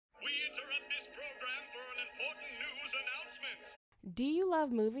interrupt this program for an important news announcement. Do you love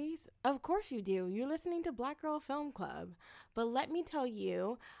movies? Of course you do. You're listening to Black Girl Film Club. But let me tell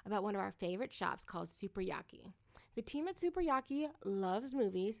you about one of our favorite shops called Super Yaki. The team at Super Yaki loves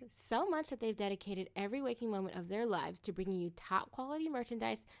movies so much that they've dedicated every waking moment of their lives to bringing you top quality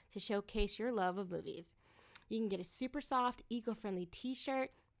merchandise to showcase your love of movies. You can get a super soft, eco-friendly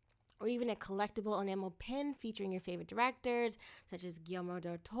t-shirt, or even a collectible enamel pin featuring your favorite directors, such as Guillermo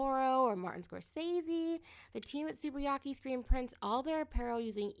del Toro or Martin Scorsese. The team at Super Yaki screen prints all their apparel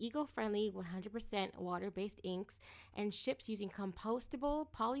using eco-friendly 100% water-based inks and ships using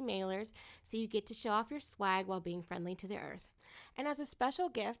compostable poly mailers, so you get to show off your swag while being friendly to the earth. And as a special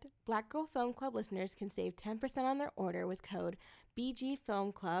gift, Black Girl Film Club listeners can save 10% on their order with code BG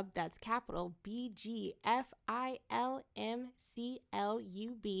Film Club, that's capital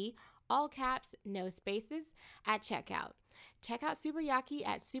BGFILMCLUB, all caps, no spaces, at checkout. Check out Super Yaki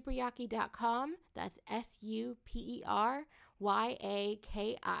at superyaki.com, that's SUPERYAKI.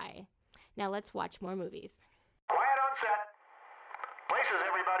 Now let's watch more movies. Quiet on set. Places,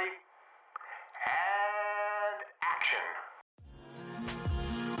 everybody. And action.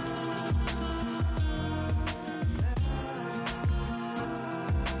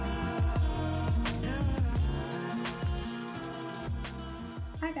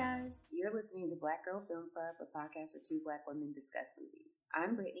 Hi guys, you're listening to Black Girl Film Club, a podcast where two black women discuss movies.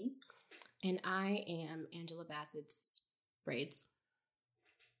 I'm Brittany. And I am Angela Bassett's braids.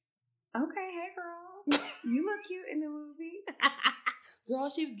 Okay, hey girl. You look cute in the movie. Girl,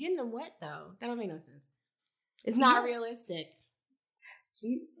 she was getting them wet though. That don't make no sense. It's not realistic.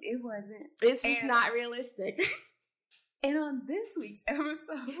 It wasn't. It's just not realistic. And on this week's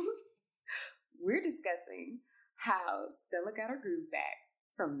episode, we're discussing how Stella Got Her Groove Back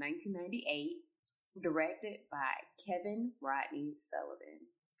from 1998, directed by Kevin Rodney Sullivan.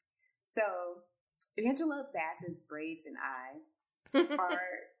 So, Angela Bassett's braids and I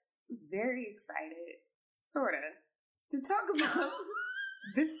are very excited, sort of, to talk about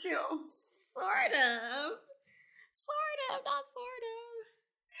this film. Sort of, not sort of.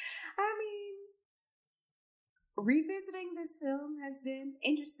 I mean, revisiting this film has been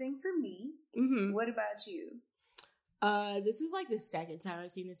interesting for me. Mm-hmm. What about you? This is like the second time I've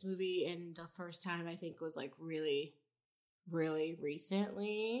seen this movie, and the first time I think was like really, really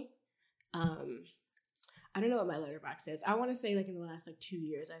recently. I don't know what my letterbox says. I want to say like in the last like 2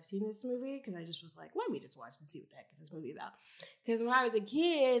 years I've seen this movie, because I just was like, let me just watch and see what the heck is this movie about. Because when I was a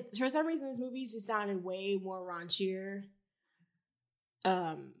kid, for some reason this movie just sounded way more raunchier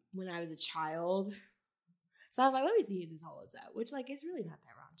when I was a child. So I was like, let me see if this holds up, which like it's really not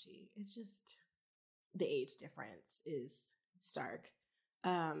that raunchy. It's just the age difference is stark.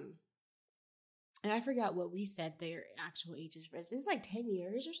 And I forgot what we said their actual age difference. It's like 10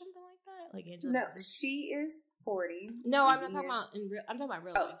 years or something like that. Like Angela. No, she is 40. No, I'm not talking about I'm talking about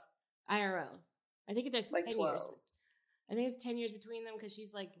real life. IRL. I think there's like 10 12. years. I think it's 10 years between them, because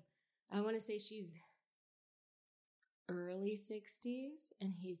she's like, I want to say she's early 60s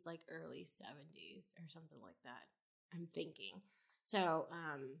and he's like early 70s or something like that. I'm thinking. So,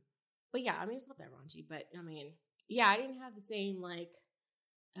 but yeah, I mean, it's not that raunchy, but I mean, yeah, I didn't have the same like,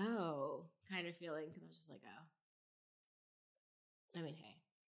 oh, kind of feeling, because I was just like, oh. I mean, hey.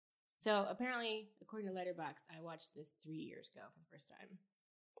 So apparently, according to Letterboxd, I watched this 3 years ago for the first time.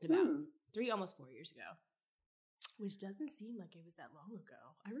 About 3, almost 4 years ago. Which doesn't seem like it was that long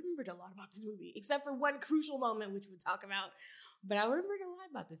ago. I remembered a lot about this movie, except for one crucial moment, which we'll talk about. But I remembered a lot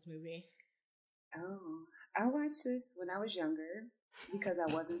about this movie. Oh, I watched this when I was younger because I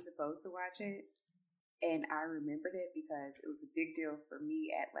wasn't supposed to watch it. And I remembered it because it was a big deal for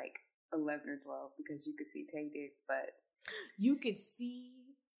me at like 11 or 12, because you could see Tay Diggs, but you could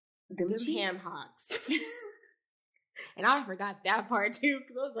see them ham hocks. And I forgot that part too,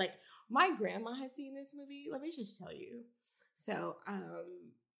 because I was like, my grandma has seen this movie. Let me just tell you. So,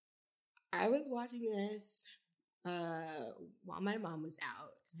 I was watching this while my mom was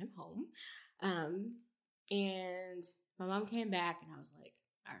out, because I'm home. And my mom came back, and I was like,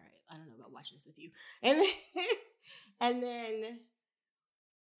 all right, I don't know about watching this with you. And then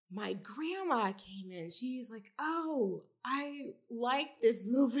my grandma came in. She's like, oh, I like this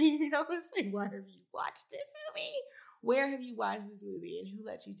movie. And I was like, why have you watched this movie? Where have you watched this movie? And who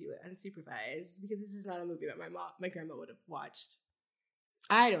let you do it unsupervised? Because this is not a movie that my grandma would have watched.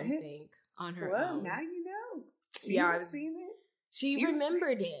 I don't think on her own. Well, now you know. Seen it. She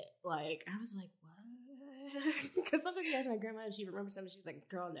remembered it. Like, I was like, what? Because sometimes you ask my grandma and she remembers something. She's like,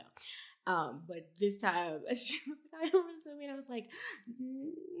 girl, no. But this time she was like, I remember this movie, and I was like,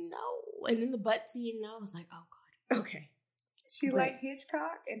 no. And then the butt scene, and I was like, oh God, okay. She Right. like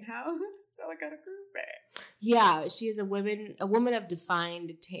Hitchcock and how Stella got a groove back. Yeah, she is a woman of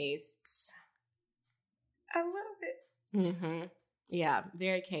defined tastes. I love it. Mm-hmm. Yeah,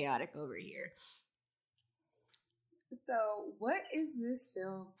 very chaotic over here. So, what is this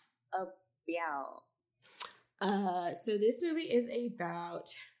film about? So this movie is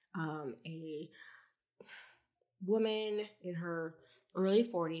about a woman in her early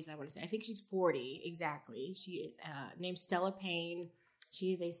 40s, I want to say. I think she's 40 exactly. She is named Stella Payne.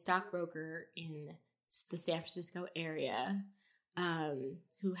 She is a stockbroker in the San Francisco area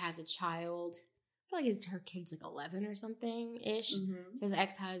who has a child. I feel like her kid's like 11 or something ish. Mm-hmm. His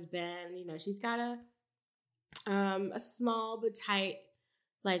ex-husband, she's got a small but tight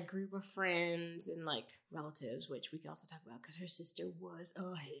like group of friends and like relatives, which we could also talk about because her sister was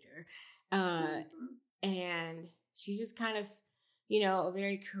a hater. And she's just kind of, a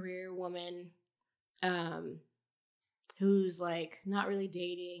very career woman who's like not really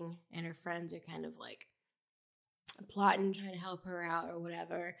dating, and her friends are kind of like plotting, trying to help her out or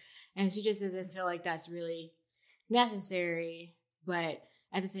whatever. And she just doesn't feel like that's really necessary. But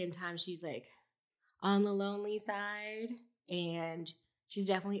at the same time, she's like on the lonely side, and she's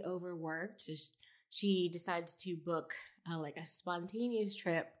definitely overworked. So she decides to book like a spontaneous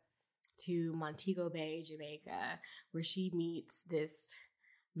trip to Montego Bay, Jamaica, where she meets this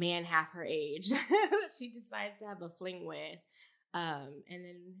man half her age that she decides to have a fling with. And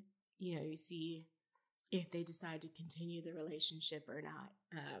then, you see if they decide to continue the relationship or not.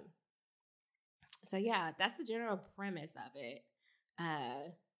 So yeah, that's the general premise of it.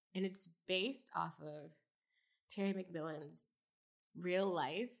 And it's based off of Terry McMillan's real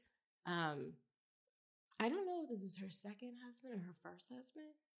life. I don't know if this is her second husband or her first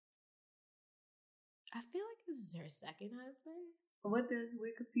husband. I feel like this is her second husband. What does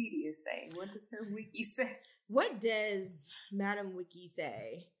Wikipedia say? What does her wiki say? What does Madam Wiki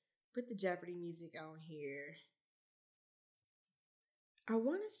say? Put the Jeopardy music on here. I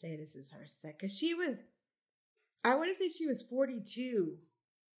want to say this is her second. I want to say she was 42.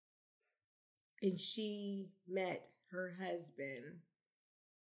 And she met her husband.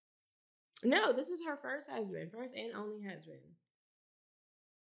 No, this is her first husband. First and only husband.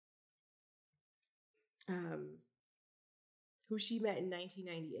 Who she met in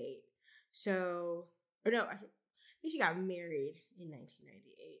 1998. So, or no, I think she got married in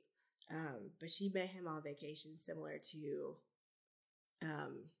 1998. But she met him on vacation, similar to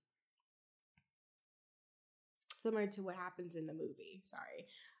what happens in the movie. Sorry.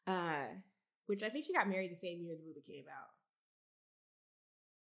 Which I think she got married the same year the movie came out.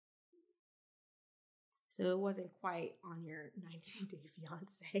 So it wasn't quite on your 90-Day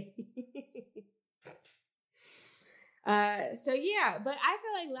Fiancé. So yeah, but I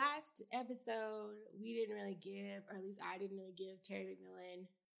feel like last episode we didn't really give, or at least I didn't really give Terry McMillan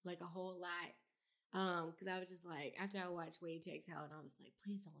like a whole lot. Because I was just like, after I watched Wade Takes Hell, and I was like,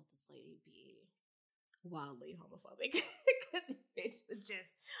 please don't let this lady be wildly homophobic. Because it's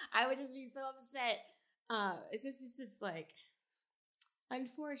just, I would just be so upset. It's like,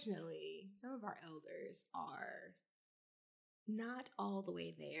 unfortunately, some of our elders are not all the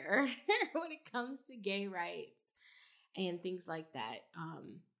way there when it comes to gay rights and things like that.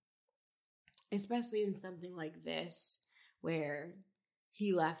 Especially in something like this, where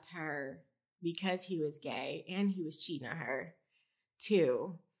he left her because he was gay and he was cheating on her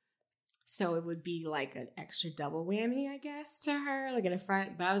too. So it would be like an extra double whammy, I guess, to her, like in the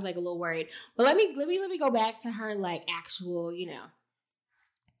front. But I was like a little worried. But let me go back to her like actual,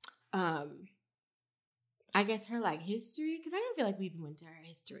 I guess her like history, because I don't feel like we even went to her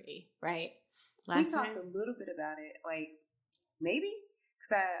history, right? We talked a little bit about it, like maybe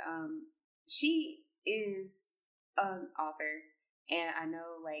because she is an author, and I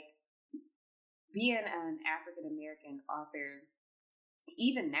know like being an African American author,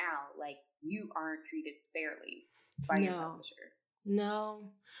 even now, like you aren't treated fairly by your publisher.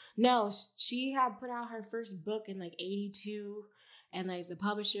 No, she had put out her first book in like 1982. And, like, the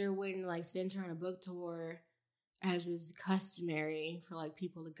publisher wouldn't, like, send her on a book tour as is customary for, like,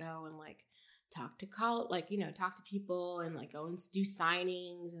 people to go and, like, talk to people and, like, go and do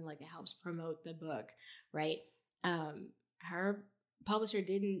signings, and, like, it helps promote the book, right? Her publisher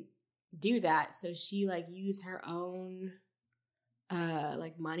didn't do that, so she, like, used her own,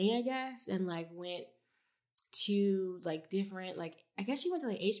 like, money, I guess, and, like, went to, like, different, like, I guess she went to,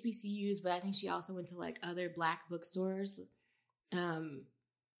 like, HBCUs, but I think she also went to, like, other Black bookstores, and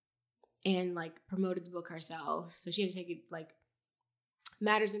like promoted the book herself. So she had to take it like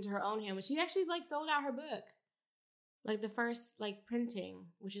matters into her own hand. When she actually like sold out her book, like the first like printing,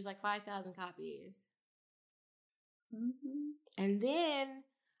 which is like 5,000 copies. Mm-hmm. And then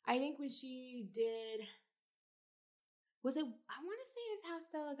I think when she did, was it, I want to say it's how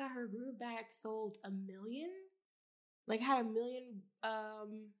Stella Got Her Groove Back sold 1 million? Like had 1 million,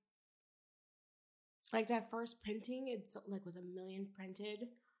 like that first printing, it's like was 1 million printed.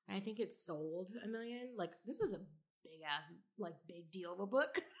 And I think it sold 1 million. Like this was a big ass, like big deal of a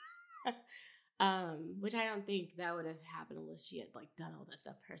book. Which I don't think that would have happened unless she had like done all that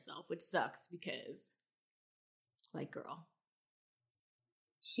stuff herself, which sucks because, like, girl.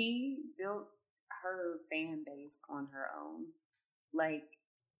 She built her fan base on her own. Like,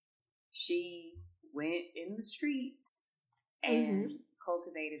 she went in the streets and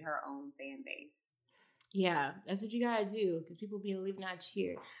cultivated her own fan base. Yeah, that's what you gotta do because people be leaving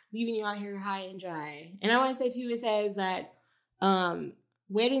you out here high and dry. And I want to say too, it says that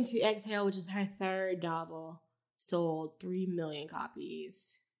Waiting to Exhale, which is her third novel, sold 3 million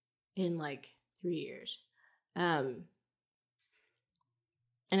copies in like 3 years. And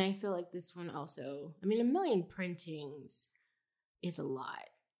I feel like this one also, I mean, 1 million printings is a lot.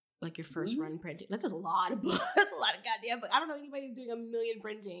 Like your first run printing. That's a lot of books. That's a lot of goddamn books. I don't know anybody who's doing 1 million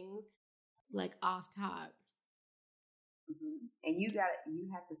printings like off top. Mm-hmm. And you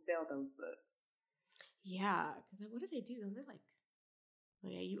have to sell those books. Yeah, because what do they do? They're like,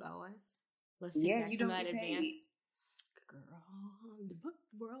 yeah, you owe us. Let's take back some of that advance. Girl, the book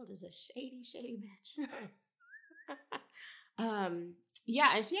world is a shady, shady bitch.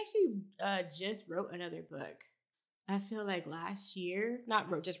 Yeah, and she actually just wrote another book. I feel like last year,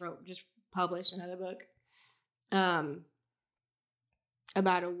 just published another book.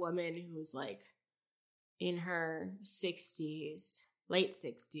 About a woman who's like in her 60s, late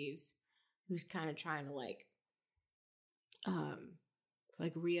 60s, who's kind of trying to like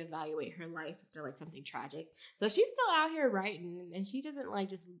reevaluate her life after like something tragic. So she's still out here writing, and she doesn't like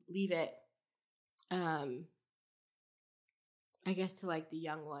just leave it I guess to like the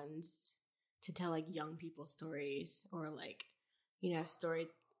young ones to tell like young people stories or like, you know, stories.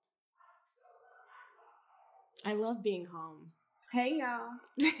 I love being home. Hey y'all.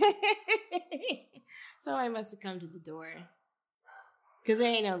 Somebody must have come to the door because there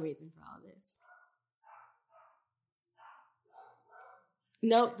ain't no reason for all this.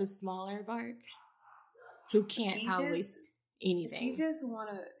 Note the smaller bark who can't probably anything. She just want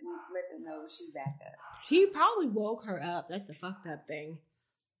to let them know she's back up. She probably woke her up. That's the fucked up thing.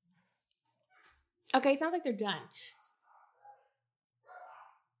 Okay, sounds like they're done.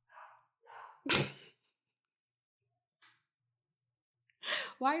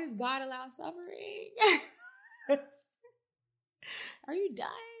 Why does God allow suffering? Are you done?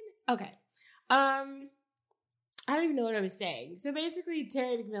 Okay. I don't even know what I was saying. So basically,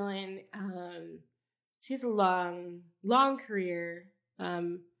 Terry McMillan, she's a long career.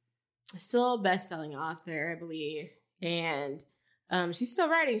 Still a best-selling author, I believe. And she's still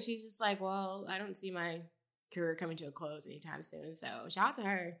writing. She's just like, well, I don't see my career coming to a close anytime soon. So shout out to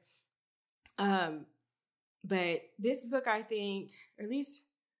her. But this book, I think, or at least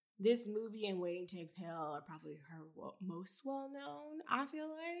this movie and Waiting to Exhale are probably her most well-known, I feel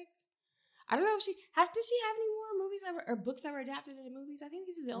like. I don't know if did she have any more movies or books that were adapted into movies? I think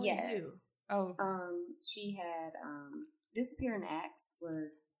these are the only two. Oh. She had Disappearing Acts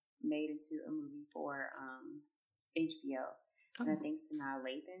was made into a movie for HBO. Oh. And I think Sanaa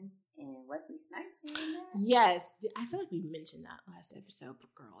Lathan and Wesley Snipes were in that. Yes. I feel like we mentioned that last episode,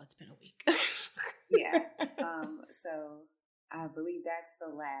 but girl, it's been a week. Yeah. So I believe that's the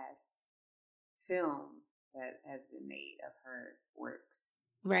last film that has been made of her works.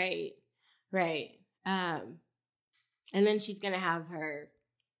 Right. And then she's gonna have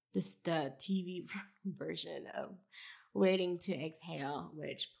the TV version of Waiting to Exhale,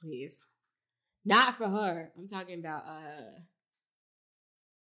 which please, not for her. I'm talking about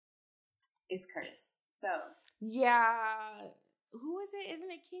it's cursed. So yeah, who is it?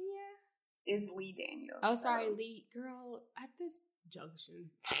 Isn't it Kenya? It's Lee Daniels. Oh, sorry, Lee. Girl, at this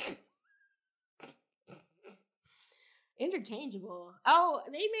junction. Interchangeable. Oh,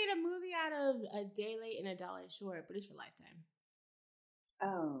 they made a movie out of A Day Late and a Dollar Short, but it's for Lifetime.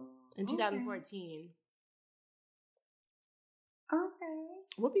 Oh. In 2014. Okay.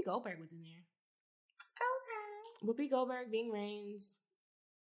 Whoopi Goldberg was in there. Okay. Whoopi Goldberg, Ving Rhames,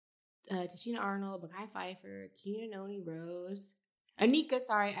 Tashina Arnold, Mekhi Phifer, Keanu Rose,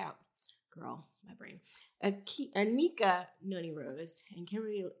 girl, my brain. Anika Noni Rose and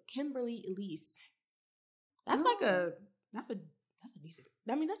Kimberly Elise. That's that's a decent.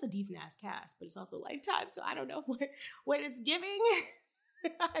 I mean, that's a decent ass cast, but it's also Lifetime, so I don't know what it's giving.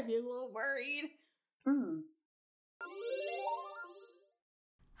 I'd be a little worried.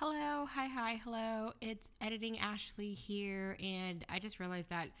 Hello, hi, hello. It's Editing Ashley here, and I just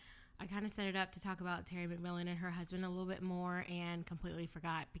realized that I kind of set it up to talk about Terry McMillan and her husband a little bit more and completely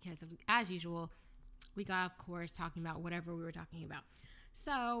forgot because, as usual, we got off course talking about whatever we were talking about.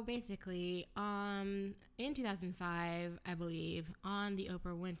 So basically, in 2005, I believe, on the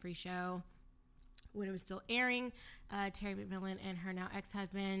Oprah Winfrey Show, when it was still airing, Terry McMillan and her now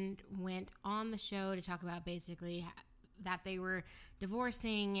ex-husband went on the show to talk about basically that they were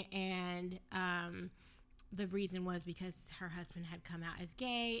divorcing, and the reason was because her husband had come out as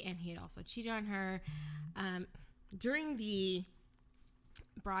gay and he had also cheated on her. During the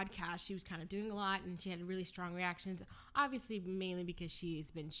broadcast, she was kind of doing a lot and she had really strong reactions, obviously mainly because she's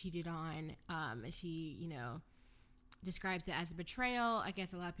been cheated on, and she, describes it as a betrayal. I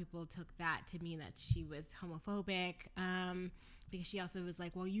guess a lot of people took that to mean that she was homophobic, because she also was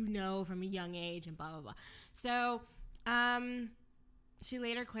like, well, from a young age and blah, blah, blah. So she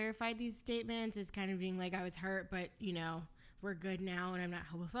later clarified these statements as kind of being like, I was hurt, but, we're good now and I'm not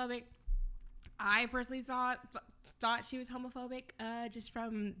homophobic. I personally thought she was homophobic, just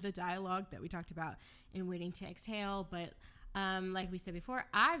from the dialogue that we talked about in Waiting to Exhale. But like we said before,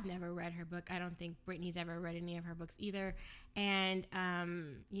 I've never read her book. I don't think Brittany's ever read any of her books either. And,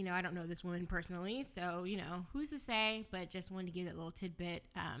 I don't know this woman personally. So, who's to say? But just wanted to give that little tidbit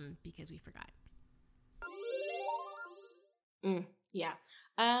because we forgot. Yeah.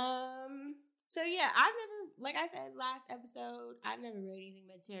 So, yeah, I've never, like I said last episode, I've never read anything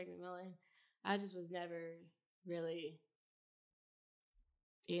by Terry McMillan. I just was never really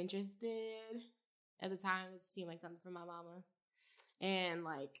interested. At the time, it seemed like something for my mama. And,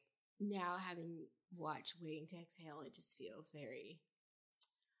 now having watched Waiting to Exhale, it just feels very,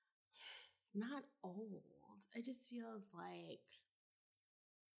 not old. It just feels like,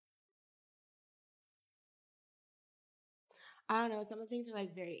 I don't know, some of the things are,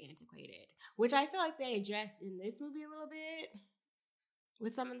 very antiquated. Which I feel like they address in this movie a little bit.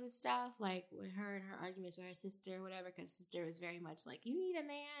 With some of the stuff, with her and her arguments with her sister or whatever, because sister was very much like, you need a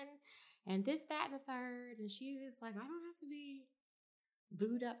man, and this, that, and the third. And she was like, I don't have to be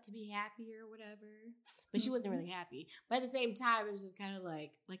booed up to be happy or whatever. But she wasn't really happy. But at the same time, it was just kind of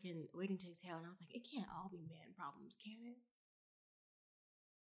like in Waiting to Exhale, and I was like, it can't all be man problems, can it?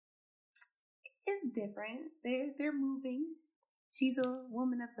 It's different. They're moving. She's a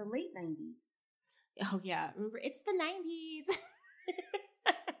woman of the late 90s. Oh, yeah. Remember, it's the 90s.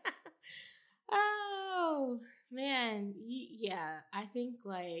 Oh, man. Yeah, I think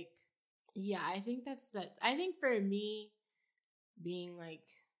that's I think for me, being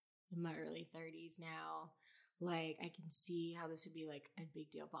in my early 30s now, I can see how this would be a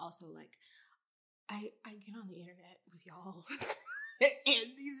big deal, but also I get on the internet with y'all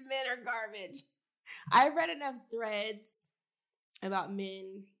and these men are garbage. I've read enough threads about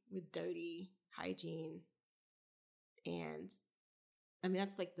men with dirty hygiene, and I mean,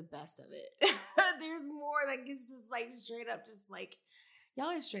 that's the best of it. There's more that gets just straight up, just y'all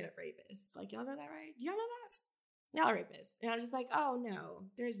are straight up rapists. Y'all know that, right? Do y'all know that? Y'all are rapists. And I'm just oh no,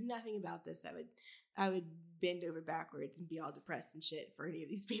 there's nothing about this that I would bend over backwards and be all depressed and shit for any of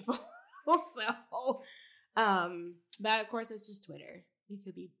these people. So, but of course it's just Twitter. It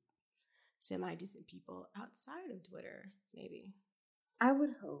could be semi-decent people outside of Twitter, maybe. I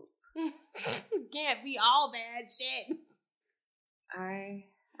would hope. Can't be all bad shit. I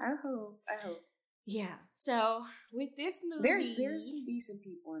hope. Yeah. So with this movie, there's some decent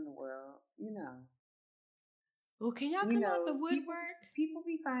people in the world, Well, can y'all come out the woodwork? People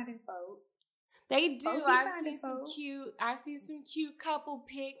be finding folk. They do. I've seen some cute couple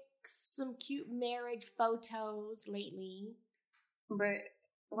pics, some cute marriage photos lately. But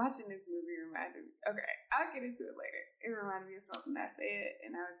watching this movie reminded me. Okay, I'll get into it later. It reminded me of something I said,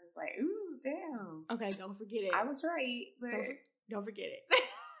 and I was just like, "Ooh, damn." Okay, don't forget it. I was right, but don't forget it.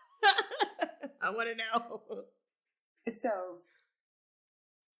 I want to know. So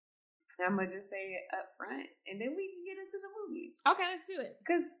I'm gonna just say it up front, and then we can get into the movies. Okay, let's do it.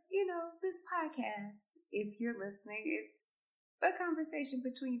 Because this podcast, if you're listening, it's a conversation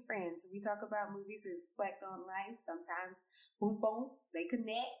between friends. We talk about movies, we reflect on life. Sometimes, boom, boom, they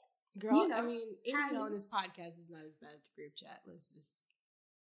connect. Girl, I mean, anything on this podcast is not as bad as the group chat. Let's just...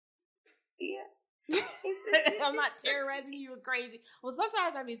 Yeah. I'm not terrorizing you with crazy... Well,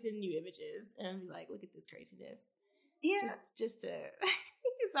 sometimes I'll be sending you images, and I'll be like, look at this craziness. Yeah. Just to...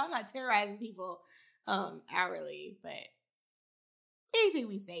 So I'm not terrorizing people hourly, but anything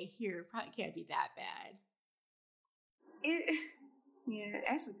we say here probably can't be that bad.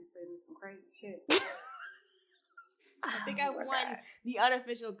 Ashley be saying some crazy shit. I think I won the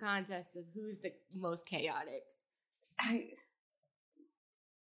unofficial contest of who's the most chaotic.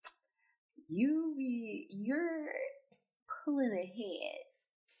 you're pulling ahead.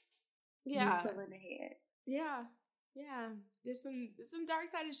 Yeah. You're pulling ahead. Yeah. Yeah. There's some dark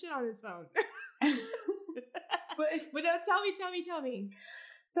sided shit on this phone. But no, tell me.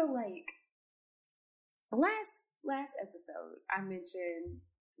 So like last episode I mentioned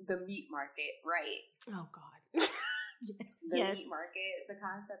the meat market, right? Oh God. Yes. The meat market, the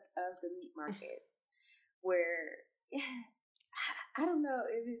concept of the meat market, where I don't know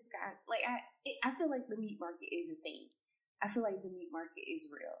if it's got like I feel like the meat market is a thing. I feel like the meat market is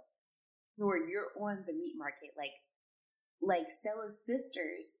real. Where you're on the meat market, like Stella's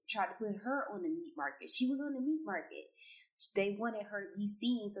sisters tried to put her on the meat market. She was on the meat market. They wanted her to be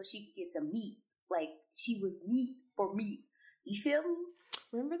seen so she could get some meat. Like she was meat for meat. You feel me?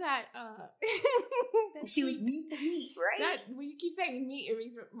 Remember that? She was meat for meat, right? That when you keep saying meat, it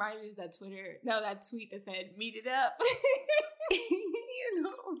reminds me of that that tweet that said "meat it up." You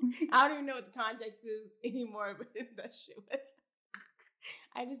know, I don't even know what the context is anymore, but that shit was.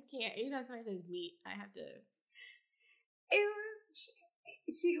 I just can't. Anytime somebody says meat, I have to. It was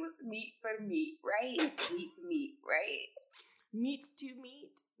she was meat for meat, right? Meat for meat, right? Meat to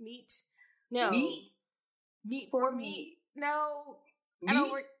meat. No, meat for meat. No, I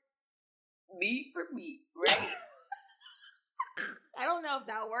don't work. Meat for meat, right? I don't know if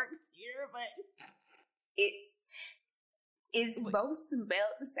that works here, but it's both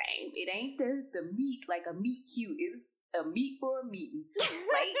spelled the same. It ain't the meat like a meat cute. It's a meat for a meeting.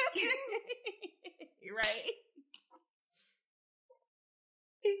 Like, right?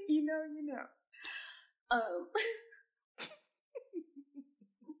 If you know, you know.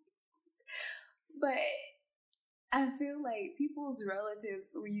 But I feel like people's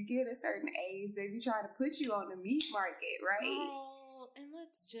relatives, when you get a certain age, they be trying to put you on the meat market, right? Girl, and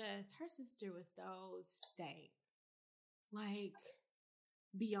her sister was so stank. Like,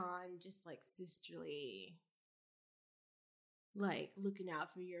 beyond just like sisterly, like looking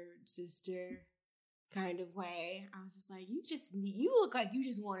out for your sister kind of way. I was just like, you look like you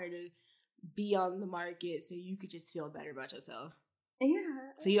just wanted to be on the market so you could just feel better about yourself.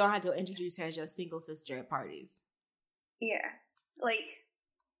 Yeah. So you don't have to introduce her as your single sister at parties. Yeah. Like,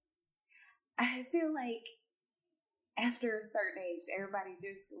 I feel like after a certain age, everybody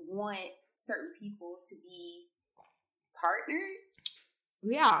just want certain people to be partnered.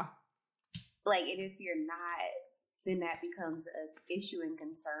 Yeah. Like, and if you're not, then that becomes an issue and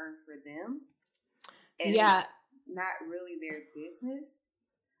concern for them. And it's not really their business.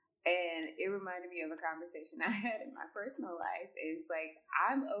 And it reminded me of a conversation I had in my personal life. It's like,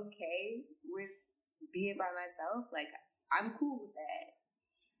 I'm okay with being by myself. Like, I'm cool with that.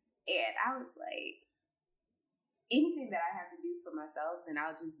 And I was like, anything that I have to do for myself, then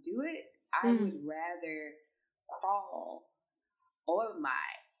I'll just do it. I would rather crawl on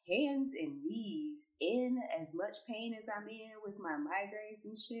my hands and knees in as much pain as I'm in with my migraines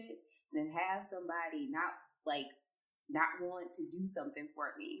and shit than have somebody not want to do something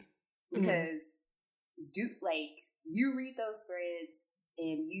for me. Because you read those threads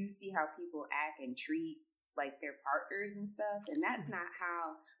and you see how people act and treat like their partners and stuff, and that's not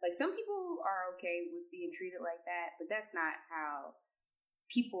how, like, some people are okay with being treated like that, but that's not how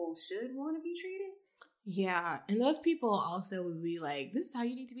people should want to be treated. Yeah, and those people also would be like, this is how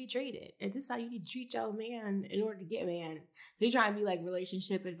you need to be treated, and this is how you need to treat your man in order to get man. They try and be like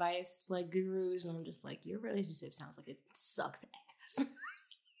relationship advice, like gurus, and I'm just like, your relationship sounds like it sucks ass.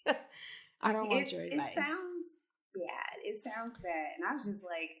 I don't want your advice. It sounds bad. And I was just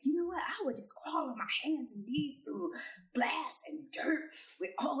like, you know what? I would just crawl on my hands and knees through glass and dirt with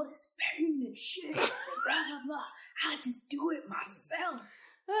all this pain and shit and blah, blah, blah. I just do it myself.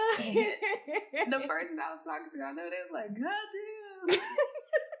 And the person I was talking to, I know they was like, God damn.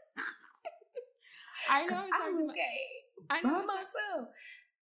 I know I'm okay by myself.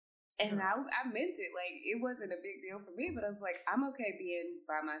 And I meant it. Like, it wasn't a big deal for me, but I was like, I'm okay being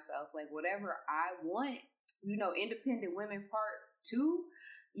by myself. Like, whatever I want, independent women part 2,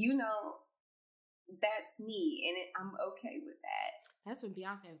 that's me. And I'm okay with that. That's when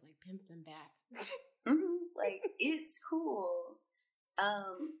Beyonce was like, pimp them back. Like, it's cool.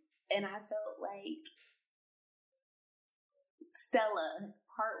 And I felt like Stella,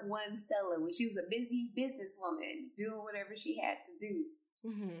 part 1 Stella, when she was a busy businesswoman doing whatever she had to do.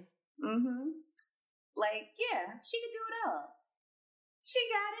 Like, yeah, she could do it all. She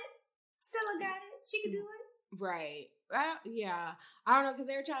got it. Stella got it. She could do it. Right. Yeah. I don't know, because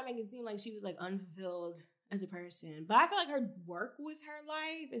they were trying to make it seem like she was like unfulfilled as a person. But I feel like her work was her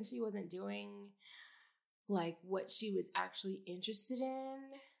life and she wasn't doing like what she was actually interested in.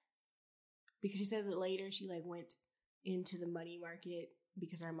 Because she says it later, she like went into the money market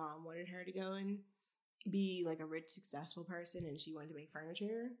because her mom wanted her to go and be like a rich, successful person, and she wanted to make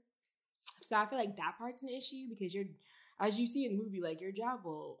furniture. So I feel like that part's an issue because as you see in the movie, like your job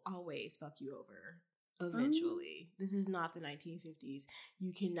will always fuck you over eventually. This is not the 1950s.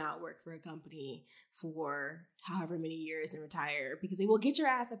 You cannot work for a company for however many years and retire because they will get your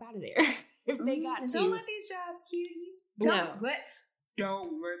ass up out of there if they got to. Don't let these jobs kill you.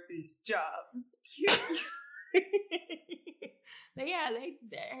 Don't let these jobs kill you. But yeah,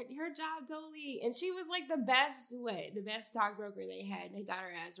 her job totally, and she was like the best stockbroker they had. They got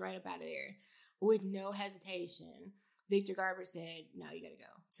her ass right up out of there with no hesitation. Victor Garber said, "No, you gotta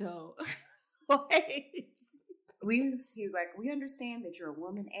go." So, he was like, "We understand that you're a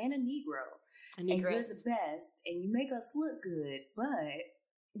woman and a Negro, and you're the best, and you make us look good, but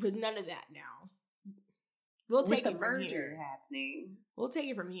none of that now. We'll take it from here. Happening. We'll take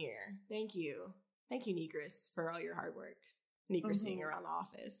it from here. Thank you, Negris, for all your hard work." Negressing around the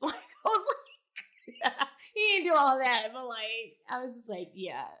office. Like, I was like, he didn't do all that, but like, I was just like,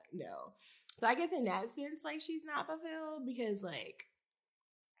 yeah, no. So I guess in that sense, like, she's not fulfilled because, like,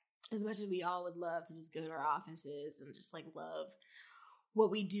 as much as we all would love to just go to our offices and just like love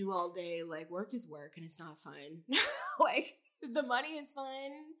what we do all day, like, work is work and it's not fun. Like, the money is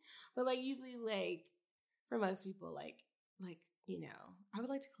fun, but like, usually, like, for most people, like, you know, I would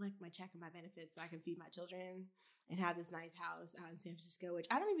like to collect my check and my benefits so I can feed my children and have this nice house out in San Francisco, which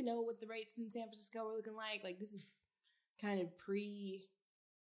I don't even know what the rates in San Francisco are looking like. Like, this is kind of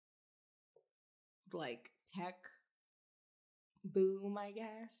like, tech boom, I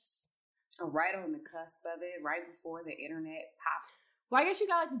guess. Right on the cusp of it, right before the internet popped. Well, I guess you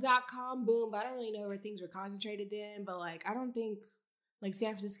got, like, the .com boom, but I don't really know where things were concentrated then, but, like, I don't think, like, San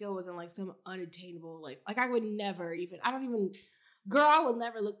Francisco wasn't, like, some unattainable, like I would never even, girl, I would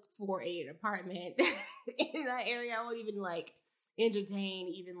never look for an apartment in that area. I wouldn't even, like, entertain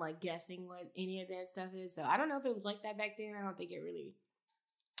even, like, guessing what any of that stuff is. So I don't know if it was like that back then. I don't think it really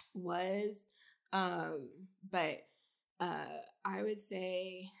was. But I would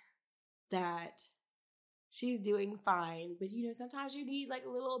say that she's doing fine. But, you know, sometimes you need, like, a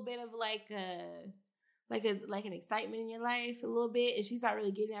little bit of, like an excitement in your life a little bit. And she's not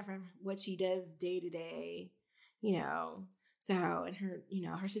really getting that from what she does day to day, you know. So, and her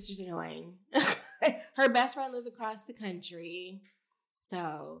sister's annoying. Her best friend lives across the country.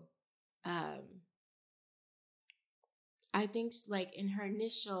 So, I think, like, in her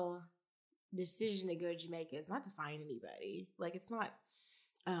initial decision to go to Jamaica, it's not to find anybody. Like, it's not,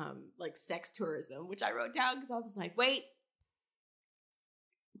 like, sex tourism, which I wrote down because I was like, wait,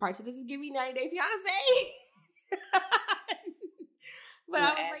 parts of this is giving me 90 Day Fiance. But I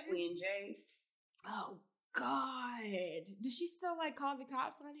was Ashley and Jay. Oh, God. Did she still, like, call the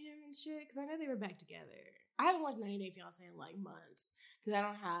cops on him and shit? Because I know they were back together. I haven't watched 90 Day Fiancé in, like, months. Because I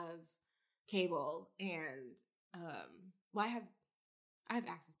don't have cable. And, well, I have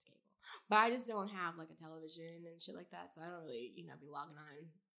access to cable. But I just don't have, like, a television and shit like that. So I don't really, you know, be logging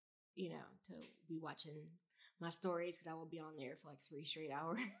on, you know, to be watching my stories. Because I will be on there for, like, 3 straight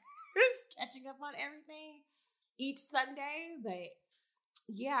hours. Catching up on everything each Sunday. But,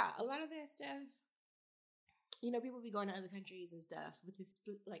 yeah, a lot of that stuff. You know, people be going to other countries and stuff with this,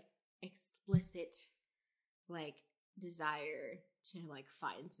 like, explicit, like, desire to, like,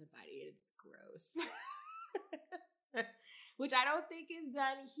 find somebody. It's gross. Which I don't think is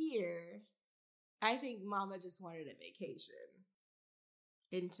done here. I think mama just wanted a vacation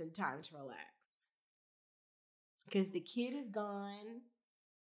and some time to relax. Because the kid is gone,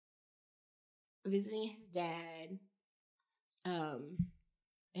 visiting his dad,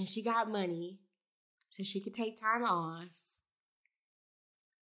 and she got money. So she could take time off.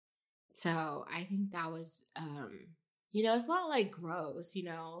 So I think that was, you know, it's not like gross, you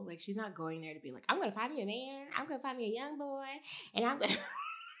know, like she's not going there to be like, I'm going to find me a man. I'm going to find me a young boy. And I'm going to,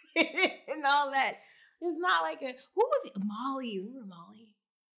 and all that. It's not like who was it? Molly. Remember Molly?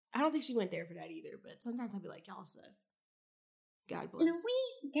 I don't think she went there for that either, but sometimes I'll be like, y'all sus. God bless. In a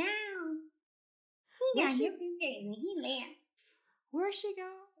week down. He left. Where'd she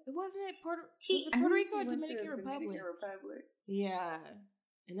go? It wasn't it Puerto Rico or Dominican Republic? Yeah.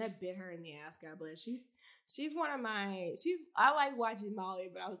 And that bit her in the ass, God bless. She's one of my I like watching Molly,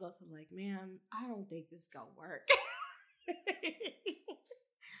 but I was also like, man, I don't think this is gonna work.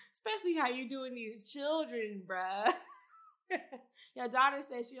 Especially how you doing these children, bruh. Your daughter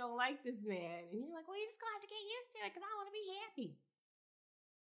says she don't like this man. And you're like, well, you just gonna have to get used to it because I want to be happy.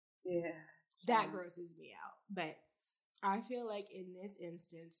 Yeah. That grosses me out. But I feel like in this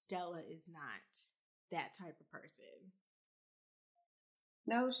instance, Stella is not that type of person.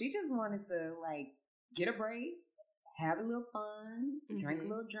 No, she just wanted to, like, get a break, have a little fun, drink a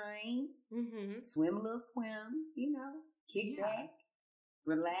little drink, swim a little swim, kick back,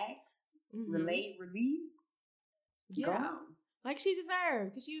 relax, relate, release, go on. Like she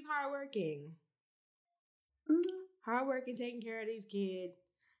deserved, because she was hardworking. Hardworking, taking care of these kids,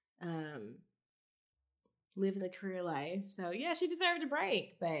 living the career life. So yeah, she deserved a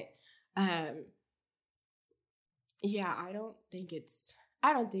break. But yeah, I don't think it's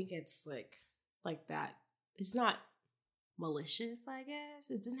like that. It's not malicious, I guess.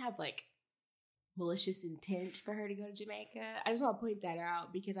 It doesn't have like malicious intent for her to go to Jamaica. I just want to point that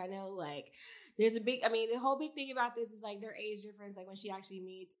out because I know like there's the whole big thing about this is like their age difference. Like when she actually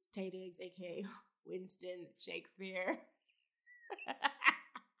meets Taye Diggs, aka Winston Shakespeare.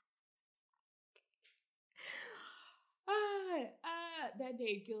 That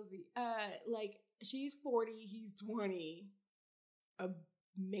name kills me. Like she's 40, he's 20.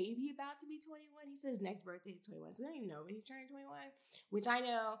 Maybe about to be 21. He says next birthday is 21. So we don't even know when he's turning 21. Which I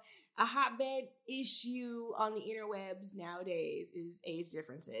know a hotbed issue on the interwebs nowadays is age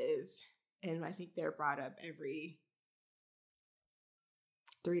differences. And I think they're brought up every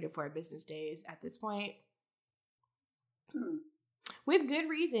 3 to 4 business days at this point. With good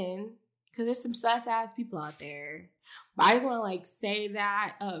reason. Because there's some sus-ass people out there. But I just want to, like, say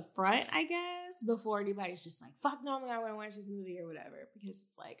that up front, I guess, before anybody's just like, fuck no, I want to watch this movie or whatever. Because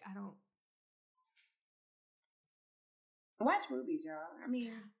it's like, I don't... Watch movies, y'all. I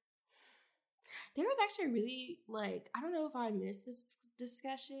mean... There was actually really, like, I don't know if I missed this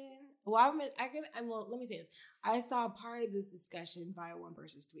discussion. Well, let me say this. I saw part of this discussion via one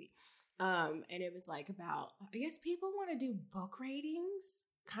person's tweet. And it was, like, about, I guess people want to do book ratings.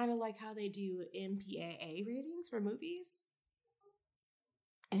 Kind of like how they do MPAA ratings for movies.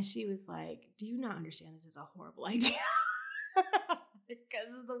 And she was like, do you not understand this is a horrible idea?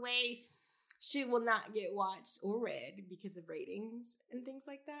 Because of the way she will not get watched or read because of ratings and things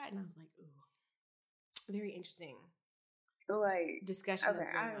like that. And I was like, ooh, very interesting. Like discussion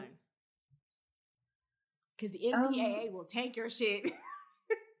that's going on. Because the MPAA will tank your shit.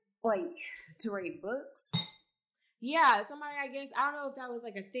 Like to rate books? Yeah, somebody, I guess, I don't know if that was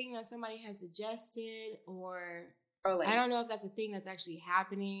like a thing that somebody has suggested or like, I don't know if that's a thing that's actually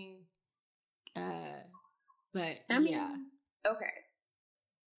happening. But I mean, okay.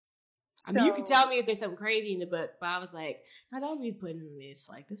 I mean, you can tell me if there's something crazy in the book, but I was like, no, don't be putting this,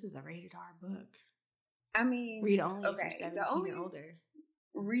 like, this is a rated R book. I mean, read only if you're 17 or older.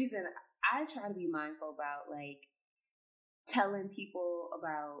 Reason I try to be mindful about, like, telling people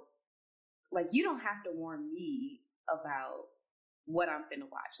about, like, you don't have to warn me about what I'm finna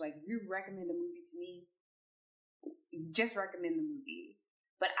watch. Like, if you recommend a movie to me, just recommend the movie.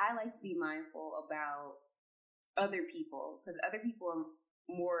 But I like to be mindful about other people because other people are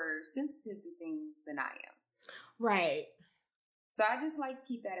more sensitive to things than I am. Right. So I just like to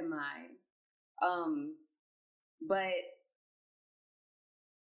keep that in mind. But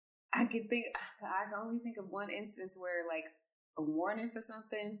I can only think of one instance where like a warning for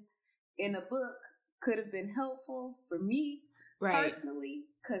something in a book could have been helpful for me personally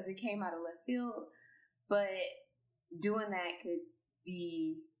because it came out of left field. But doing that could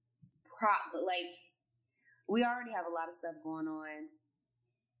be like we already have a lot of stuff going on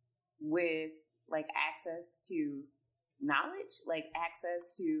with like access to knowledge, like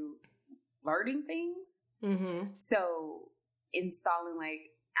access to learning things. Mm-hmm. So installing like,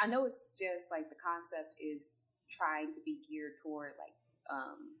 I know it's just like the concept is trying to be geared toward like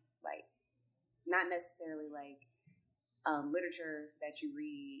not necessarily like literature that you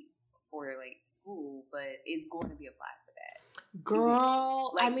read for like school, but it's going to be applied for that.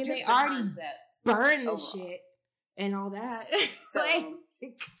 Girl, like, I mean, they already burn the shit and all that. So,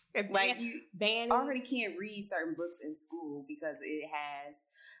 like you already can't read certain books in school because it has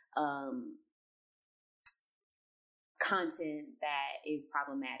content that is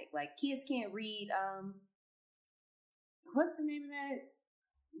problematic. Like kids can't read what's the name of that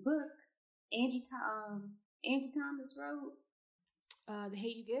book Angie Thomas wrote? The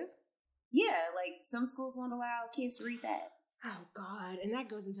Hate U Give? Yeah, like some schools won't allow kids to read that. Oh God. And that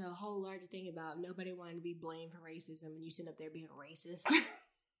goes into a whole larger thing about nobody wanting to be blamed for racism and you sit up there being racist.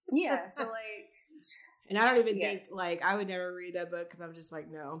 Yeah, so like, and I don't even think like I would never read that book because I'm just like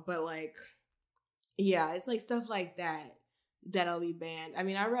no, but like, yeah, it's like stuff like that that'll be banned. I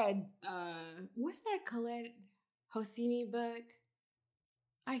mean, I read what's that Colette Hosseini book?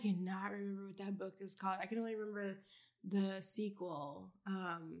 I cannot remember what that book is called. I can only remember the sequel.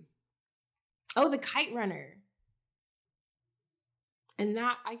 The Kite Runner. And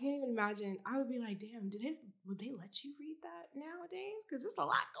that, I can't even imagine. I would be like, damn, would they let you read that nowadays? Because there's a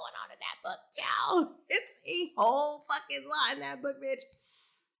lot going on in that book, child. It's a whole fucking lot in that book, bitch.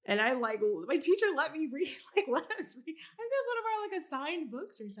 And I like, my teacher let me read, like, let us read. I think that's one of our, like, assigned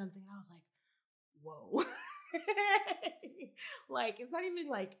books or something. And I was like, whoa. Like, it's not even,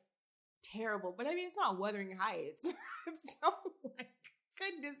 like, terrible. But I mean, it's not Wuthering Heights. So, like,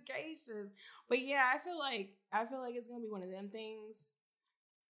 goodness gracious. But yeah, I feel like it's going to be one of them things.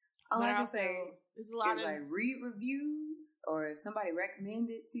 All I can also, say there's a lot of, like, read reviews, or if somebody recommend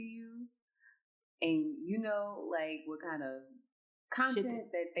it to you, and you know, like, what kind of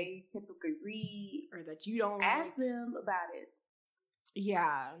content that they typically read, or that you don't ask them about it.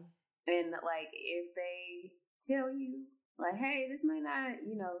 Yeah. And, like, if they tell you, like, hey, this might not,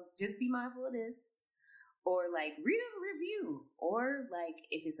 just be mindful of this, or, like, read a review, or, like,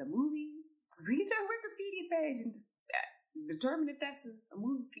 if it's a movie, read their Wikipedia page and determine if that's a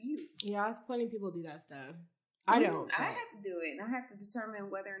movie for you. Yeah, there's plenty of people do that stuff. I don't. I have to do it, and I have to determine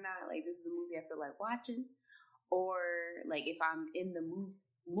whether or not, like, this is a movie I feel like watching, or, like, if I'm in the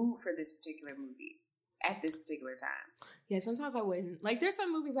mood for this particular movie at this particular time. Yeah, sometimes I wouldn't. Like, there's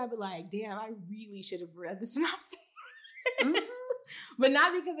some movies I'd be like, damn, I really should have read the synopsis. Mm-hmm. But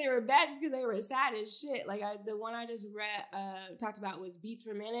not because they were bad, just because they were sad as shit. Like, the one I just read, talked about was Beats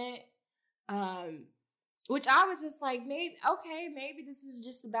Per Minute. Which I was just like, maybe this is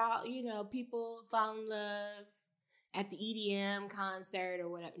just about, people fall in love at the EDM concert or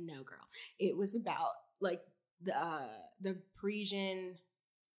whatever. No, girl. It was about, like, the Parisian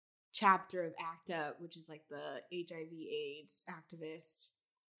chapter of ACT UP, which is, like, the HIV/AIDS activist,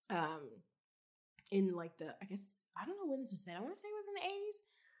 in, like, I guess, I don't know when this was said. I want to say it was in the 80s,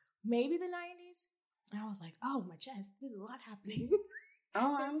 maybe the 90s. And I was like, oh, my chest, there's a lot happening.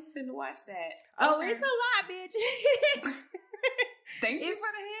 Oh, I was finna watch that. Oh, okay. It's a lot, bitch. Thank you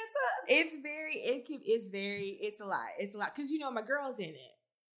for the heads up. It's a lot. It's a lot. Because, my girl's in it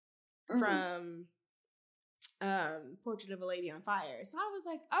from Portrait of a Lady on Fire. So I was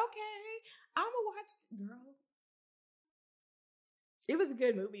like, okay, I'm going to watch the girl. It was a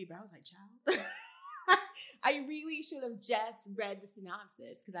good movie, but I was like, child. I really should have just read the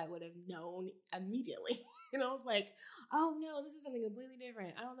synopsis because I would have known immediately. And I was like, oh no, this is something completely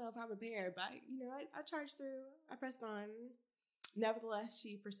different. I don't know if I'm prepared, but I charged through. I pressed on. Nevertheless,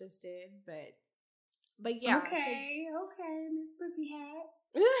 she persisted, but yeah. Okay, Miss Pussy Hat.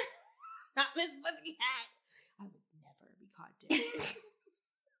 Not Miss Pussy Hat. I would never be caught dead.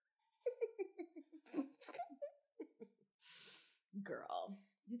 Girl.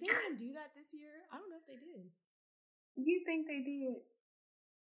 Did they even do that this year? I don't know if they did. You think they did?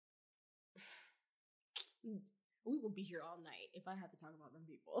 We will be here all night if I have to talk about them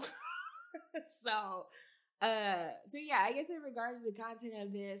people. So yeah, I guess in regards to the content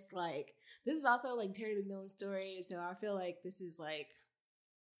of this, like, this is also, like, Terry McMillan's story, so I feel like this is, like,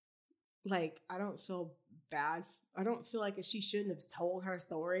 I don't feel bad. I don't feel like she shouldn't have told her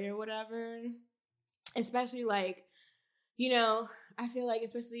story or whatever. Especially, like, I feel like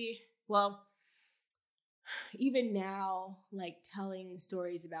even now, like, telling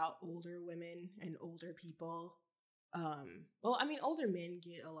stories about older women and older people, older men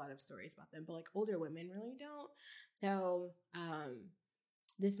get a lot of stories about them, but, like, older women really don't. So,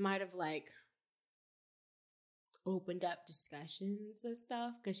 this might have, like, opened up discussions of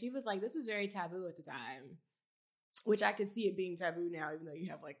stuff, because she was like, this was very taboo at the time, which I could see it being taboo now, even though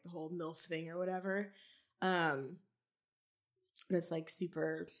you have, like, the whole MILF thing or whatever. That's, like,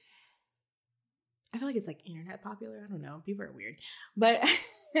 super, I feel like it's, like, internet popular. I don't know. People are weird. But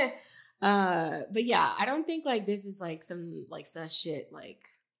yeah, I don't think, like, this is, like, some, like, such shit like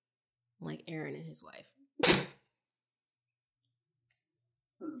Aaron and his wife.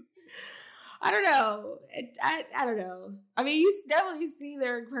 I don't know. I don't know. I mean, you definitely see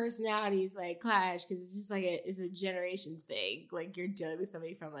their personalities, like, clash, because it's just, like, it's a generations thing. Like, you're dealing with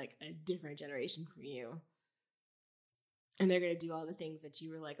somebody from, like, a different generation from you. And they're going to do all the things that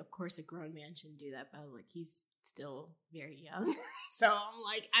you were like, of course, a grown man shouldn't do that. But, like, he's still very young. So I'm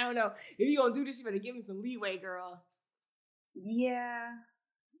like, I don't know. If you're going to do this, you better give me some leeway, girl. Yeah.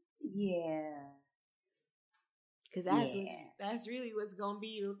 Because that's really what's going to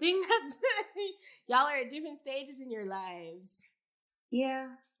be the thing that y'all are at different stages in your lives.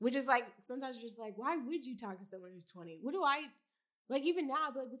 Yeah. Which is, like, sometimes you're just like, why would you talk to someone who's 20? What do I, like, even now,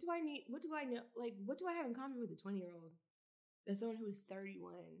 I'd be like, what do I need? What do I know? Like, what do I have in common with a 20-year-old? That's someone who is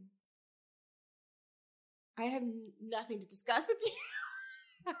 31. I have nothing to discuss with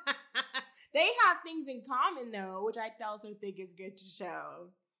you. They have things in common, though, which I also think is good to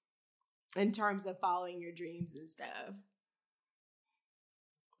show in terms of following your dreams and stuff.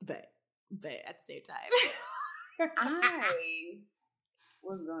 But at the same time. I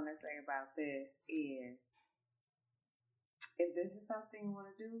was going to say about this is, if this is something you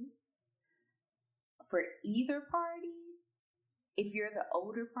want to do, for either party, if you're the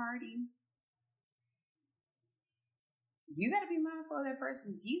older party, you got to be mindful of that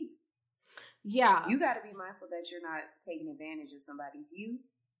person's youth. Yeah. You got to be mindful that you're not taking advantage of somebody's youth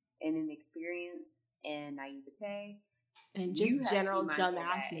and inexperience and naivete. And just general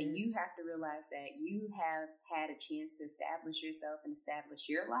dumbassness. And you have to realize that you have had a chance to establish yourself and establish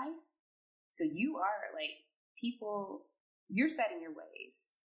your life. So you are like people, you're setting your ways.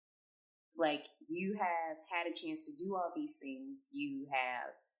 Like you have had a chance to do all these things. You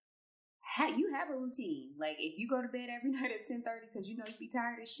have a routine. Like if you go to bed every night at 10:30 because you know you be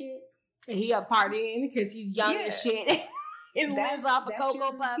tired of shit. And he up partying because he's young as shit and lives off of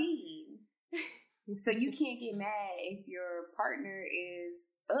Cocoa Puffs. So you can't get mad if your partner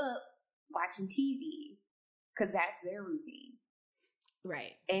is up watching TV because that's their routine.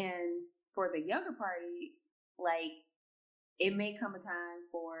 Right. And for the younger party, like it may come a time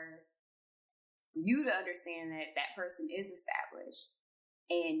for you to understand that that person is established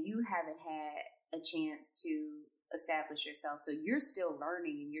and you haven't had a chance to establish yourself. So you're still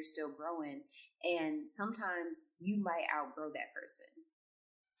learning and you're still growing. And sometimes you might outgrow that person.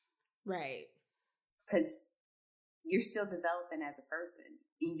 Right. Because you're still developing as a person.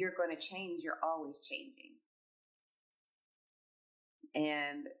 And you're going to change. You're always changing.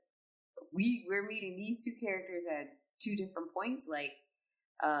 And we're meeting these two characters at two different points. Like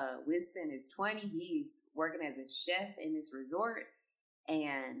Winston is 20. He's working as a chef in this resort.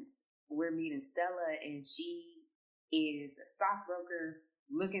 And we're meeting Stella, and she is a stockbroker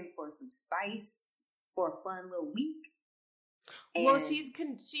looking for some spice for a fun little week. And well, she's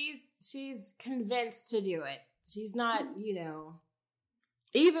convinced to do it. She's not,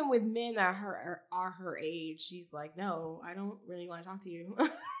 even with men that are her age, she's like, no, I don't really want to talk to you.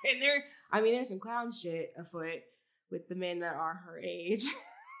 And there's some clown shit afoot with the men that are her age.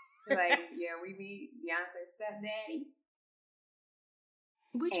 Like, yeah, we meet Beyonce's stepdaddy.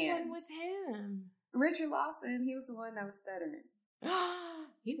 Which one was him? Richard Lawson. He was the one that was stuttering.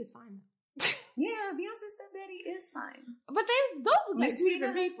 He was fine. Yeah, Beyonce's stepdaddy is fine. But those look like two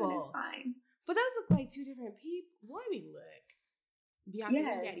different people. It's fine. But those look like two different people. What do you look? Bianca,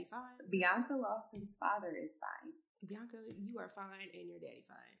 your daddy fine. Bianca Lawson's father is fine. Bianca, you are fine and your daddy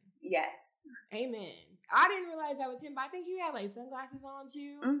fine. Yes. Amen. I didn't realize that was him, but I think he had like sunglasses on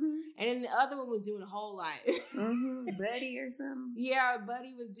too. Mm-hmm. And then the other one was doing a whole lot. Buddy or something. Yeah,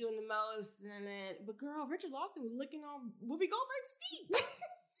 Buddy was doing the most. But girl, Richard Lawson was looking on Whoopi Goldberg's feet.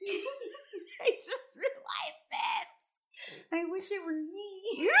 I just realized that. I wish it were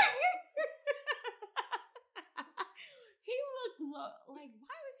me. He looked like,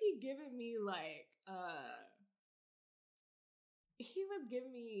 why was he giving me like, he was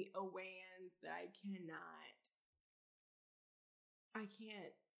giving me a Wayans that I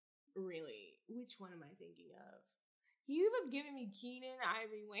can't really, which one am I thinking of? He was giving me Keenan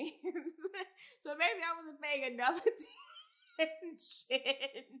Ivory Wayans. So maybe I wasn't paying enough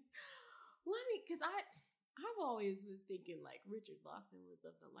attention. Because I've always was thinking like Richard Lawson was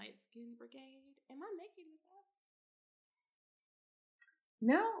of the light skin brigade. Am I making this up?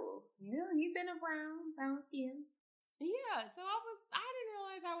 No, he's been around brown skin. Yeah, so I didn't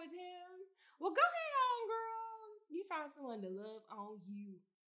realize that was him. Well, go ahead on, girl. You found someone to love on you.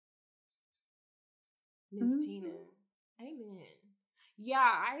 Miss Tina. Amen. Yeah,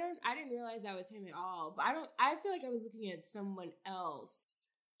 I didn't realize that was him at all. But I feel like I was looking at someone else.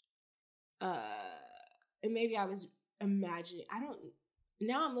 And maybe I was imagining,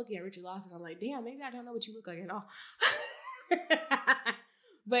 now I'm looking at Richard Lawson, I'm like, damn, maybe I don't know what you look like at all.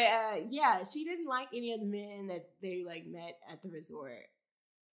 But yeah, she didn't like any of the men that they like met at the resort.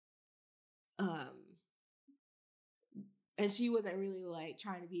 And she wasn't really like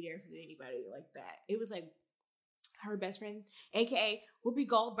trying to be there for anybody like that. It was like her best friend, aka Whoopi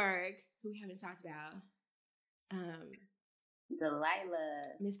Goldberg, who we haven't talked about.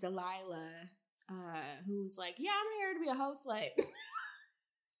 Delilah. Miss Delilah, who was like, yeah, I'm here to be a host slut.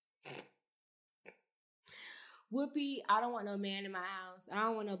 Whoopi, I don't want no man in my house. I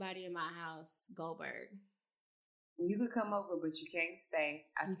don't want nobody in my house. Goldberg. You could come over, but you can't stay.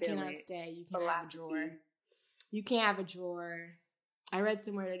 You cannot stay. You can't have a drawer. You can't have a drawer. I read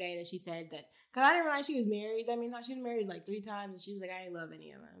somewhere today that she said that, because I didn't realize she was married. That means she was married like 3 times, and she was like, I didn't love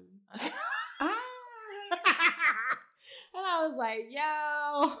any of them. And I was like,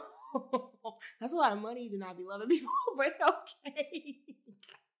 yo, that's a lot of money to not be loving people, but okay.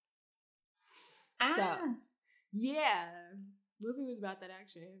 So, yeah. movie was about that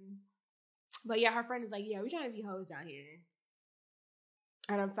action. But yeah, her friend is like, yeah, we're trying to be hoes out here.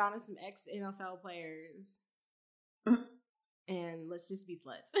 And I'm finding some ex-NFL players. And let's just be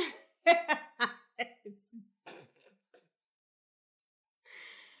sluts.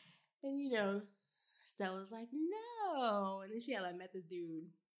 And you know, Stella's like, no. And then she had like met this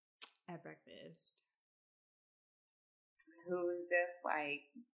dude at breakfast. Who was just like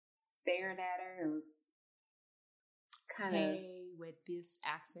staring at her and was kind of with this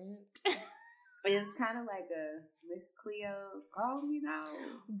accent. It's kind of like a Miss Cleo, call me now.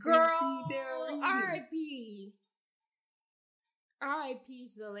 Girl, R.I.P. R.I.P.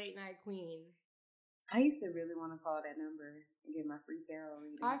 to the late night queen. I used to really want to call that number and get my free tarot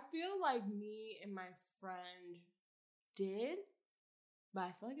reading. I feel like me and my friend did, but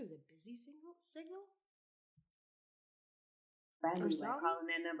I feel like it was a busy signal. But I knew like calling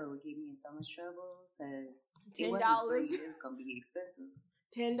that number would get me in so much trouble because $10. It was going to be expensive.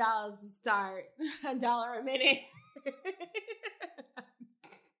 $10 to start, $1 a minute.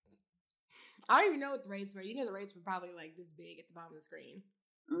 I don't even know what the rates were. You know, the rates were probably like this big at the bottom of the screen.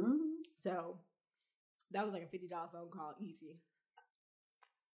 Mm-hmm. So that was like a $50 phone call, easy.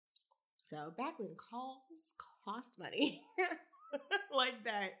 So back when calls cost money, like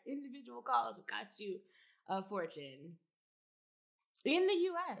that, individual calls got you a fortune in the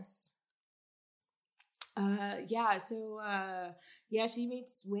U.S. She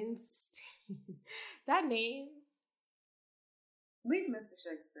meets Winston. That name. Leave Mr.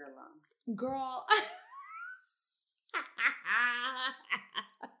 Shakespeare alone. Girl.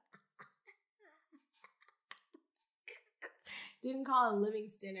 Didn't call him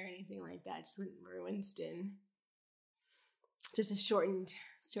Livingston or anything like that. Just went for Winston. Just a shortened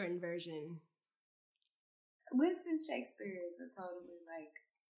version. Winston Shakespeare is a totally like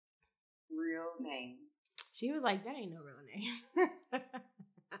real name. She was like, that ain't no real name.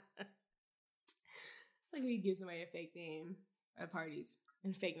 It's like we give somebody a fake name at parties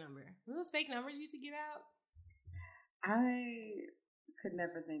and fake number. Were those fake numbers you used to give out? I could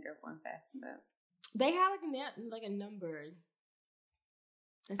never think of one fast enough. They had like a number.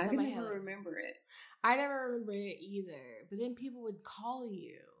 I can never remember it. I never remember it either. But then people would call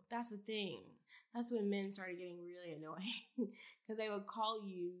you. That's the thing. That's when men started getting really annoying. Because they would call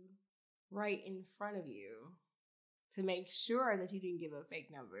you right in front of you to make sure that you didn't give a fake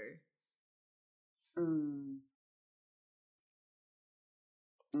number.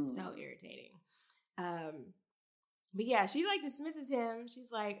 So irritating. But yeah, she like dismisses him.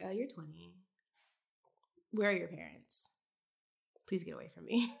 She's like, you're 20. Where are your parents? Please get away from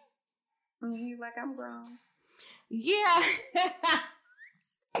me. And he's like, I'm grown. Yeah.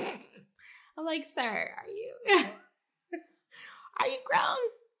 I'm like, sir, are you grown?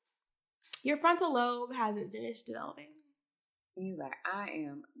 Your frontal lobe hasn't finished developing. He's like, I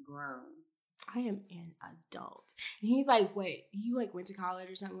am grown. I am an adult. And he's like, wait, he like went to college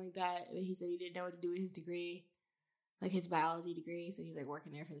or something like that. And he said he didn't know what to do with his degree, like his biology degree. So he's like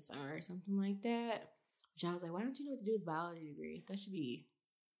working there for the summer or something like that. Which I was like, why don't you know what to do with a biology degree? That should be,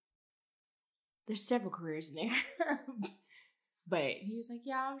 there's several careers in there. But he was like,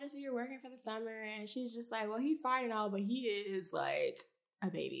 yeah, I'm just here working for the summer. And she's just like, well, he's fine and all, but he is like a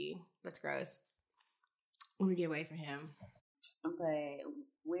baby. That's gross. Let me get away from him. But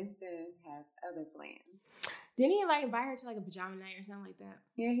Winston has other plans. Didn't he like invite her to like a pajama night or something like that?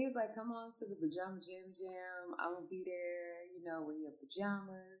 Yeah, he was like, come on to the pajama jam. I'm going to be there, you know, with your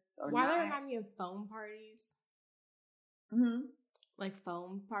pajamas. Or Why not. they remind me of foam parties? Mm-hmm. Like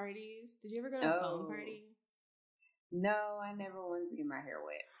foam parties? Did you ever go to a foam party? No, I never wanted to get my hair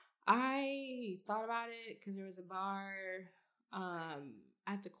wet. I thought about it because there was a bar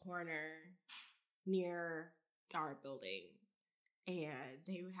at the corner near our building, and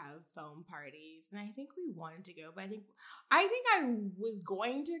they would have foam parties, and I think we wanted to go, but I think I was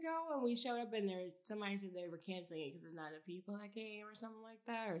going to go, and we showed up, and somebody said they were canceling it because there's not enough people that came or something like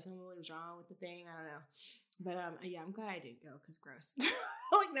that, or something was wrong with the thing. I don't know, but yeah, I'm glad I didn't go because gross.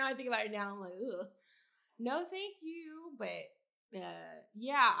 Like now I think about it now, I'm like, ugh. No, thank you. But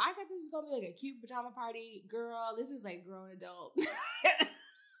yeah, I thought this was gonna be like a cute pajama party. Girl, this was like grown adult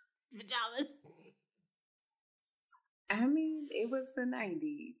pajamas. I mean, it was the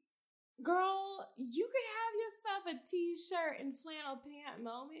 90s. Girl, you could have yourself a t-shirt and flannel pant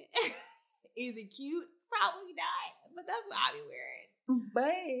moment. Is it cute? Probably not. But that's what I be wearing.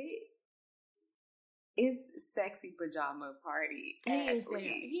 But it's sexy pajama party. He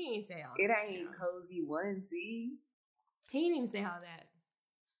ain't say all that. It ain't cozy onesie. He didn't even say all that.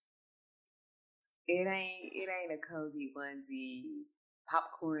 It ain't a cozy onesie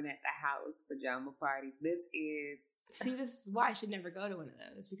popcorn at the house pajama party. This is See, this is why I should never go to one of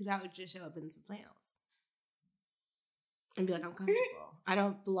those, because I would just show up in some flannels and be like, I'm comfortable. I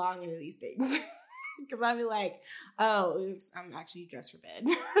don't belong in these things. Because I'd be like, oh, oops, I'm actually dressed for bed.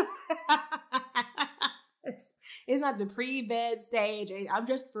 It's not the pre-bed stage. I'm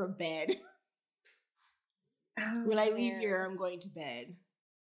dressed for bed. When I leave here, I'm going to bed.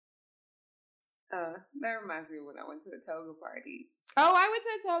 That reminds me of when I went to a toga party. Oh, I went to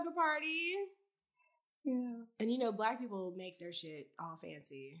a toga party. Yeah. And you know, Black people make their shit all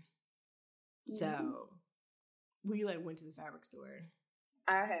fancy. So we like went to the fabric store.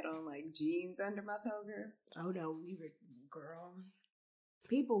 I had on like jeans under my toga. Oh no, we were, girl.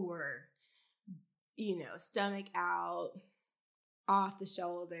 People were, you know, stomach out, off the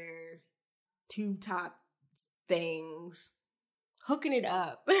shoulder, tube top things, hooking it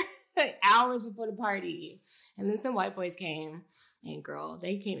up hours before the party. And then some white boys came, and girl,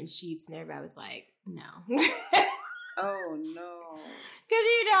 they came in sheets, and everybody was like, no. Oh no. Because,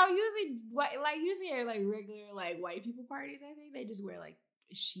 you know, usually are like regular like white people parties, I think they just wear like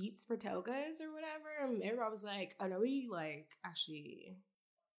sheets for togas or whatever. And everybody was like, oh no, we like actually,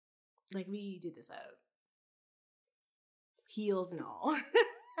 like we did this up. Heels and all.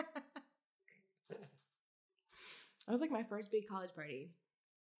 It was like my first big college party.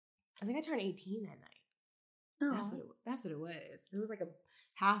 I think I turned 18 that night. Oh. That's what it was. It was like a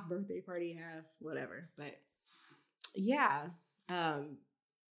half birthday party, half whatever. But yeah.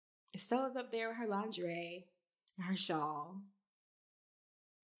 Stella's up there with her lingerie and her shawl.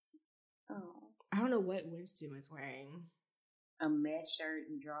 Oh. I don't know what Winston was wearing. A mesh shirt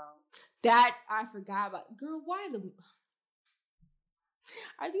and drawers. That I forgot about. Girl, why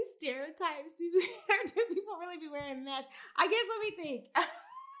are these stereotypes? Do people really be wearing mesh? I guess, let me think.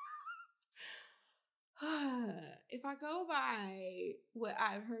 If I go by what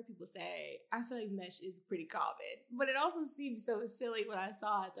I've heard people say, I feel like mesh is pretty common. But it also seemed so silly when I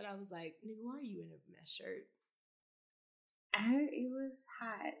saw it that I was like, nigga, why are you in a mesh shirt? It was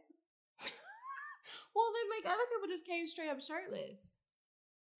hot. Well, then like other people just came straight up shirtless.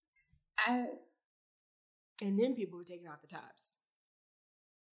 And then people were taking off the tops.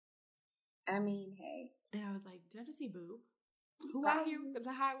 I mean, hey. And I was like, did I just see boob? Who out here with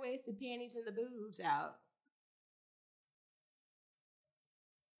the high-waisted panties and the boobs out?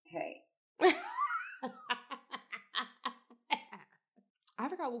 Hey. I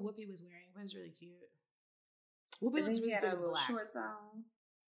forgot what Whoopi was wearing, but it was really cute. Whoopi looks really good in black. Shorts on.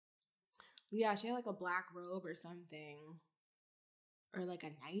 Yeah, she had like a black robe or something. Or like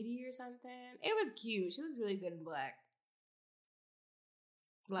a nightie or something. It was cute. She looks really good in black.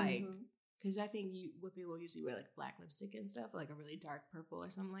 Like, because I think Whoopi will usually wear like black lipstick and stuff, like a really dark purple or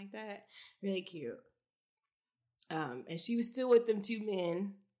something like that. Really cute. And she was still with them two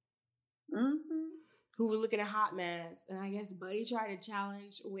men who were looking a hot mess. And I guess Buddy tried to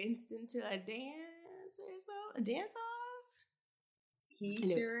challenge Winston to a dance or something, a dance off. He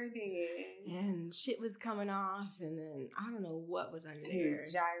sure did. And shit was coming off, and then I don't know what was under He there.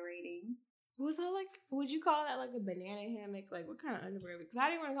 was gyrating. Was that like, would you call that like a banana hammock? Like, what kind of underwear? Because I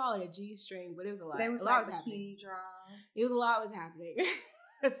didn't want to call it a G-string, but it was a lot. There was a lot like was happening. bikini draws. It was a lot was happening.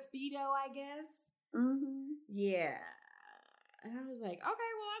 A Speedo, I guess. Yeah. And I was like, okay,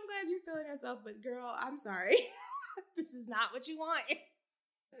 well, I'm glad you're feeling yourself, but girl, I'm sorry. This is not what you want.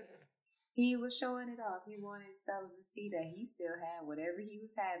 He was showing it off. He wanted Stella to see that he still had whatever he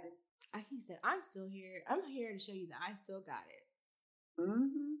was having. He said, I'm still here. I'm here to show you that I still got it.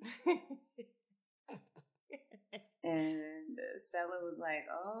 And Stella was like,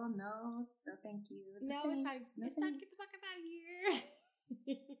 oh, no, thank you. No, it's time to get the fuck out of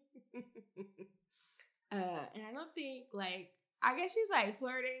here. And I don't think, like, I guess she's, like,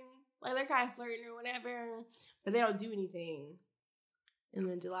 flirting. Like, they're kind of flirting or whatever, but they don't do anything. And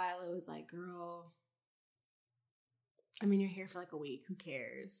then Delilah was like, girl, I mean, you're here for, like, a week. Who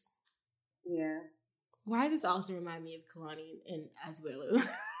cares? Yeah. Why does this also remind me of Kalani and Asuelu?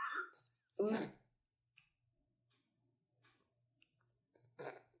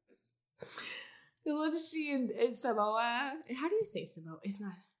 The one she in Samoa. How do you say Samoa? It's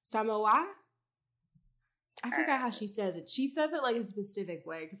not Samoa? I forgot how she says it. She says it like a specific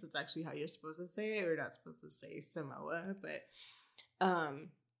way because it's actually how you're supposed to say it. We're not supposed to say Samoa, but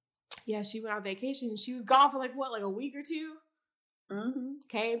yeah, she went on vacation. She was gone for like a week or two.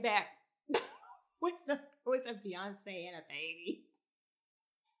 Came back with a fiance and a baby.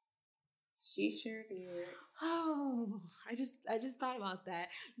 She sure did. Oh, I just thought about that.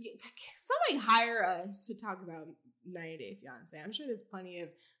 Somebody hire us to talk about 90 Day Fiance. I'm sure there's plenty of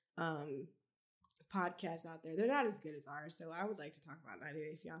podcasts out there. They're not as good as ours, so I would like to talk about 90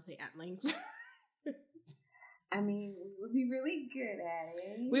 Day Fiancé at length. I mean, we would be really good at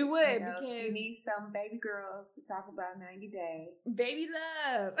it. We would, because because we need some baby girls to talk about 90 Day. Baby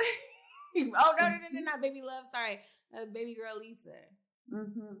Love. Oh, no, not Baby Love. Sorry. Baby Girl Lisa.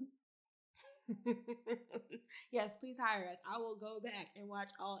 Mm-hmm. Yes, please hire us. I will go back and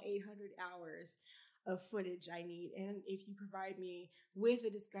watch all 800 hours of footage I need. And if you provide me with a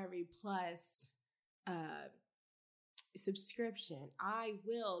Discovery Plus subscription, I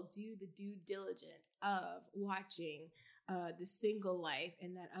will do the due diligence of watching The Single Life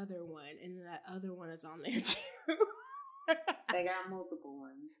and that other one that's on there too. They got multiple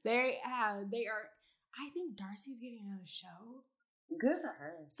ones. They are. I think Darcy's getting another show. Good for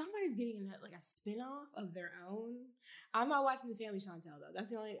her. Somebody's getting like a spinoff of their own. I'm not watching The Family Chantel though.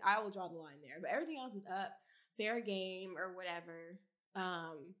 That's the only. I will draw the line there. But everything else is up, fair game or whatever.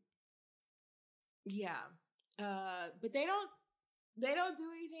 Yeah. But they don't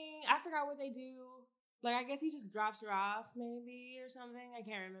do anything. I forgot what they do. Like I guess he just drops her off maybe or something. I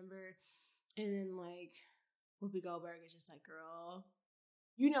can't remember. And then like Whoopi Goldberg is just like, girl,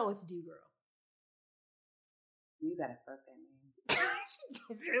 you know what to do, girl. You gotta fuck that man. She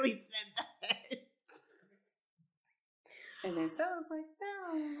just really said that. And then so it's like,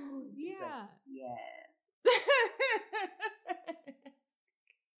 no. She's Yeah. like, yeah.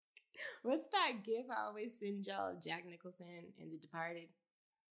 What's that gif I always send y'all of Jack Nicholson in The Departed?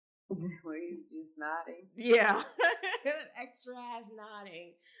 Where he's just nodding. Yeah. Extra ass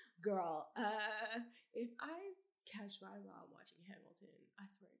nodding. Girl, if I catch my mom watching Hamilton, I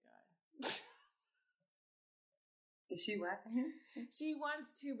swear to God. Is she watching him? She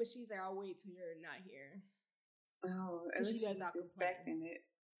wants to, but she's like, I'll wait till you're not here. Oh, at She least does she's not expecting it.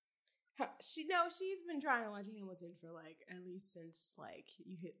 She's been trying to watch Hamilton for like at least since like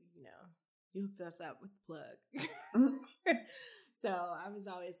you hooked us up with the plug. So I was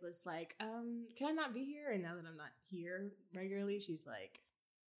always just like, can I not be here? And now that I'm not here regularly, she's like,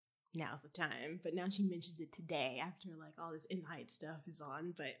 now's the time. But now she mentions it today after like all this In the Heights stuff is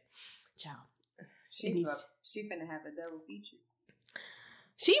on. But ciao. She finna have a double feature.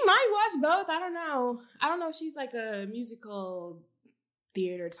 She might watch both. I don't know. I don't know if she's like a musical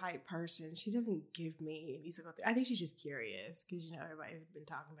theater type person. She doesn't give me musical theater. I think she's just curious because everybody's been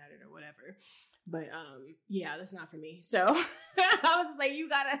talking about it or whatever. But yeah, that's not for me. So I was just like, you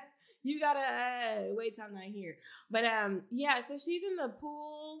gotta wait till I'm not here. But yeah, so she's in the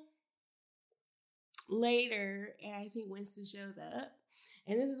pool later, and I think Winston shows up.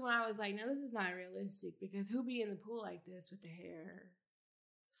 And this is when I was like, no, this is not realistic because who be in the pool like this with their hair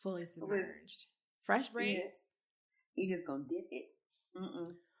fully submerged? Fresh braids? You just gonna dip it?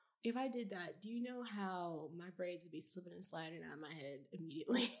 Mm-mm. If I did that, do you know how my braids would be slipping and sliding out of my head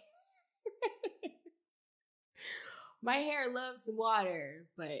immediately? My hair loves the water,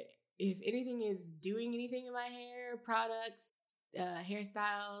 but if anything is doing anything in my hair, products,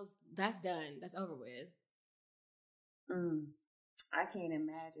 hairstyles, that's done. That's over with. I can't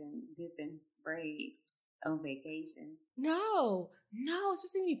imagine dipping braids on vacation. No,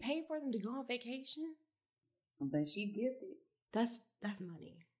 especially when you pay for them to go on vacation. But she dipped it. That's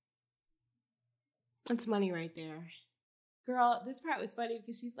money. That's money right there. Girl, this part was funny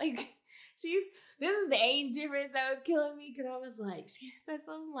because this is the age difference that was killing me because I was like, she said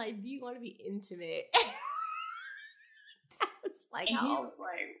something like, do you want to be intimate? I was like, and he was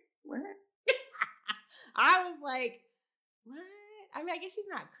like, what? I was like, what? I mean, I guess she's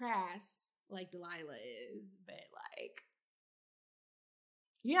not crass like Delilah is, but like,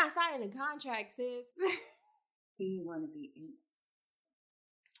 you're not signing a contract, sis. Do you want to be intimate?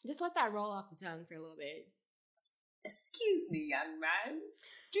 Just let that roll off the tongue for a little bit. Excuse me, young man.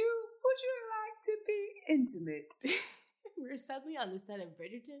 Would you like to be intimate? We're suddenly on the set of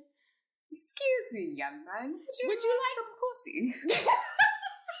Bridgerton. Excuse me, young man. Would you like some pussy?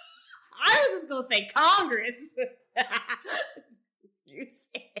 I was just gonna say Congress. You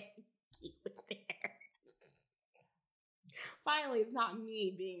said keep it there. Finally, it's not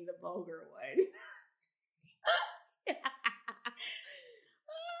me being the vulgar one.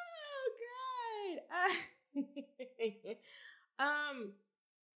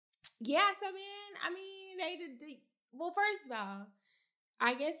 Yeah, so I mean, they did. Well, first of all,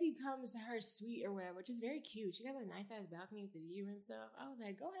 I guess he comes to her suite or whatever, which is very cute. She got a nice ass balcony with the view and stuff. I was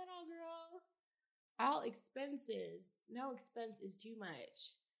like, go ahead, old girl. All expenses. No expense is too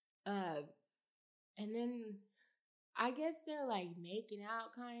much. And then I guess they're like making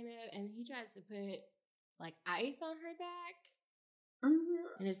out kind of, and he tries to put like ice on her back.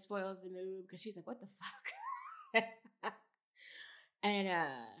 Mm-hmm. And it spoils the mood because she's like, what the fuck? And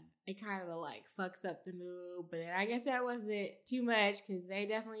it kind of like fucks up the mood. But I guess that wasn't too much because they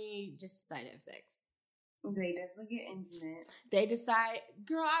definitely just decided to have sex. They definitely get intimate. They decide,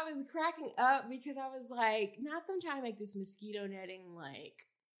 girl, I was cracking up because I was like, not them trying to make this mosquito netting like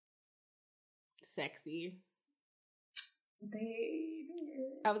sexy. They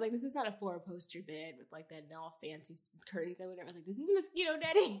did. I was like, this is not a 4-poster bed with like that all fancy curtains or whatever. I was like, this is mosquito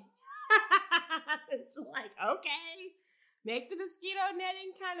netting. It's like, okay, make the mosquito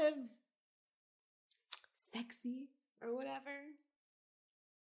netting kind of sexy or whatever.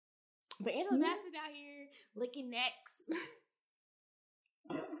 But Angela Bassett out here licking necks.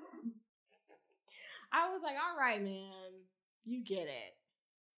 I was like, all right, man, you get it.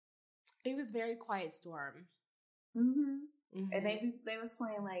 It was very Quiet Storm. Mm-hmm. Mm-hmm. And they was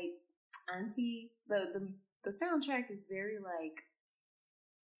playing like Auntie. The soundtrack is very like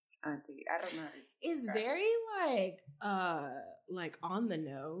Auntie. I don't know. It's very like on the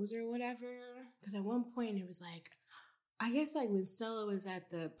nose or whatever. Because at one point it was like, I guess like when Stella was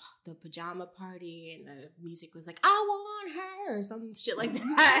at the pajama party and the music was like, I want her or some shit like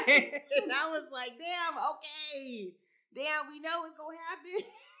that. And I was like, damn, okay. Damn, we know what's going to happen.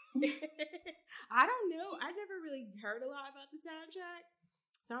 I don't know. I never really heard a lot about the soundtrack.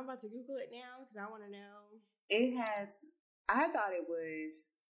 So I'm about to Google it now because I want to know. It has, I thought it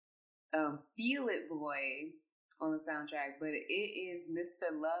was Feel It Boy on the soundtrack, but it is Mr.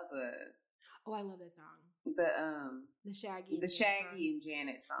 Lover. Oh, I love that song. The Shaggy and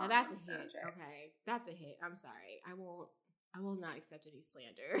Janet song. Now that's a hit. Soundtrack. Okay. That's a hit. I'm sorry. I will not accept any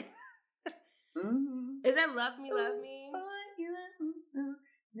slander. Mm-hmm. Is that Love Me, Love Me?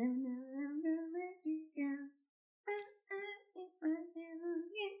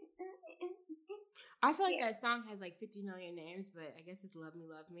 I feel like that song has like 50 million names, but I guess it's Love Me,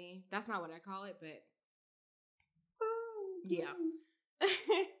 Love Me. That's not what I call it, but yeah.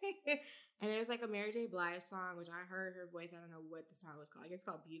 And there's like a Mary J. Blige song, which I heard her voice. I don't know what the song was called. I guess it's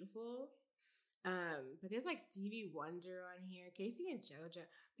called Beautiful. But there's like Stevie Wonder on here, Casey and JoJo.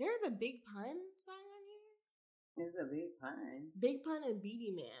 There's a Big Pun song on here. There's a Big Pun. Big Pun and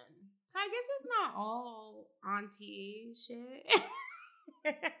Beatty Man. So I guess it's not all auntie shit.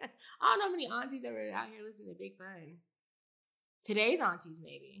 I don't know how many aunties are out here listening to Big Pun. Today's aunties,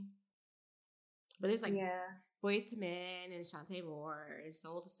 maybe. But there's like Boyz II Men and Shantae Moore and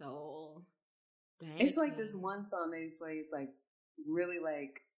Soul to Soul. It's like this one song that he plays, like, really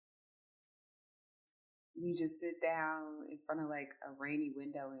like, you just sit down in front of like a rainy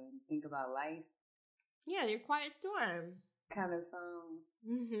window and think about life. Yeah, your Quiet Storm kind of song.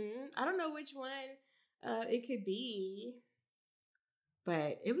 Mm-hmm. I don't know which one it could be,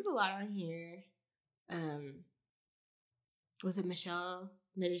 but it was a lot on here. Was it Michelle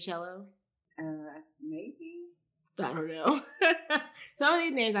Nadicello? Maybe. I don't know. Some of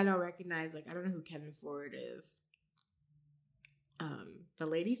these names I don't recognize. Like, I don't know who Kevin Ford is. The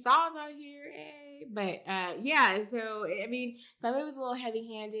Lady Saw's out here, eh? But yeah, so I mean, some of it was a little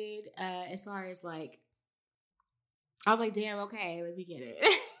heavy-handed as far as like, I was like, damn, okay, like we get it.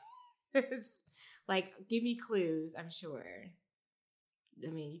 It's like, give me clues, I'm sure.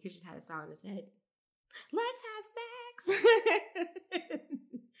 I mean, you could just have a song that said, let's have sex,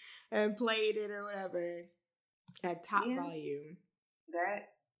 and played it or whatever at top volume. That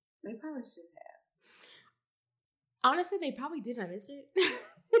they probably should have. Honestly, they probably did. I missed it.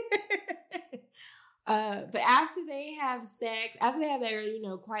 But after they have sex, after they have their,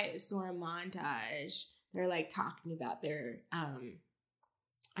 Quiet Storm montage, they're like talking about their,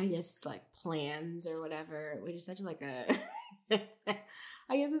 I guess like plans or whatever, which is such like a,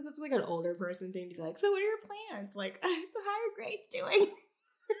 I guess it's such like an older person thing to be like, so what are your plans? Like, it's a higher grades doing.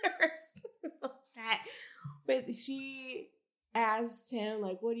 Or something like that. But she asked him,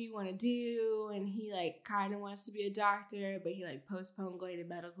 like, what do you want to do? And he, like, kind of wants to be a doctor, but he, like, postponed going to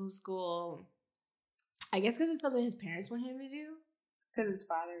medical school. I guess because it's something his parents want him to do. Because his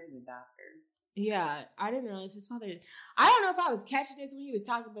father is a doctor. Yeah, I didn't realize his father did. I don't know if I was catching this when he was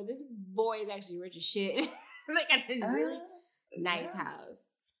talking, but this boy is actually rich as shit. Like, in a really nice house.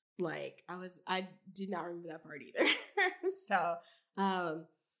 Like, I did not remember that part either. So,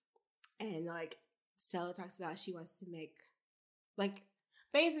 and, like, Stella talks about she wants to make, like,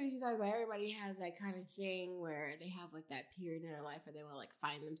 basically she's talking about everybody has that kind of thing where they have, like, that period in their life where they want to, like,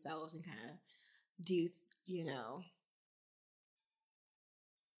 find themselves and kind of do,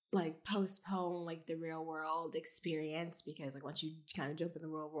 like, postpone, like, the real world experience because, like, once you kind of jump in the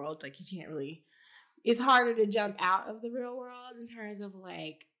real world, like, you can't really, it's harder to jump out of the real world in terms of,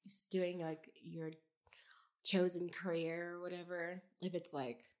 like, doing, like, your chosen career or whatever. If it's,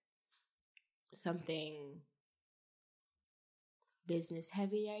 like, something business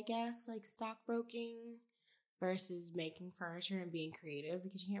heavy, I guess, like stockbroking versus making furniture and being creative,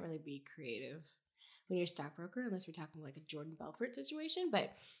 because you can't really be creative when you're a stockbroker unless we're talking like a Jordan Belfort situation.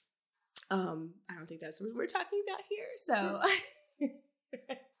 But I don't think that's what we're talking about here. So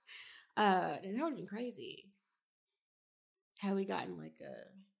that would have been crazy. Had we gotten like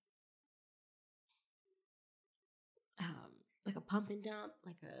a pump and dump,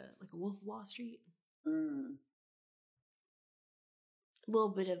 like a Wolf of Wall Street. Mm. A little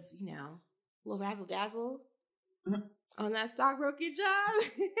bit of, a little razzle dazzle on that stockbroking job.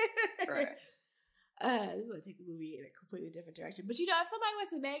 Right. This would take the movie in a completely different direction. But if somebody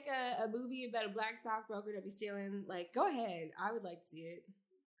wants to make a movie about a black stockbroker that be stealing, like, go ahead. I would like to see it.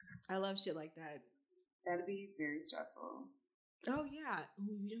 I love shit like that. That'd be very stressful. Oh yeah.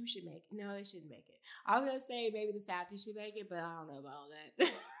 Ooh, who should make it? No, they shouldn't make it. I was gonna say maybe the Safdie should make it, but I don't know about all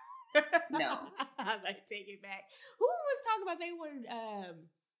that. No. I might take it back. Who was talking about they wanted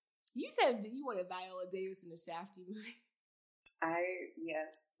you said that you wanted Viola Davis in the Safdie movie.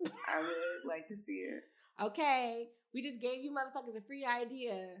 Yes, I would like to see it. Okay. We just gave you motherfuckers a free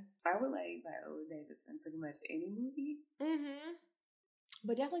idea. I would like Viola Davis in pretty much any movie. Mm-hmm.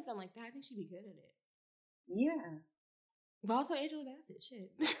 But definitely something like that. I think she'd be good at it. Yeah. But also Angela Bassett,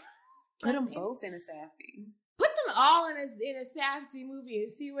 shit. Put them both in a Safdie. Put them all in a Safdie movie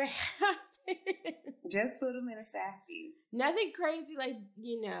and see what happens. Just put them in a Safdie. Nothing crazy like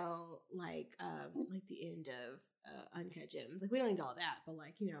the end of Uncut Gems. Like, we don't need all that, but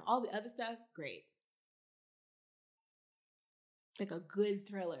all the other stuff, great. Like a good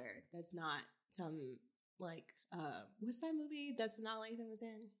thriller that's not some what's that movie that Sanaa Lathan was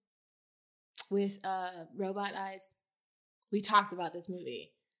in? With Robot Eyes. We talked about this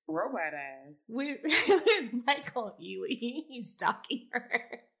movie. Robot Eyes. With Michael Ealy. He's stalking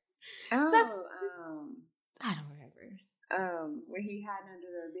her. Oh, I don't remember. When he hiding under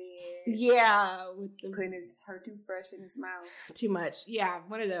her bed. Yeah, with putting her toothbrush in his mouth. Too much. Yeah,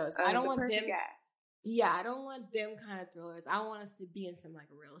 one of those. I don't want them. Guy. Yeah, I don't want them kind of thrillers. I want us to be in some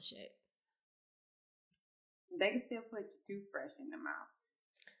real shit. They can still put your toothbrush in their mouth.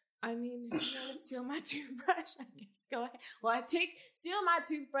 I mean, if you want to steal my toothbrush, I guess go ahead. Well, steal my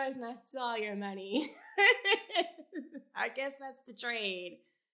toothbrush and I steal all your money. I guess that's the trade.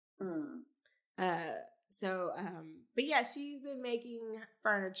 But yeah, she's been making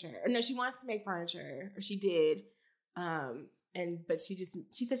furniture. No, she wants to make furniture, or she did. But she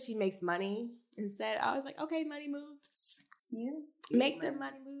said she makes money instead. I was like, okay, money moves. Yeah. Make the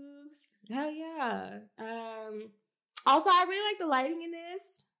money moves. Hell yeah. Also, I really like the lighting in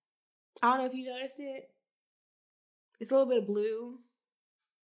this. I don't know if you noticed it. It's a little bit of blue.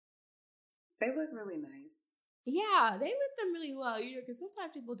 They look really nice. Yeah, they lit them really well, because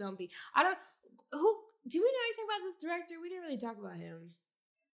sometimes people don't be. Do we know anything about this director? We didn't really talk about him.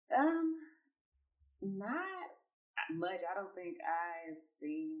 Not much. I don't think I've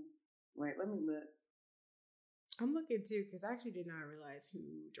seen. Wait, let me look. I'm looking too, because I actually did not realize who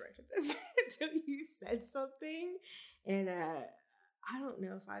directed this until you said something. And I don't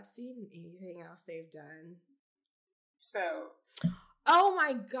know if I've seen anything else they've done. So, oh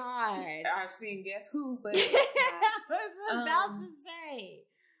my God. I've seen Guess Who, but I was about to say.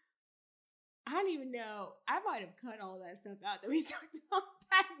 I don't even know. I might have cut all that stuff out that we talked about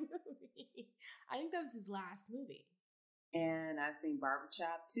that movie. I think that was his last movie. And I've seen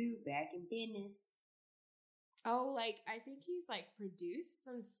Barbershop too, Back in Business. Oh, I think he's produced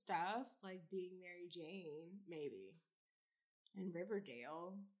some stuff, Being Mary Jane, maybe. And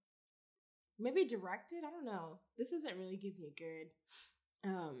Riverdale. Maybe directed? I don't know. This doesn't really give me a good,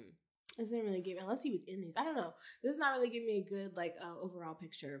 unless he was in these. I don't know. This is not really giving me a good, overall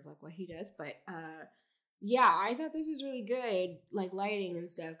picture of, what he does. But, yeah, I thought this was really good, lighting and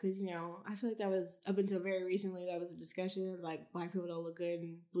stuff. Because, I feel like that was, up until very recently, that was a discussion. Black people don't look good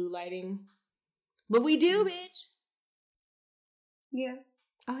in blue lighting. But we do, bitch. Yeah.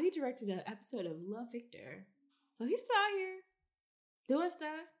 Oh, he directed an episode of Love, Victor. So he's still out here doing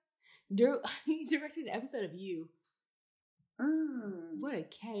stuff. He directed an episode of You. What a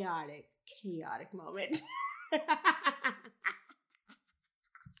chaotic moment.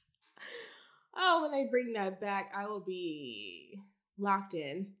 Oh, when they bring that back, I will be locked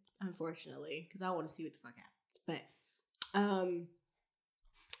in, unfortunately, because I want to see what the fuck happens. But,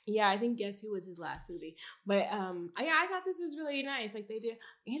 yeah, I think Guess Who was his last movie. But, I thought this was really nice. They did.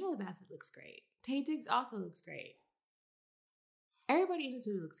 Angela Bassett looks great. Taye Diggs also looks great. Everybody in this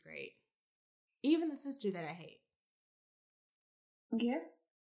movie looks great. Even the sister that I hate. Yeah.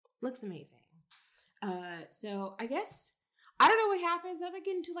 Looks amazing. So I guess, I don't know what happens. Does they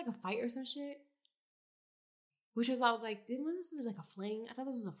get into a fight or some shit? Which was, I was like, this is like a fling? I thought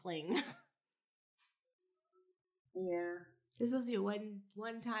this was a fling. Yeah. This was a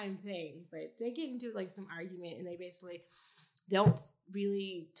one-time thing. But they get into like some argument and they basically don't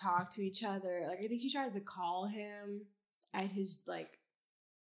really talk to each other. Like, I think she tries to call him at his like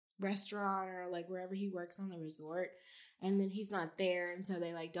restaurant or like wherever he works on the resort, and then he's not there, and so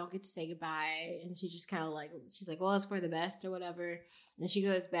they like don't get to say goodbye, and she just kind of like, she's like, well, it's for the best or whatever, and she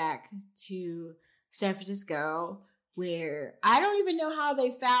goes back to San Francisco, where I don't even know how they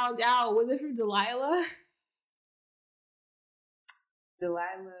found out. Was it from Delilah?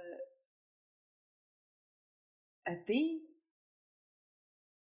 Delilah, I think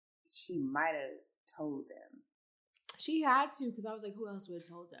she might have told them. She had to, because I was like, who else would have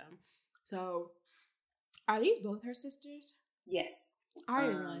told them? So, are these both her sisters? Yes. I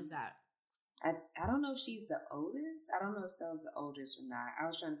didn't realize that. I don't know if she's the oldest. I don't know if Stella's the oldest or not. I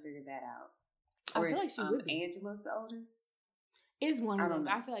was trying to figure that out. I feel like she would be. Angela's the oldest. Is one of them.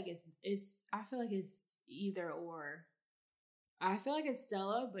 know. I feel like it's either or. I feel like it's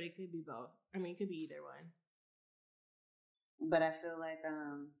Stella, but it could be both. I mean, it could be either one. But I feel like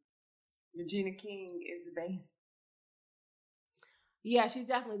Regina King is the baby. Yeah, she's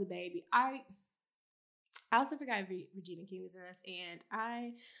definitely the baby. I also forgot Regina King was in this, and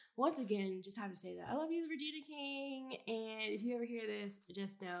I, once again, just have to say that I love you, Regina King, and if you ever hear this,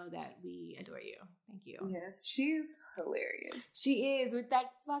 just know that we adore you. Thank you. Yes, she's hilarious. She is, with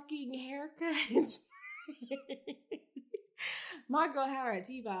that fucking haircut. My girl had her at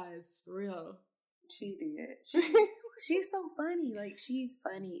T-Bars, for real. She did. She's so funny. Like, she's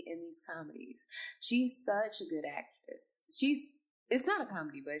funny in these comedies. She's such a good actress. It's not a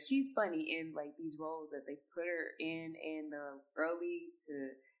comedy, but she's funny in like these roles that they put her in the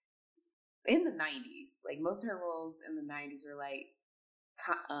 90s. Like, most of her roles in the 90s were like,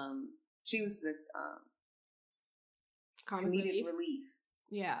 she was the comedic relief.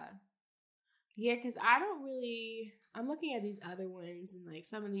 Yeah. Yeah, because I'm looking at these other ones, and like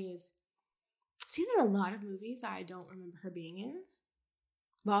some of these, she's in a lot of movies I don't remember her being in.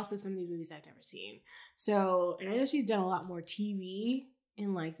 But also some of these movies I've never seen. So, and I know she's done a lot more TV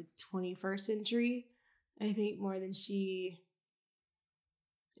in like the 21st century. I think more than she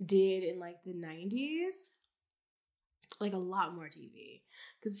did in like the 90s. Like a lot more TV.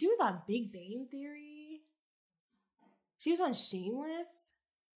 Because she was on Big Bang Theory. She was on Shameless.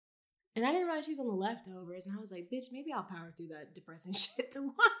 And I didn't realize she was on The Leftovers. And I was like, bitch, maybe I'll power through that depressing shit to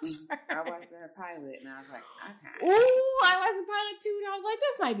watch her. I watched her pilot and I was like, okay. Ooh, I watched the pilot too. And I was like,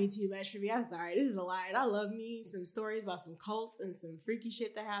 this might be too much for me. I'm sorry. This is a lie. And I love me some stories about some cults and some freaky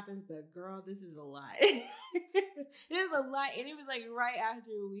shit that happens. But girl, this is a lie. It is a lie. And it was like right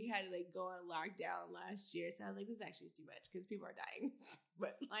after we had to like go on lockdown last year. So I was like, this actually is too much because people are dying.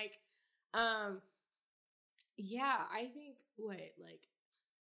 But like, yeah, I think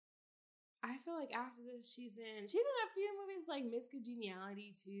I feel like after this, she's in a few movies like Miss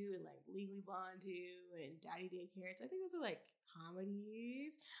Congeniality too, and like Legally Blonde too, and Daddy Daycare. So I think those are like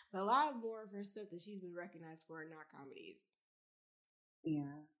comedies, but a lot more of her stuff that she's been recognized for are not comedies.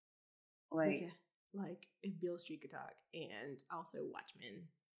 Yeah, like If Beale Street Could Talk, and also Watchmen,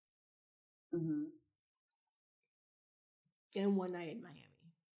 and One Night in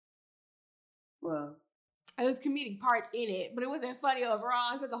Miami. Well. It was comedic parts in it, but it wasn't funny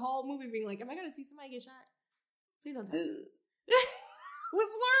overall. I spent the whole movie being like, am I going to see somebody get shot? Please don't tell me.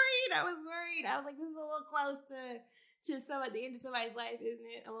 I was worried. I was like, this is a little close to some at the end of somebody's life, isn't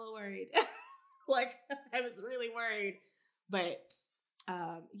it? I'm a little worried. Like, I was really worried. But,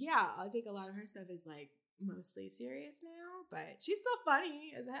 yeah, I think a lot of her stuff is like mostly serious now, but she's still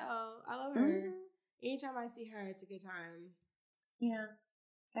funny as hell. I love her. Mm-hmm. Anytime I see her, it's a good time. Yeah,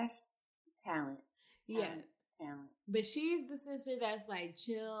 that's talent. Talent. But she's the sister that's like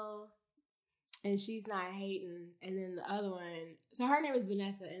chill and she's not hating. And then the other one, so her name is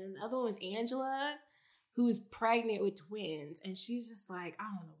Vanessa, and then the other one was Angela, who's pregnant with twins. And she's just like, I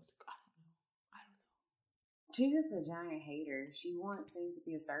don't know. She's just a giant hater. She wants things to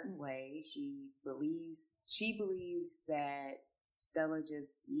be a certain way. She believes that Stella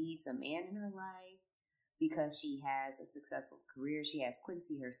just needs a man in her life because she has a successful career. She has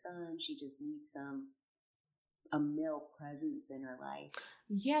Quincy, her son. She just needs a male presence in her life.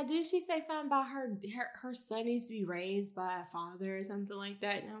 Yeah, did she say something about her son needs to be raised by a father or something like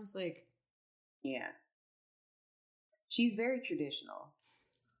that? And I was like, yeah. She's very traditional.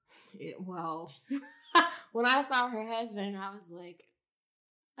 Well, when I saw her husband, I was like,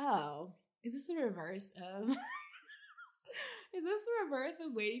 oh, is this the reverse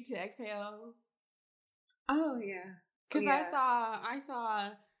of Waiting to Exhale? Oh, yeah. Because I saw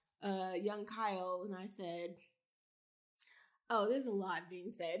young Kyle, and I said, Oh, there's a lot being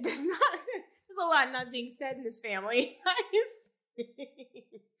said. There's a lot not being said in this family.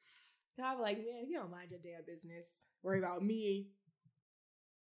 I'm like, man, if you don't mind your damn business, worry about me.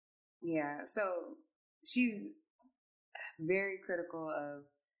 Yeah, so she's very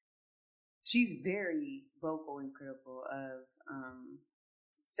vocal and critical of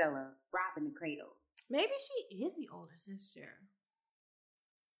Stella robbing the cradle. Maybe she is the older sister.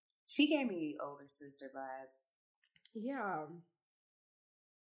 She gave me older sister vibes. Yeah.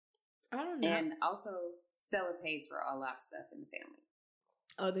 I don't know. And also, Stella pays for a lot of stuff in the family.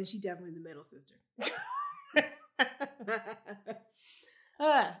 Oh, then she definitely the middle sister.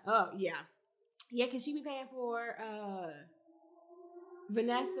 Oh, yeah. Yeah, because she be paying for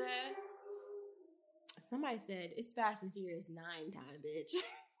Vanessa. Somebody said it's Fast and Furious 9 time, bitch.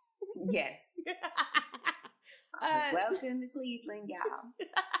 Yes. Welcome to Cleveland, y'all.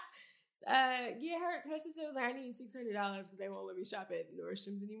 Yeah, her sister was like, I need $600 because they won't let me shop at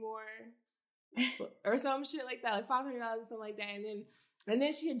Nordstrom's anymore. Or some shit like that, like $500 or something like that. And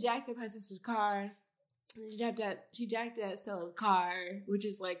then she had jacked up her sister's car. And she jacked up Stella's car, which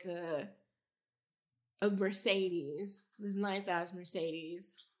is like a Mercedes. This nice ass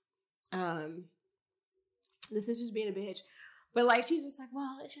Mercedes. The sister's being a bitch. But like she's just like,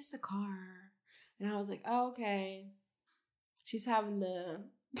 well, it's just a car. And I was like, oh, okay. She's having the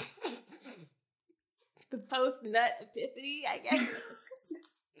post nut epiphany, I guess.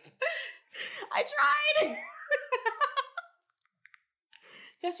 I tried.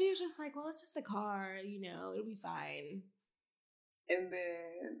 Because she was just like, well, it's just a car, it'll be fine. And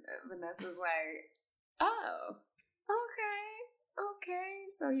then Vanessa's like, oh, okay.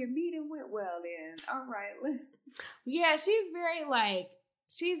 So your meeting went well then. All right, let's. Yeah, she's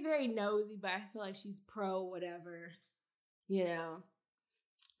very nosy, but I feel like she's pro whatever, that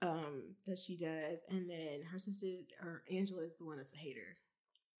she does. And then her sister, or Angela, is the one that's a hater.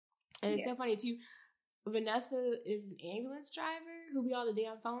 And it's so funny too. Vanessa is an ambulance driver who be on the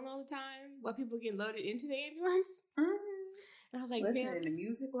damn phone all the time while people get loaded into the ambulance. Mm-hmm. And I was like, listening man, to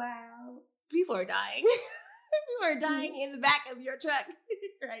music loud. People are dying. People are dying in the back of your truck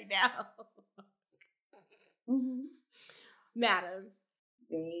right now. Mm-hmm. Madam.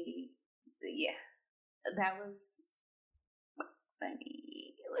 Yeah, that was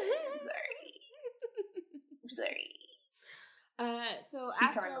funny. I'm sorry. So she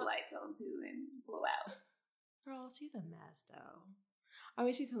after turned the lights on too and blew out. Girl, she's a mess though. I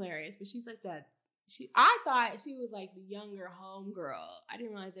mean, she's hilarious, but she's like that. I thought she was like the younger homegirl. I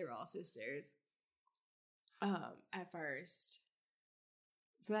didn't realize they were all sisters. At first.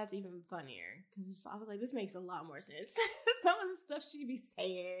 So that's even funnier because I was like, this makes a lot more sense. Some of the stuff she be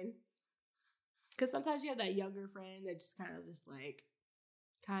saying. Because sometimes you have that younger friend that just kind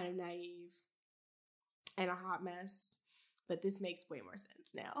of naive and a hot mess. But this makes way more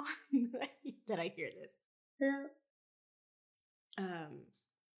sense now that I hear this. Yeah.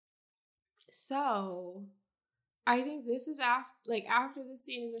 So I think this is after this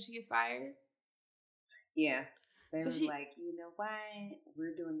scene is when she gets fired. Yeah. They So were like, you know what?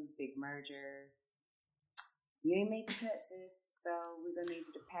 We're doing this big merger. You ain't made the cut, sis, so we're gonna need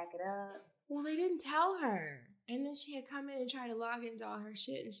you to pack it up. Well, they didn't tell her. And then she had come in and tried to log into all her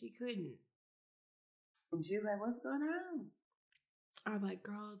shit and she couldn't. And she was like, what's going on? I'm like,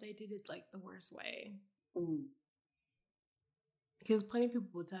 girl, they did it like the worst way. Mm. Because plenty of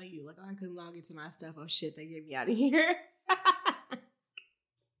people will tell you, like, oh, I couldn't log into my stuff. Oh, shit, they get me out of here.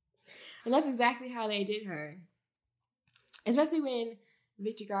 And that's exactly how they did her. Especially when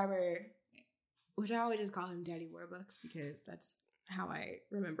Victor Garber, which I always just call him Daddy Warbucks because that's how I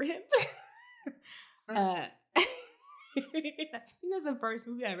remember him. I think that's the first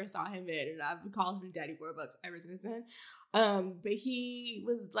movie I ever saw him in, and I've called him Daddy Warbucks ever since then. But he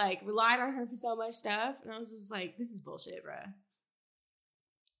was like relied on her for so much stuff, and I was just like, "This is bullshit, bruh."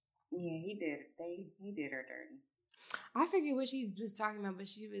 Yeah, he did. He did her dirty. I forget what she was talking about, but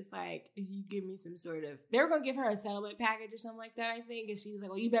she was like, "If you give me some sort of," they were gonna give her a settlement package or something like that, I think, and she was like,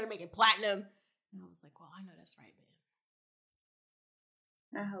 "Well, you better make it platinum." And I was like, "Well, I know that's right,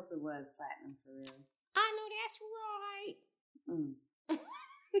 man. I hope it was platinum for real. I know that's right."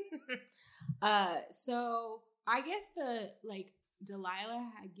 So I guess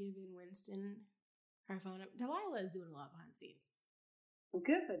Delilah had given Winston her phone number. Delilah is doing a lot behind the scenes.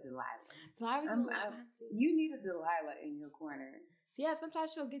 Good for Delilah. Delilah's doing a lot behind the scenes. You need a Delilah in your corner. Yeah,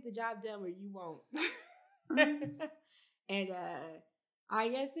 sometimes she'll get the job done where you won't. And I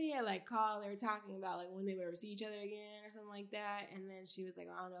guess they had called. They were talking about when they would ever see each other again or something like that. And then she was like,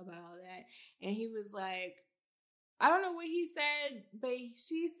 I don't know about all that. And he was like, I don't know what he said, but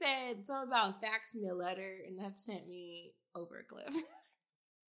she said something about fax me a letter, and that sent me over a cliff.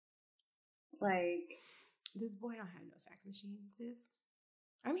 Like, this boy don't have no fax machine, sis.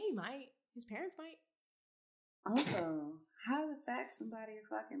 I mean, he might. His parents might. also, how to fax somebody a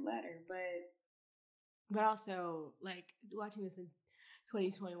fucking letter, But also, like, watching this in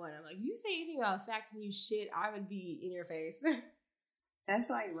 2021, I'm like, you say anything about faxing you shit, I would be in your face. that's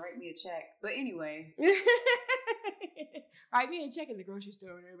like, write me a check. But anyway. Write me a check in the grocery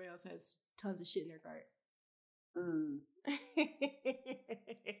store when everybody else has tons of shit in their cart.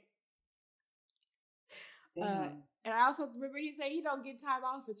 And I also remember he said he don't get time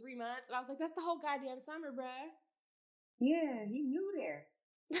off for 3 months. And I was like, that's the whole goddamn summer, bruh. Yeah, he knew there.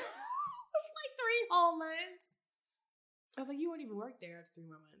 It's like 3 whole months. I was like, you won't even work there after 3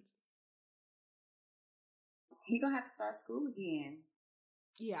 more months. He gonna have to start school again.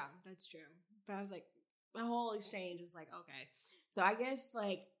 Yeah, that's true. But I was like, the whole exchange was like, okay. So I guess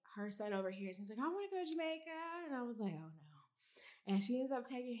like her son over here, he's like, I want to go to Jamaica. And I was like, oh no. And she ends up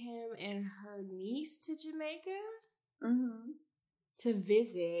taking him and her niece to Jamaica to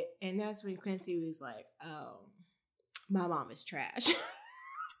visit. And that's when Quincy was like, oh, my mom is trash.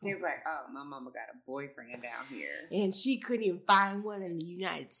 He's like, oh, my mama got a boyfriend down here. And she couldn't even find one in the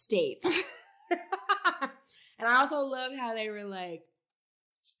United States. And I also loved how they were like,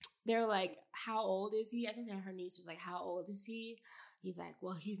 how old is he? I think that her niece was like, how old is he? He's like,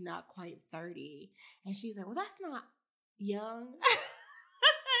 well, he's not quite 30. And she's like, well, that's not young.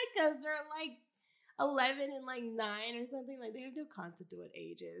 Because they're like 11 and like 9 or something. Like, they have no concept of what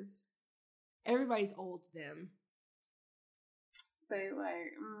age is. Everybody's old to them. They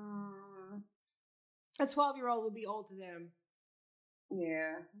like, A 12-year-old would be old to them.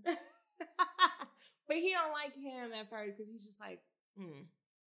 Yeah. But he don't like him at first because he's just like, who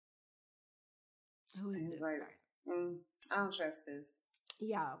is this guy? I don't trust this.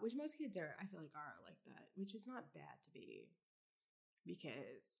 Yeah, which most kids are, I feel like, are like that, which is not bad to be.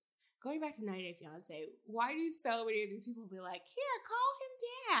 Because going back to 90 Day Fiancé, why do so many of these people be like, here, call him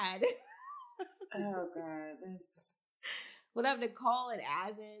dad? Oh, God. This. What up, Nicole and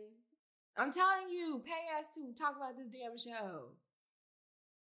Asin? I'm telling you, pay us to talk about this damn show.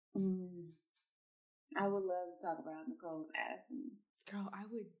 I would love to talk about Nicole and Asin. Girl, I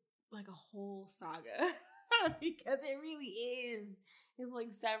would like a whole saga. Because it really is. It's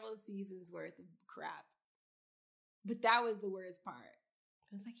like several seasons worth of crap. But that was the worst part.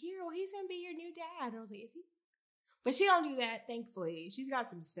 I was like, here, well, he's going to be your new dad. And I was like, is he? But she don't do that, thankfully. She's got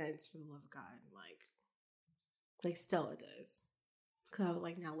some sense, for the love of God. Like Stella does. Because I was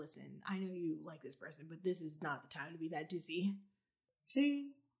like, now listen, I know you like this person, but this is not the time to be that dizzy.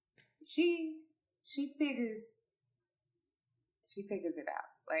 She figures it out.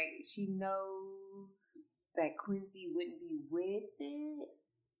 Like, she knows that Quincy wouldn't be with it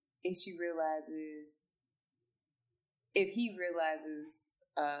if he realizes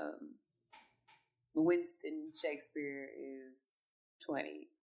Winston Shakespeare is 20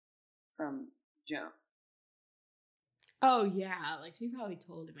 from jump. Oh, yeah. Like, she probably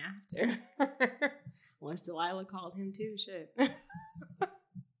told him after. Once Delilah called him, too. Shit.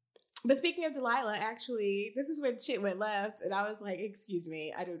 But speaking of Delilah, actually, this is when shit went left. And I was like, excuse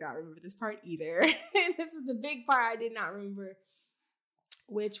me, I do not remember this part either. And this is the big part I did not remember,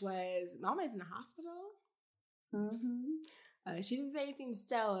 which was Mama's in the hospital. She didn't say anything to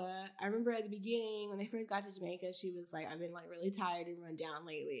Stella. I remember at the beginning when they first got to Jamaica, she was like, I've been like really tired and run down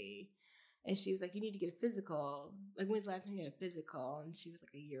lately. And she was like, you need to get a physical. Like, when's the last time you had a physical? And she was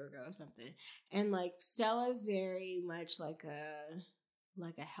like, a year ago or something. And like, Stella's very much like a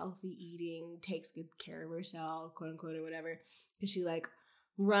healthy eating, takes good care of herself, quote unquote, or whatever. Because she like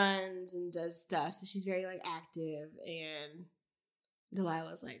runs and does stuff. So she's very like active. And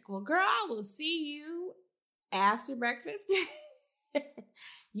Delilah's like, well, girl, I will see you after breakfast.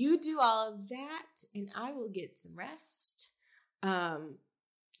 You do all of that and I will get some rest.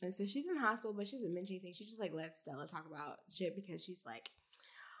 And so she's in the hospital, but she doesn't mention anything. She just like lets Stella talk about shit because she's like,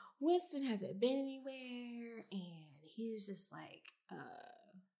 Winston hasn't been anywhere and he's just like,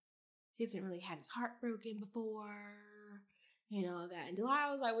 he hasn't really had his heart broken before and all that. And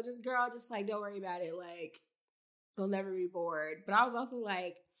Delilah was like, well, just girl, just like, don't worry about it. Like, they'll never be bored. But I was also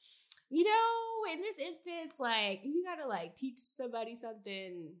like, you know, in this instance, like, you gotta like teach somebody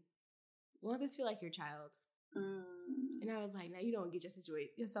something. You want this to feel like your child. And I was like, no, you don't get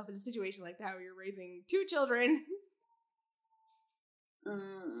yourself in a situation like that where you're raising 2 children.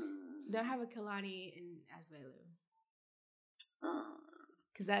 Don't have a Kalani and Azuelu.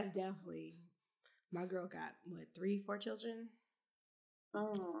 Because that's definitely, my girl got, 3, 4 children?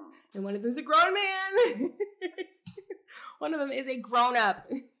 And one of them's a grown man. One of them is a grown-up.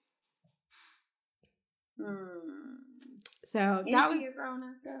 So Is that was he a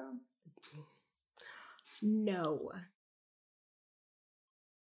grown-up though? No.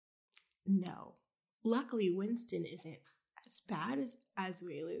 Luckily, Winston isn't as bad as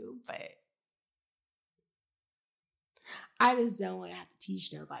Relu, but I just don't want to have to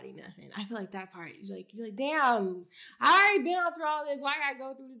teach nobody nothing. I feel like that part, you're like, damn, I already been out through all this. Why gotta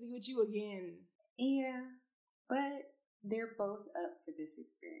go through this with you again? Yeah, but they're both up for this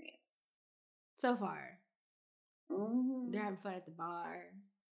experience. So far. Mm-hmm. They're having fun at the bar,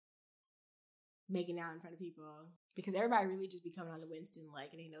 making out in front of people. Because everybody really just be coming on to Winston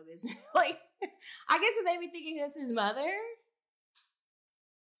like it ain't no business. Like, I guess because they be thinking it's his mother.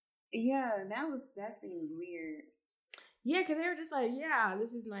 Yeah, that seems weird. Yeah, because they were just like, yeah,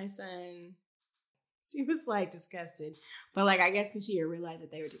 this is my son. She was like disgusted. But like, I guess because she had realized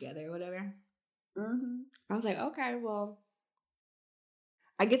that they were together or whatever. Mm-hmm. I was like, okay, well,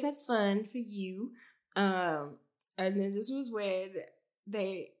 I guess that's fun for you. And then this was when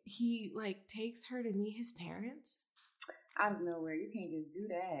he like takes her to meet his parents. Out of nowhere, you can't just do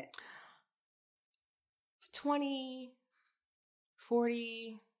that. 20,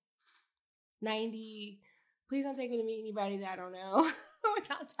 40, 90. Please don't take me to meet anybody that I don't know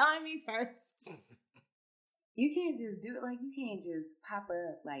without telling me first. You can't just do it. Like, you can't just pop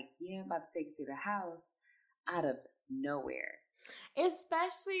up like, yeah, I'm about to take you to the house out of nowhere.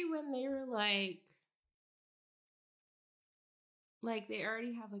 Especially when they were like they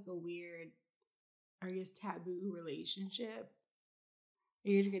already have like a weird, I guess, taboo relationship.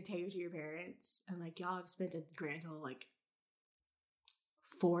 And you're just gonna take her to your parents, and like y'all have spent a grand total like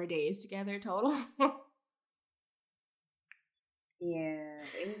 4 days together total. Yeah,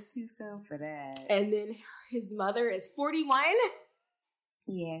 it's too soon for that. And then his mother is 41.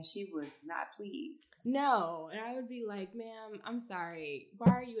 Yeah, she was not pleased. No, and I would be like, ma'am, I'm sorry.